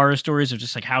all the horror stories of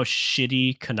just like how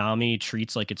shitty Konami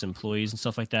treats like its employees and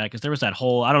stuff like that. Because there was that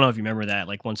whole, I don't know if you remember that,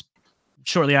 like once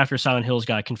shortly after Silent Hills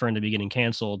got confirmed to be getting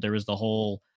canceled, there was the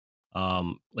whole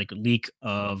like leak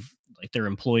of like their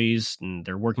employees and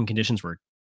their working conditions were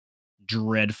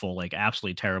dreadful, like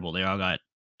absolutely terrible. They all got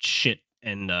shit,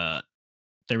 and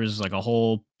there was like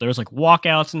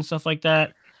walkouts and stuff like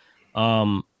that.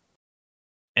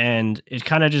 And it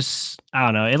kind of just, I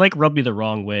don't know, it like rubbed me the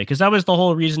wrong way because that was the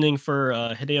whole reasoning for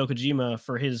Hideo Kojima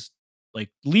for his like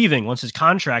leaving. Once his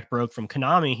contract broke from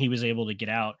Konami, he was able to get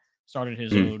out, started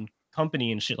his own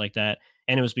company and shit like that.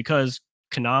 And it was because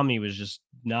Konami was just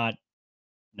not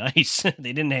nice.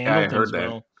 They didn't handle things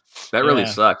well. That really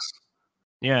sucks.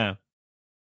 Yeah.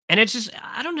 And it's just,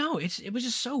 I don't know. It was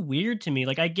just so weird to me.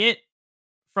 Like I get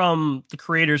from the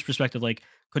creator's perspective, like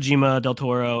Kojima, Del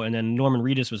Toro, and then Norman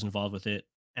Reedus was involved with it.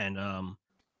 And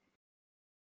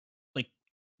like,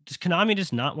 does Konami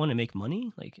just not want to make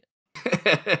money? Like,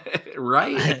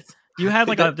 right? You have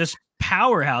like this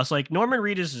powerhouse. Like Norman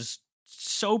Reedus is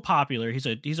so popular. He's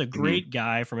a great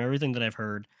guy from everything that I've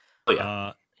heard. Oh,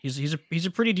 yeah. He's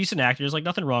a pretty decent actor. There's like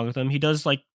nothing wrong with him. He does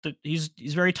like he's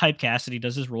very typecasted. He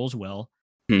does his roles well.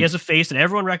 He has a face that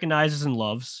everyone recognizes and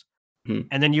loves.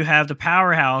 And then you have the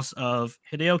powerhouse of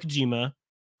Hideo Kojima,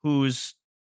 who's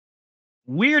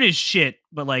weird as shit,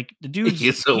 but like the dude's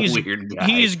he's a weird guy.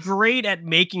 He is great at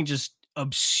making just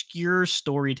obscure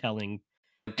storytelling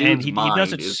Dude's he does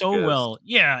mind it is so just, well.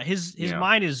 Yeah, his you know,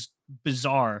 mind is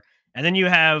bizarre. And then you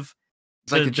have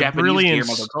it's like the the Japanese Guillermo del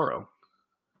brilliance. Toro.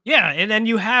 Yeah, and then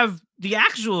you have the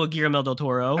actual Guillermo del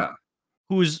Toro, Yeah.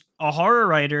 who's a horror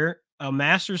writer, a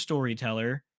master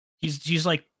storyteller. He's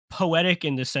like poetic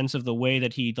in the sense of the way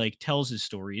that he like tells his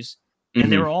stories,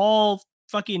 and they Mhm. were all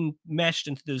fucking meshed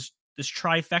into this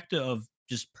trifecta of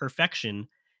just perfection.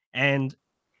 And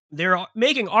they're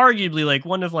making arguably like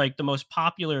one of like the most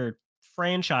popular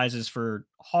franchises for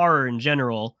horror in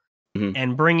general, Mhm.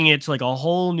 and bringing it to like a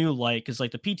whole new light, because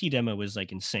like the PT demo was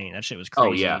like insane. That shit was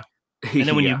Oh, yeah. crazy. And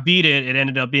then when you Yeah. beat it, it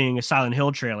ended up being a Silent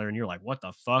Hill trailer, and you're like, "What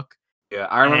the fuck?" Yeah,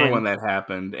 I remember when And that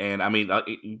happened, and I mean,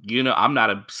 I'm not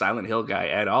a Silent Hill guy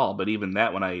at all, but even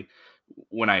that,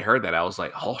 when I heard that, I was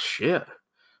like, "Oh shit,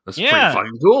 that's pretty yeah,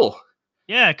 fucking cool."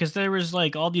 yeah, because there was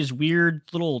like all these weird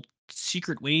little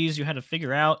secret ways you had to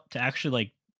figure out to actually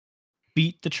like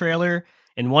beat the trailer,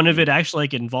 and one of Mhm. it actually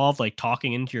like involved like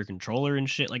talking into your controller and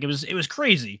shit. Like it was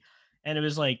crazy, and it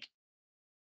was like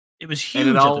it was And it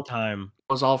huge at the all time.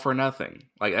 was all for nothing.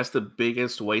 Like that's the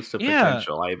biggest waste of Yeah,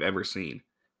 potential I've ever seen.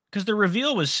 because the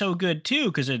reveal was so good too,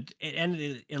 because it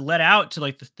led out to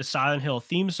like the Silent Hill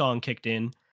theme song kicked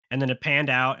in, and then it panned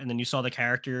out, and then you saw the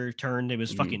character turned. It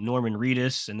was Mhm. fucking Norman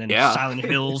Reedus, and then Yeah. Silent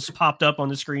Hills popped up on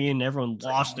the screen, and everyone It's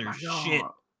like, lost "Oh their my shit.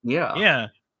 god." Yeah. Yeah,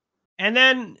 and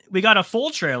then we got a full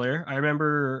trailer. I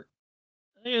remember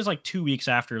I think it was like 2 weeks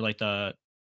after like the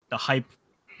hype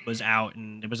was out,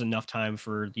 and it was enough time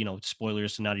for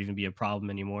spoilers to not even be a problem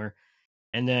anymore.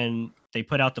 And then they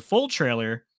put out the full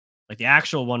trailer, like the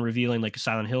actual one revealing like a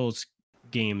Silent Hills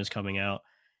game is coming out.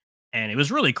 And it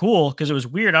was really cool because it was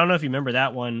weird. I don't know if you remember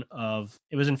that one. Of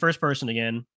it was in first person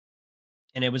again,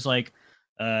 and it was like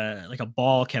a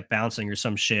ball kept bouncing or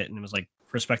some shit, and it was like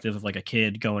perspective of like a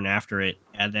kid going after it.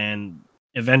 And then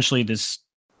eventually this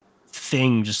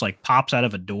thing just like pops out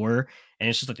of a door, and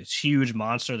it's just like this huge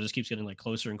monster that just keeps getting like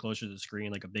closer and closer to the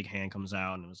screen. Like a big hand comes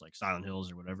out, and it was like Silent Hills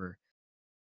or whatever.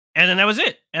 And then that was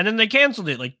it. And then they canceled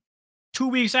it like 2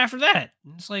 weeks after that.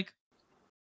 And it's like,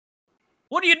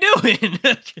 what are you doing?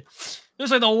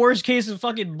 It's like the worst case of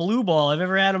fucking blue ball I've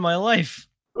ever had in my life.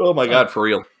 Oh my It's like, god, for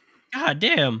real. god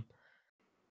damn.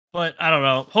 But I don't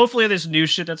know. Hopefully this new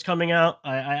shit that's coming out,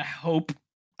 I hope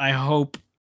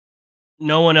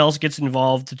no one else gets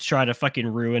involved to try to fucking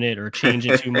ruin it or change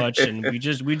it too much, and we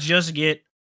just get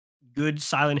good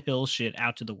Silent Hill shit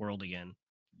out to the world again.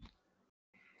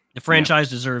 The Yeah. franchise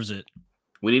deserves it.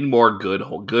 We need more good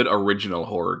original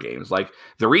horror games. Like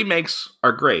the remakes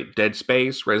are great. Dead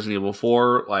Space, Resident Evil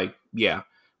 4, like yeah,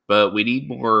 but we need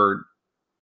more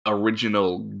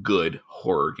original good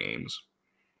horror games.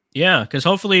 Yeah, because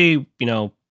hopefully,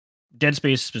 Dead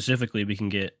Space specifically, we can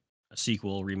get a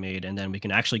sequel remade, and then we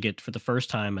can actually get for the first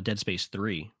time a Dead Space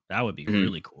 3. That would be Mhm.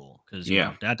 really cool because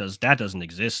Yeah. that doesn't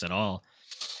exist at all.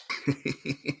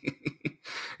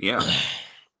 Yeah.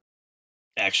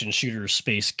 Action shooter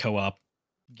space co-op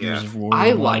Yeah. Gears of War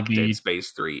I like Dead wannabe.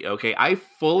 Space 3. Okay, I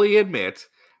fully admit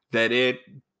that it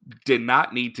did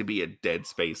not need to be a Dead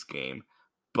Space game,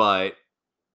 but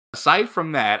aside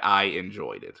from that, I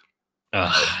enjoyed it.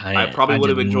 I probably I would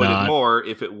did have enjoyed it not. more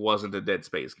if it wasn't a Dead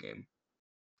Space game.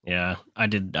 Yeah, I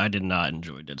did not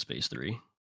enjoy Dead Space 3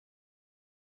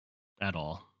 at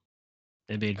all.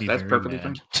 It made me That's very perfectly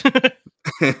mad.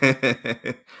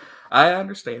 fine. I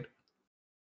understand.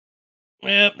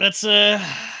 Yep, that's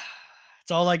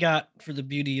all I got for the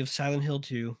beauty of Silent Hill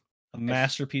 2, a Nice.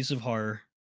 masterpiece of horror.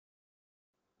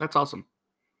 That's awesome.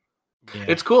 Yeah.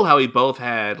 It's cool how we both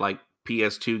had like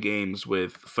PS2 games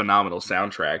with phenomenal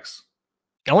soundtracks.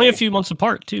 Only a So few months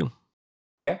apart too.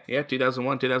 yeah,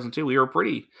 2001, 2002. We were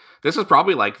pretty. This is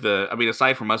probably like I mean,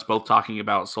 aside from us both talking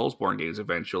about Soulsborne games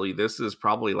eventually, this is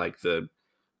probably like the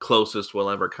closest we'll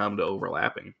ever come to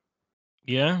overlapping.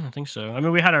 Yeah, I think so. I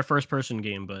mean, we had our first person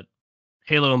game, but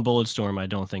Halo and Bulletstorm I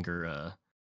don't think are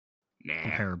Nah,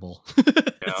 comparable. no,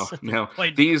 It's no.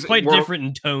 quite These quite were, different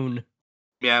in tone.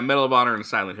 yeah, Medal of Honor and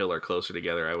Silent Hill are closer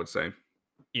together, I would say.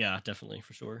 Yeah, definitely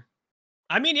for sure.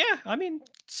 I mean, yeah,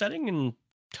 setting and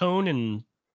tone and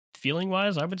feeling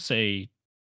wise, I would say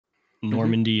Hmm.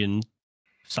 Normandy and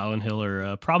Silent Hill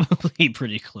are probably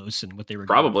pretty close in what they were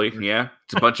going Probably, for. yeah.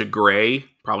 It's a bunch of gray,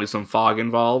 probably some fog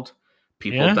involved,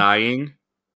 people Yeah, dying.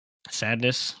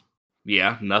 sadness.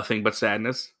 Yeah, nothing but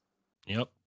sadness. Yep.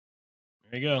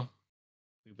 There you go.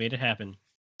 We made it happen.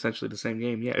 Essentially the same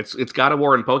game. Yeah, it's God of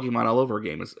War and Pokemon all over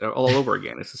again. It's all over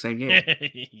again. It's the same game.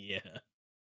 Yeah.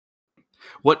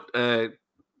 What I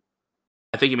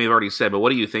think you may have already said, but what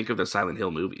do you think of the Silent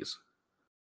Hill movies?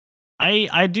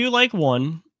 I do like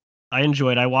one. I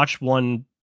enjoyed. I watched one,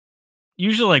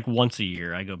 usually like once a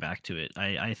year I go back to it.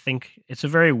 I think it's a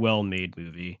very well made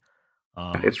movie.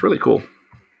 It's really cool.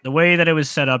 The way that it was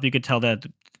set up, you could tell that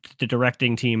the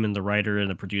directing team and the writer and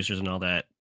the producers and all that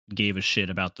gave a shit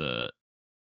about the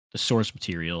source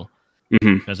material,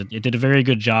 because it did a very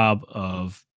good job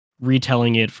of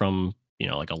retelling it from, you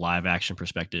know, like a live action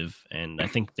perspective. And I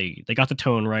think they got the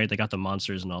tone right, they got the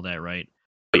monsters and all that right.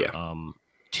 Oh, yeah.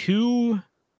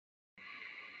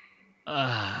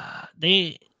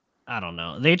 I don't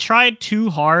know. They tried too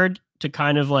hard to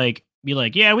kind of like be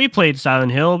like, yeah, we played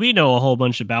Silent Hill. We know a whole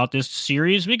bunch about this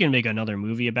series. We can make another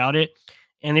movie about it.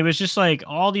 And it was just like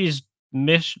all these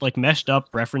meshed up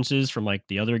references from like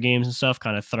the other games and stuff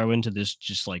kind of throw into this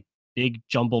just like big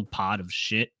jumbled pot of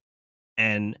shit.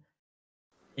 And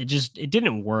it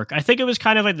didn't work. I think it was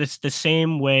kind of like the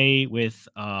same way with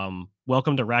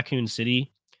Welcome to Raccoon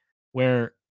City,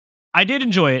 where I did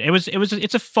enjoy it.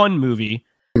 It's a fun movie.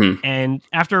 And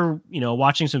after, you know,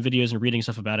 watching some videos and reading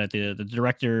stuff about it, the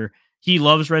director, he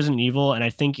loves Resident Evil, and I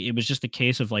think it was just a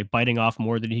case of like biting off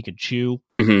more than he could chew.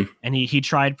 And he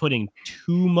tried putting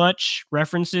too much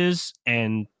references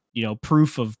and, you know,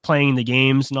 proof of playing the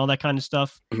games and all that kind of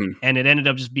stuff. And it ended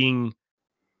up just being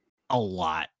a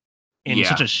lot in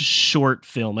such a short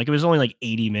film. Like it was only like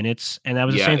 80 minutes, and that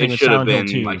was the same thing with Silent Hill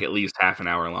 2. Like at least half an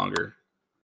hour longer.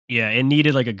 Yeah, it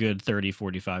needed like a good 30,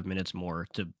 45 minutes more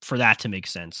for that to make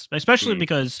sense, especially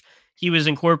because he was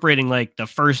incorporating like the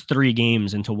first 3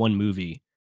 games into one movie,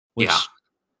 which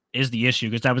is the issue,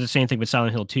 because that was the same thing with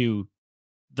Silent Hill 2.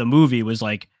 The movie was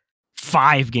like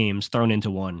 5 games thrown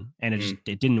into one, and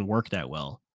it didn't work that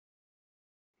well.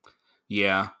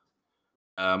 Yeah.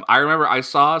 I remember I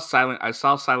saw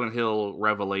Silent Hill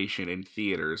Revelation in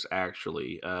theaters,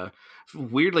 actually.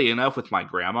 Weirdly enough, with my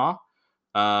grandma.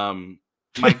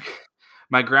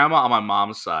 My grandma on my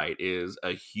mom's side is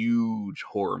a huge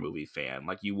horror movie fan.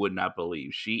 Like you would not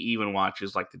believe. She even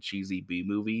watches like the cheesy B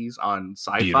movies on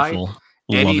Sci-Fi. Beautiful.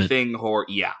 Anything horror,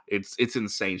 it's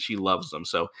insane. She loves them.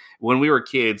 So when we were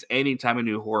kids, anytime a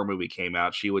new horror movie came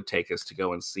out, she would take us to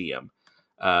go and see them.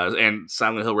 And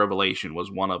Silent Hill Revelation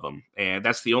was one of them. And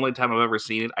that's the only time I've ever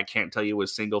seen it. I can't tell you a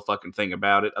single fucking thing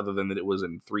about it other than that it was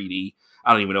in 3D.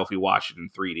 I don't even know if we watched it in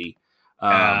 3D.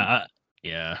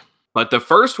 Yeah. But the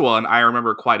first one I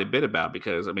remember quite a bit about,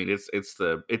 because I mean it's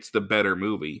the better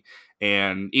movie.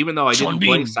 And even though I didn't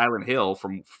play Silent Hill,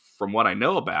 from what I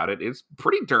know about it, it's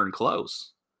pretty darn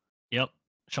close. Yep.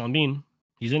 Sean Bean.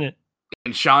 He's in it.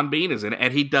 And Sean Bean is in it,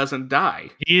 and he doesn't die.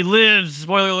 He lives.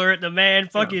 Spoiler alert, the man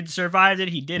fucking survived it.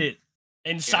 He did it.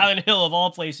 In Silent Hill of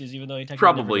all places, even though he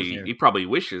technically he probably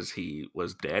wishes he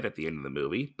was dead at the end of the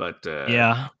movie. But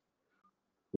yeah.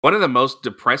 One of the most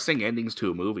depressing endings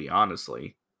to a movie,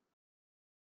 honestly.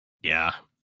 Yeah.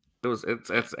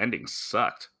 Its ending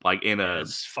sucked. Like in a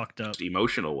fucked up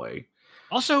emotional way.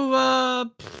 Also,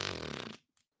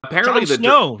 apparently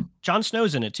Jon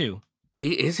Snow's in it too.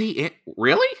 Is he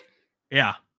really?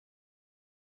 Yeah.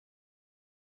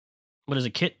 What is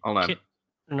it, Kit? Hold on.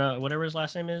 No, whatever his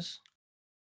last name is.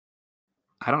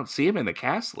 I don't see him in the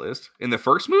cast list. In the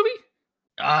first movie?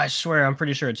 I swear, I'm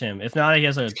pretty sure it's him. If not, he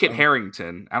has it's Kit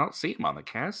Harington. I don't see him on the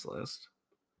cast list.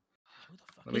 Who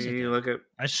the fuck is it? Look at.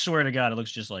 I swear to God, it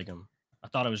looks just like him. I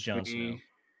thought it was Jon Snow.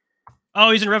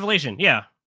 Oh, he's in Revelation. Yeah.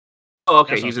 Oh,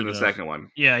 okay. He's in the second one.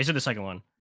 Yeah, he's in the second one.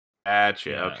 Gotcha.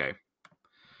 Yeah. Okay.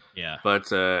 Yeah.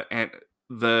 But and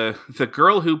the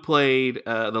girl who played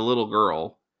the little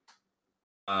girl,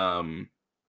 Jodelle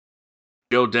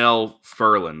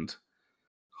Furland.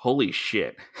 Holy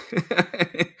shit.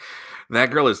 That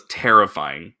girl is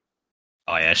terrifying.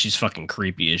 Oh yeah, she's fucking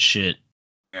creepy as shit.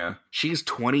 Yeah. She's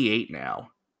 28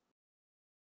 now.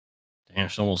 Damn,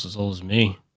 she's almost as old as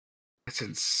me. That's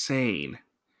insane.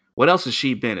 What else has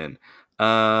she been in?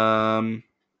 Bunch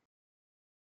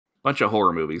of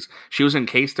horror movies. She was in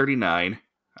Case 39.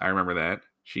 I remember that.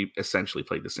 She essentially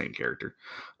played the same character.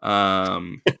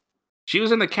 She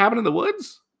was in The Cabin in the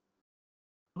Woods?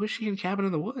 Who was she in Cabin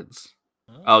in the Woods?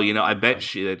 Oh, you know, I bet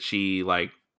she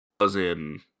like was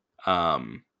in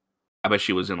I bet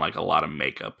she was in like a lot of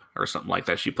makeup or something like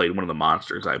that. She played one of the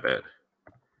monsters, I bet.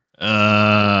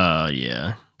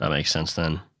 Yeah. That makes sense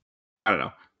then. I don't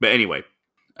know. But anyway,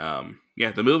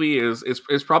 yeah, the movie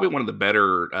is probably one of the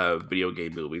better video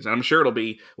game movies. And I'm sure it'll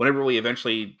be, whenever we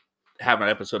eventually have an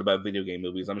episode about video game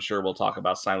movies, I'm sure we'll talk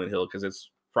about Silent Hill, because it's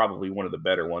probably one of the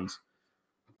better ones.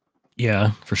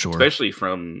 Yeah, for sure. Especially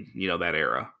from, you know, that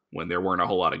era when there weren't a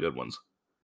whole lot of good ones.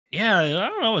 Yeah, I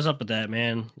don't know what's up with that,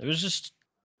 man. It was just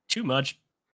too much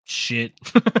shit.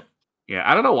 Yeah,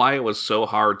 I don't know why it was so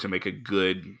hard to make a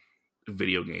good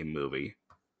video game movie.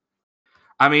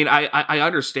 I mean, I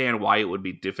understand why it would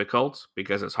be difficult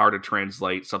because it's hard to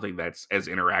translate something that's as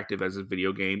interactive as a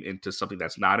video game into something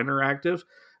that's not interactive.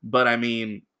 But I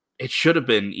mean, it should have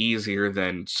been easier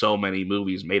than so many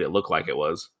movies made it look like it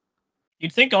was.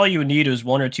 You'd think all you would need was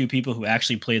one or two people who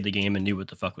actually played the game and knew what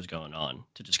the fuck was going on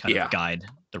to just kind Yeah, of guide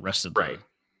the rest of right.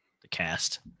 the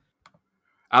cast.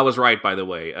 I was right, by the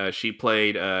way. She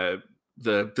played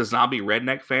the zombie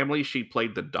redneck family. She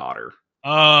played the daughter.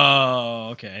 Oh,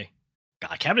 okay.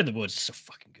 God, Cabin in the Woods is so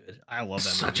fucking good. I love that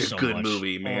Such movie a so good much.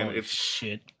 movie, man. Holy It's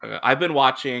shit. I've been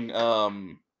watching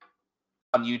on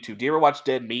YouTube. Do you ever watch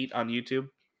Dead Meat on YouTube?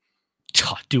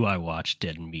 Do I watch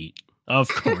Dead Meat? Of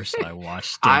course I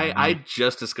watch Dead Meat. I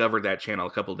just discovered that channel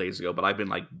a couple days ago, but I've been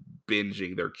like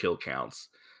binging their kill counts.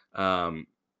 And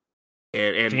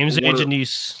James A.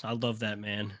 Janice, I love that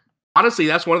man. Honestly,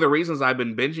 that's one of the reasons I've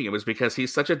been binging it was because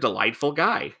he's such a delightful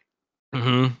guy.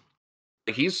 Mm-hmm.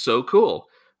 Like, he's so cool.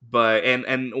 But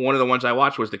and one of the ones I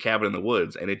watched was The Cabin in the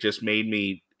Woods, and it just made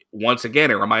me once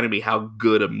again. It reminded me how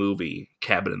good a movie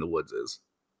Cabin in the Woods is.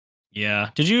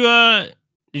 Yeah. Did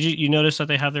you notice that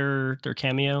they have their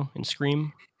cameo in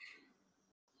Scream?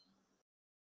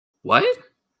 What?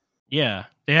 Yeah,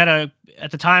 they had at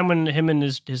the time when him and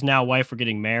his now wife were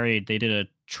getting married. They did a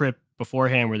trip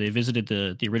beforehand where they visited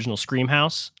the original Scream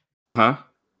house. Huh?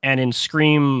 And in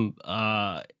Scream,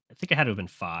 I think it had to have been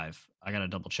 5. I gotta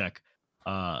double check.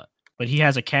 But he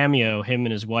has a cameo. Him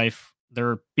and his wife,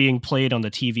 they're being played on the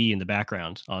TV in the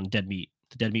background on Dead Meat,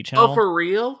 the Dead Meat channel. Oh, for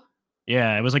real?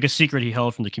 Yeah, it was like a secret he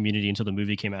held from the community until the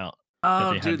movie came out.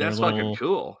 Oh, dude, that's fucking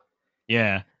cool.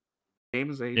 Yeah.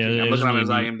 James A. Yeah, I'm looking on his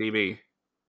really neat. IMDb.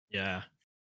 Yeah.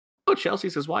 Oh,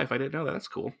 Chelsea's his wife. I didn't know that. That's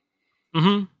cool.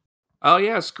 Mm-hmm. Oh,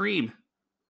 yeah, Scream.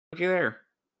 Looky there.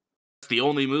 It's the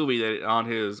only movie that on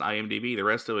his IMDb. The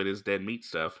rest of it is Dead Meat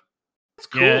stuff. It's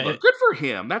cool. Yeah, Good for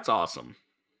him. That's awesome.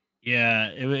 Yeah,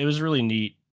 it was really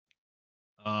neat.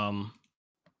 Yeah,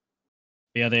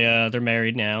 they're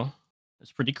married now.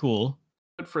 It's pretty cool.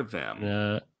 Good for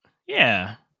them.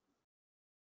 Yeah.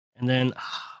 And then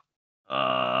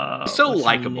so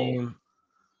likable.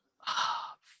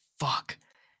 Fuck.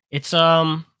 It's hang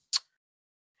on,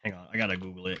 I gotta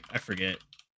Google it. I forget.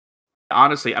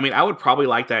 Honestly, I mean, I would probably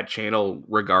like that channel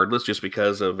regardless, just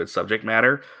because of its subject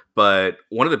matter. But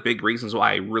one of the big reasons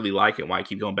why I really like it, why I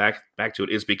keep going back to it,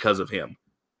 is because of him.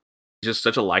 He's just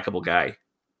such a likable guy.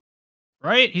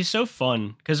 Right? He's so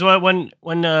fun. Because when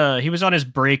he was on his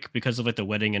break because of like the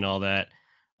wedding and all that,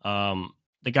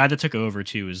 the guy that took over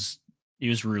too he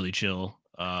was really chill.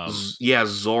 Yeah,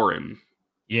 Zoran.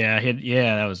 Yeah,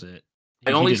 that was it.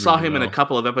 I only saw him in a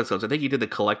couple of episodes. I think he did the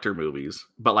Collector movies,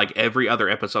 but like every other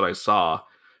episode I saw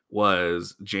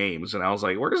was James, and I was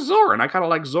like, "Where's Zoran?" I kind of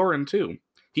like Zoran too.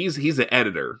 He's the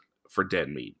editor for Dead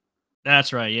Meat.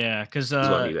 That's right, yeah, because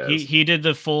he did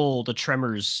the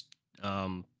Tremors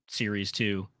series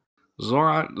too.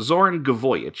 Zoran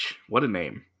Gavoyich, what a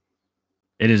name!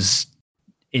 It is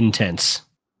intense.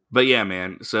 But yeah,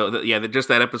 man. So just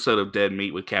that episode of Dead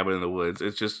Meat with Cabin in the Woods.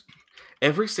 It's just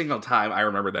every single time I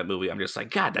remember that movie, I'm just like,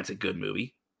 God, that's a good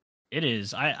movie. It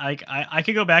is. I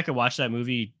could go back and watch that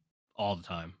movie all the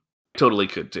time. Totally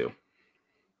could too.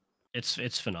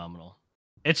 It's phenomenal.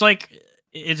 It's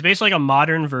basically like a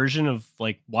modern version of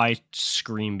like why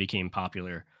Scream became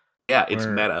popular. Yeah, it's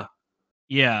meta.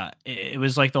 Yeah, it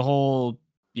was like the whole,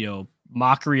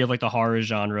 mockery of like the horror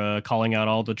genre, calling out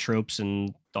all the tropes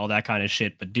and all that kind of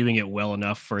shit, but doing it well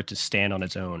enough for it to stand on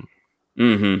its own.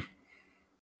 Mm-hmm.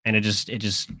 And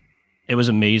it was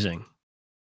amazing.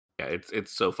 Yeah,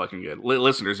 it's so fucking good.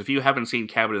 Listeners, if you haven't seen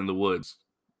Cabin in the Woods,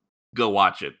 go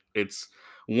watch it. It's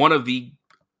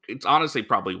honestly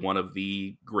probably one of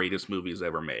the greatest movies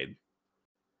ever made.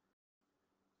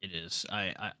 It is.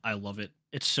 I love it.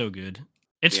 It's so good.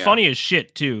 It's funny as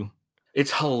shit too.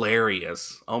 It's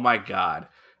hilarious. Oh my god.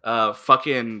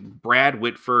 Fucking Brad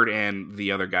Whitford and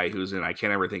the other guy who's in, I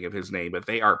can't ever think of his name, but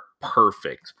they are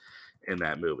perfect in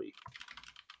that movie.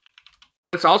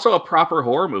 It's also a proper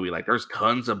horror movie. Like, there's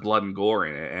tons of blood and gore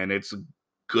in it, and it's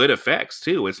good effects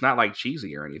too. It's not like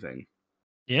cheesy or anything.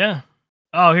 Yeah.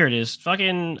 Oh, here it is.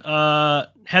 Fucking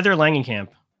Heather Langenkamp.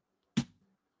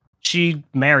 She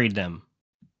married them.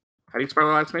 How do you spell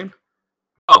the last name?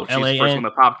 Oh, she's L-A-N- the first one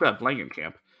that popped up.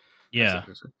 Langenkamp. Yeah.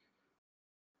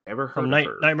 Never heard From of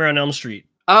her. Nightmare on Elm Street.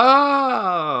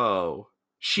 Oh,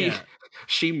 she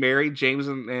married James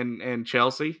and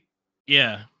Chelsea.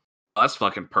 Yeah. Oh, that's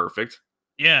fucking perfect.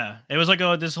 Yeah, it was like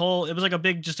a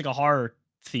big, just like a horror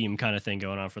theme kind of thing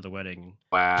going on for the wedding.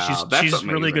 Wow, she's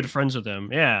really good friends with them.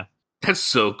 Yeah, that's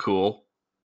so cool.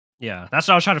 Yeah, that's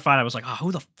what I was trying to find. I was like, oh,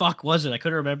 who the fuck was it? I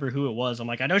couldn't remember who it was. I'm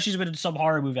like, I know she's been in some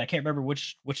horror movie. I can't remember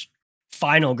which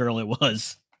final girl it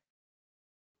was.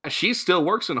 She still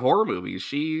works in horror movies.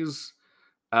 She's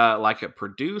like a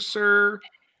producer,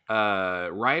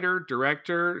 writer,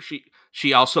 director.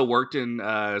 She also worked in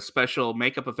special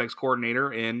makeup effects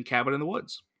coordinator in Cabin in the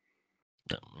Woods.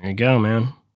 There you go,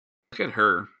 man. Look at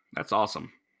her. That's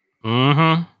awesome.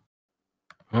 Mm-hmm.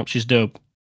 Oh, she's dope.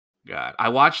 God, I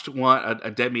watched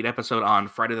a Dead Meat episode on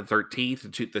Friday the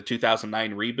 13th, the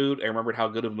 2009 reboot. I remembered how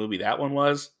good of a movie that one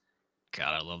was.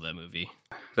 God, I love that movie.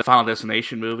 The Final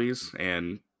Destination movies,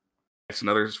 and it's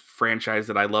another franchise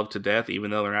that I love to death,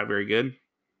 even though they're not very good.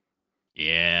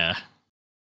 Yeah.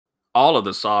 All of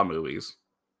the Saw movies.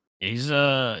 He's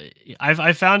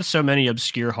I've found so many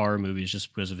obscure horror movies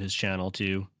just because of his channel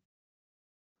too.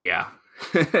 Yeah.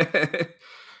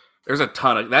 There's a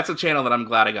ton of that's a channel that I'm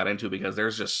glad I got into because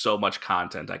there's just so much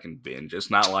content I can binge. It's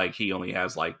not like he only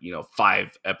has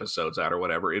 5 episodes out or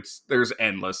whatever. There's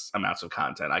endless amounts of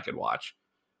content I could watch.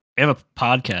 They have a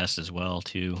podcast as well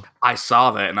too. I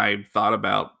saw that and I thought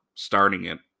about starting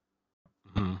it.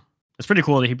 Mm-hmm. It's pretty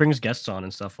cool that he brings guests on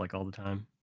and stuff like all the time.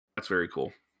 That's very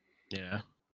cool. Yeah.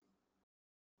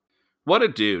 What a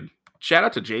dude. Shout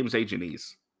out to James A.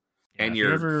 Janice. Yeah, and if your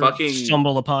you ever fucking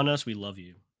stumble upon us, we love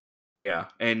you. Yeah,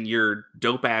 and your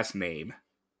dope ass name.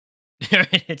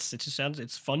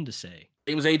 It's fun to say.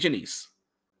 James A. Janice.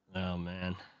 Oh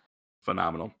man.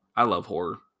 Phenomenal. I love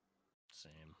horror.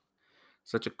 Same.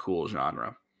 Such a cool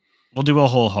genre. We'll do a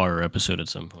whole horror episode at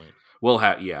some point. We'll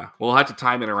have to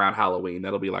time it around Halloween.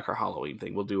 That'll be like our Halloween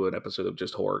thing. We'll do an episode of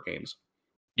just horror games.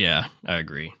 Yeah, I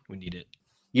agree. We need it.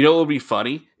 You know what would be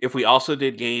funny? If we also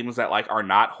did games that are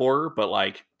not horror,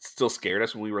 but still scared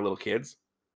us when we were little kids.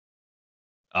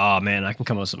 Oh man, I can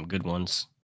come up with some good ones.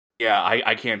 Yeah,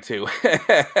 I can too.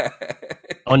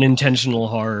 Unintentional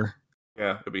horror.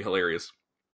 Yeah, it'd be hilarious.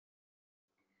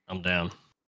 I'm down.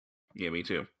 Yeah, me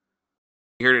too.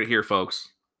 You heard it here, folks.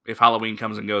 If Halloween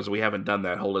comes and goes, we haven't done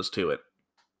that. Hold us to it.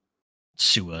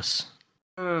 Sue us.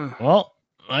 Well,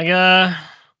 I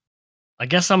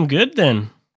guess I'm good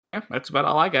then. Yeah, that's about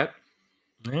all I got.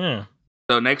 Yeah.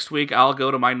 So next week I'll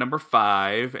go to my number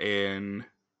 5 and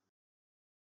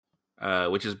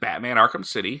which is Batman Arkham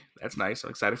City. That's nice.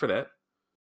 I'm excited for that.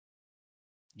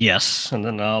 Yes, and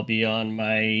then I'll be on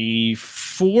my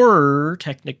 4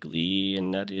 technically,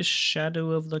 and that is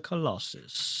Shadow of the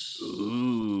Colossus.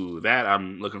 Ooh, that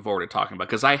I'm looking forward to talking about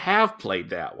because I have played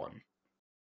that one.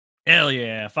 Hell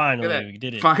yeah! Finally, we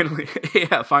did it. Finally,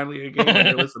 yeah, finally a game on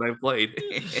your list that I've played.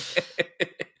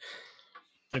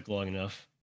 Took long enough.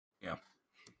 Yeah,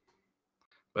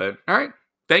 but all right.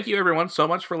 Thank you, everyone, so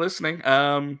much for listening.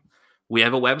 We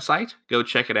have a website. Go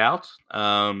check it out.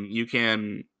 You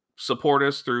can support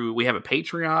us through. We have a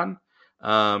Patreon.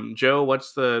 Joe, how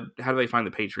do they find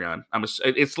the Patreon?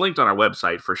 It's linked on our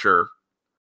website for sure.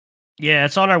 Yeah,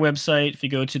 it's on our website. If you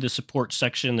go to the support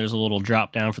section, there's a little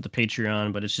drop down for the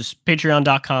Patreon, but it's just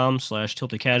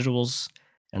patreon.com/tiltedcasuals.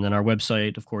 And then our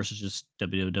website, of course, is just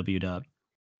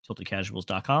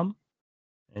www.tiltedcasuals.com.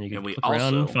 And you can click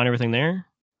around and find everything there.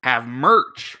 Have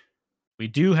merch. We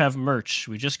do have merch.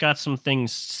 We just got some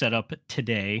things set up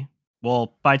today.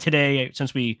 Well, by today,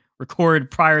 since we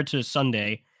record prior to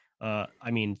Sunday,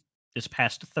 this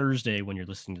past Thursday when you're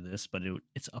listening to this, but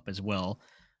it's up as well.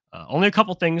 Only a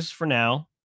couple things for now,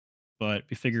 but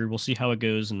we figured we'll see how it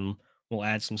goes, and we'll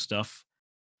add some stuff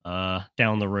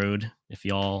down the road if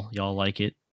y'all like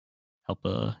it. Help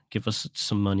give us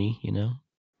some money, Yeah,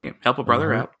 help a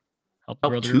brother out. Help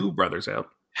 2 brothers out.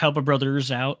 Help a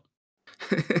brothers out.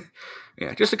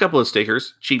 Yeah, just a couple of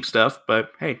stickers, cheap stuff,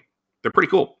 but hey, they're pretty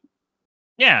cool.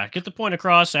 Yeah, get the point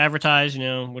across, advertise,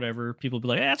 whatever. People be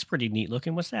like, that's pretty neat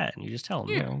looking. What's that? And you just tell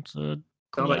them, it's a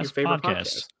cool about your favorite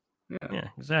podcast. Yeah,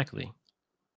 exactly.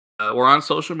 We're on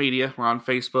social media. We're on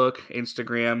Facebook,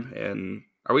 Instagram, and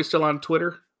are we still on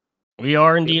Twitter? We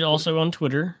are indeed also on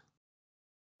Twitter.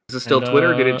 Is it still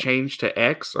Twitter? Did it change to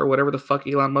X or whatever the fuck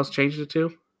Elon Musk changed it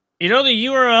to? The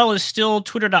URL is still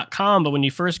twitter.com, but when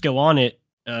you first go on it,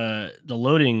 the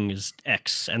loading is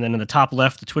X, and then in the top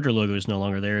left, the Twitter logo is no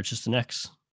longer there. It's just an X.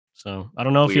 So I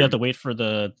don't know if you have to wait for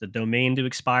the domain to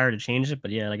expire to change it,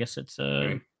 but yeah, I guess it's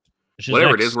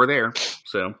whatever X. It is, we're there.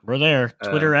 So we're there.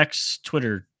 Twitter X,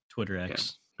 Twitter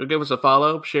X. Yeah. Go give us a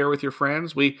follow, share with your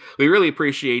friends. We really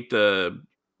appreciate the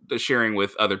sharing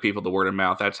with other people, the word of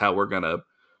mouth. That's how we're gonna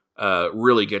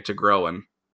really get to growing.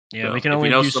 Yeah, so we can only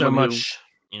do so much,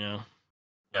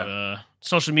 But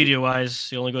social media wise,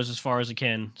 it only goes as far as it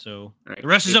can. So the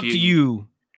rest is up to you.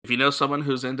 If you know someone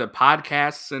who's into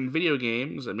podcasts and video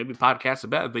games, and maybe podcasts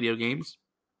about video games,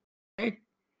 hey,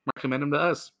 recommend them to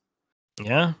us.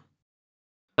 Yeah.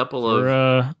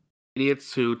 We're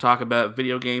idiots who talk about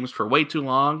video games for way too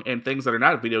long and things that are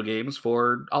not video games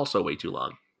for also way too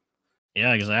long.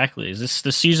 Yeah, exactly. Is this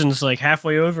the season's like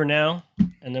halfway over now,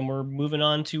 and then we're moving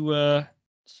on to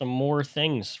some more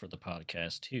things for the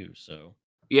podcast too. So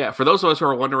yeah, for those of us who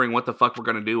are wondering what the fuck we're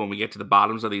gonna do when we get to the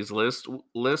bottoms of these lists,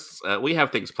 we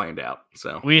have things planned out.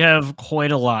 So we have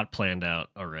quite a lot planned out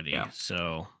already. Yeah.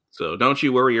 So don't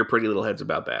you worry your pretty little heads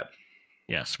about that.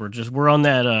 yes, we're on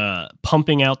that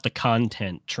pumping out the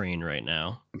content train right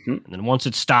now, Mhm. and then once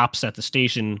it stops at the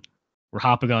station, we're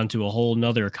hopping onto a whole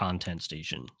nother content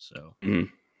station. So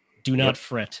do not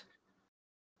fret.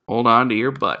 Hold on to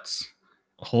your butts.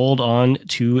 Hold on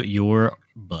to your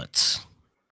butts.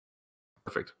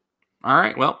 Perfect. All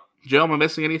right. Well, Joe, am I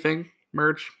missing anything?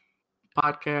 Merch,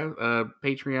 podcast,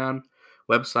 Patreon,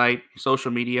 website, social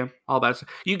media, all that stuff.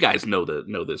 You guys know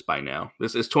this by now.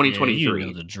 This is 2023. Yeah,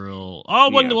 you know the drill. Oh,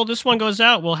 well, this one goes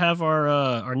out, we'll have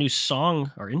our new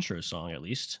song, our intro song at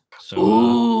least. So,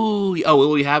 ooh,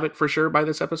 will we have it for sure by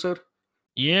this episode?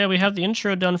 Yeah, we have the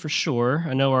intro done for sure.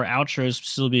 I know our outro is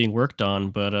still being worked on,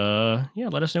 but yeah,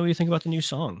 let us know what you think about the new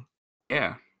song.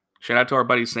 Yeah, shout out to our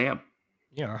buddy Sam.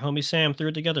 Yeah, our homie Sam threw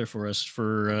it together for us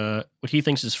for what he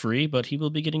thinks is free, but he will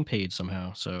be getting paid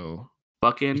somehow. So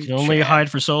fucking you can only hide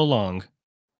for so long.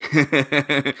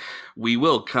 We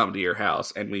will come to your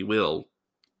house and we will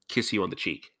kiss you on the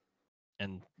cheek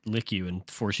and lick you and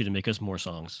force you to make us more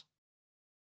songs.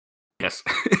 Yes.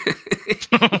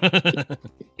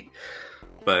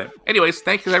 But anyways,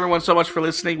 thank you everyone so much for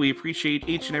listening. We appreciate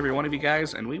each and every one of you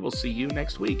guys, and we will see you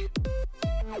next week.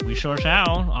 We sure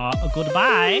shall.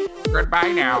 Goodbye.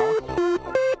 Goodbye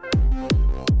now.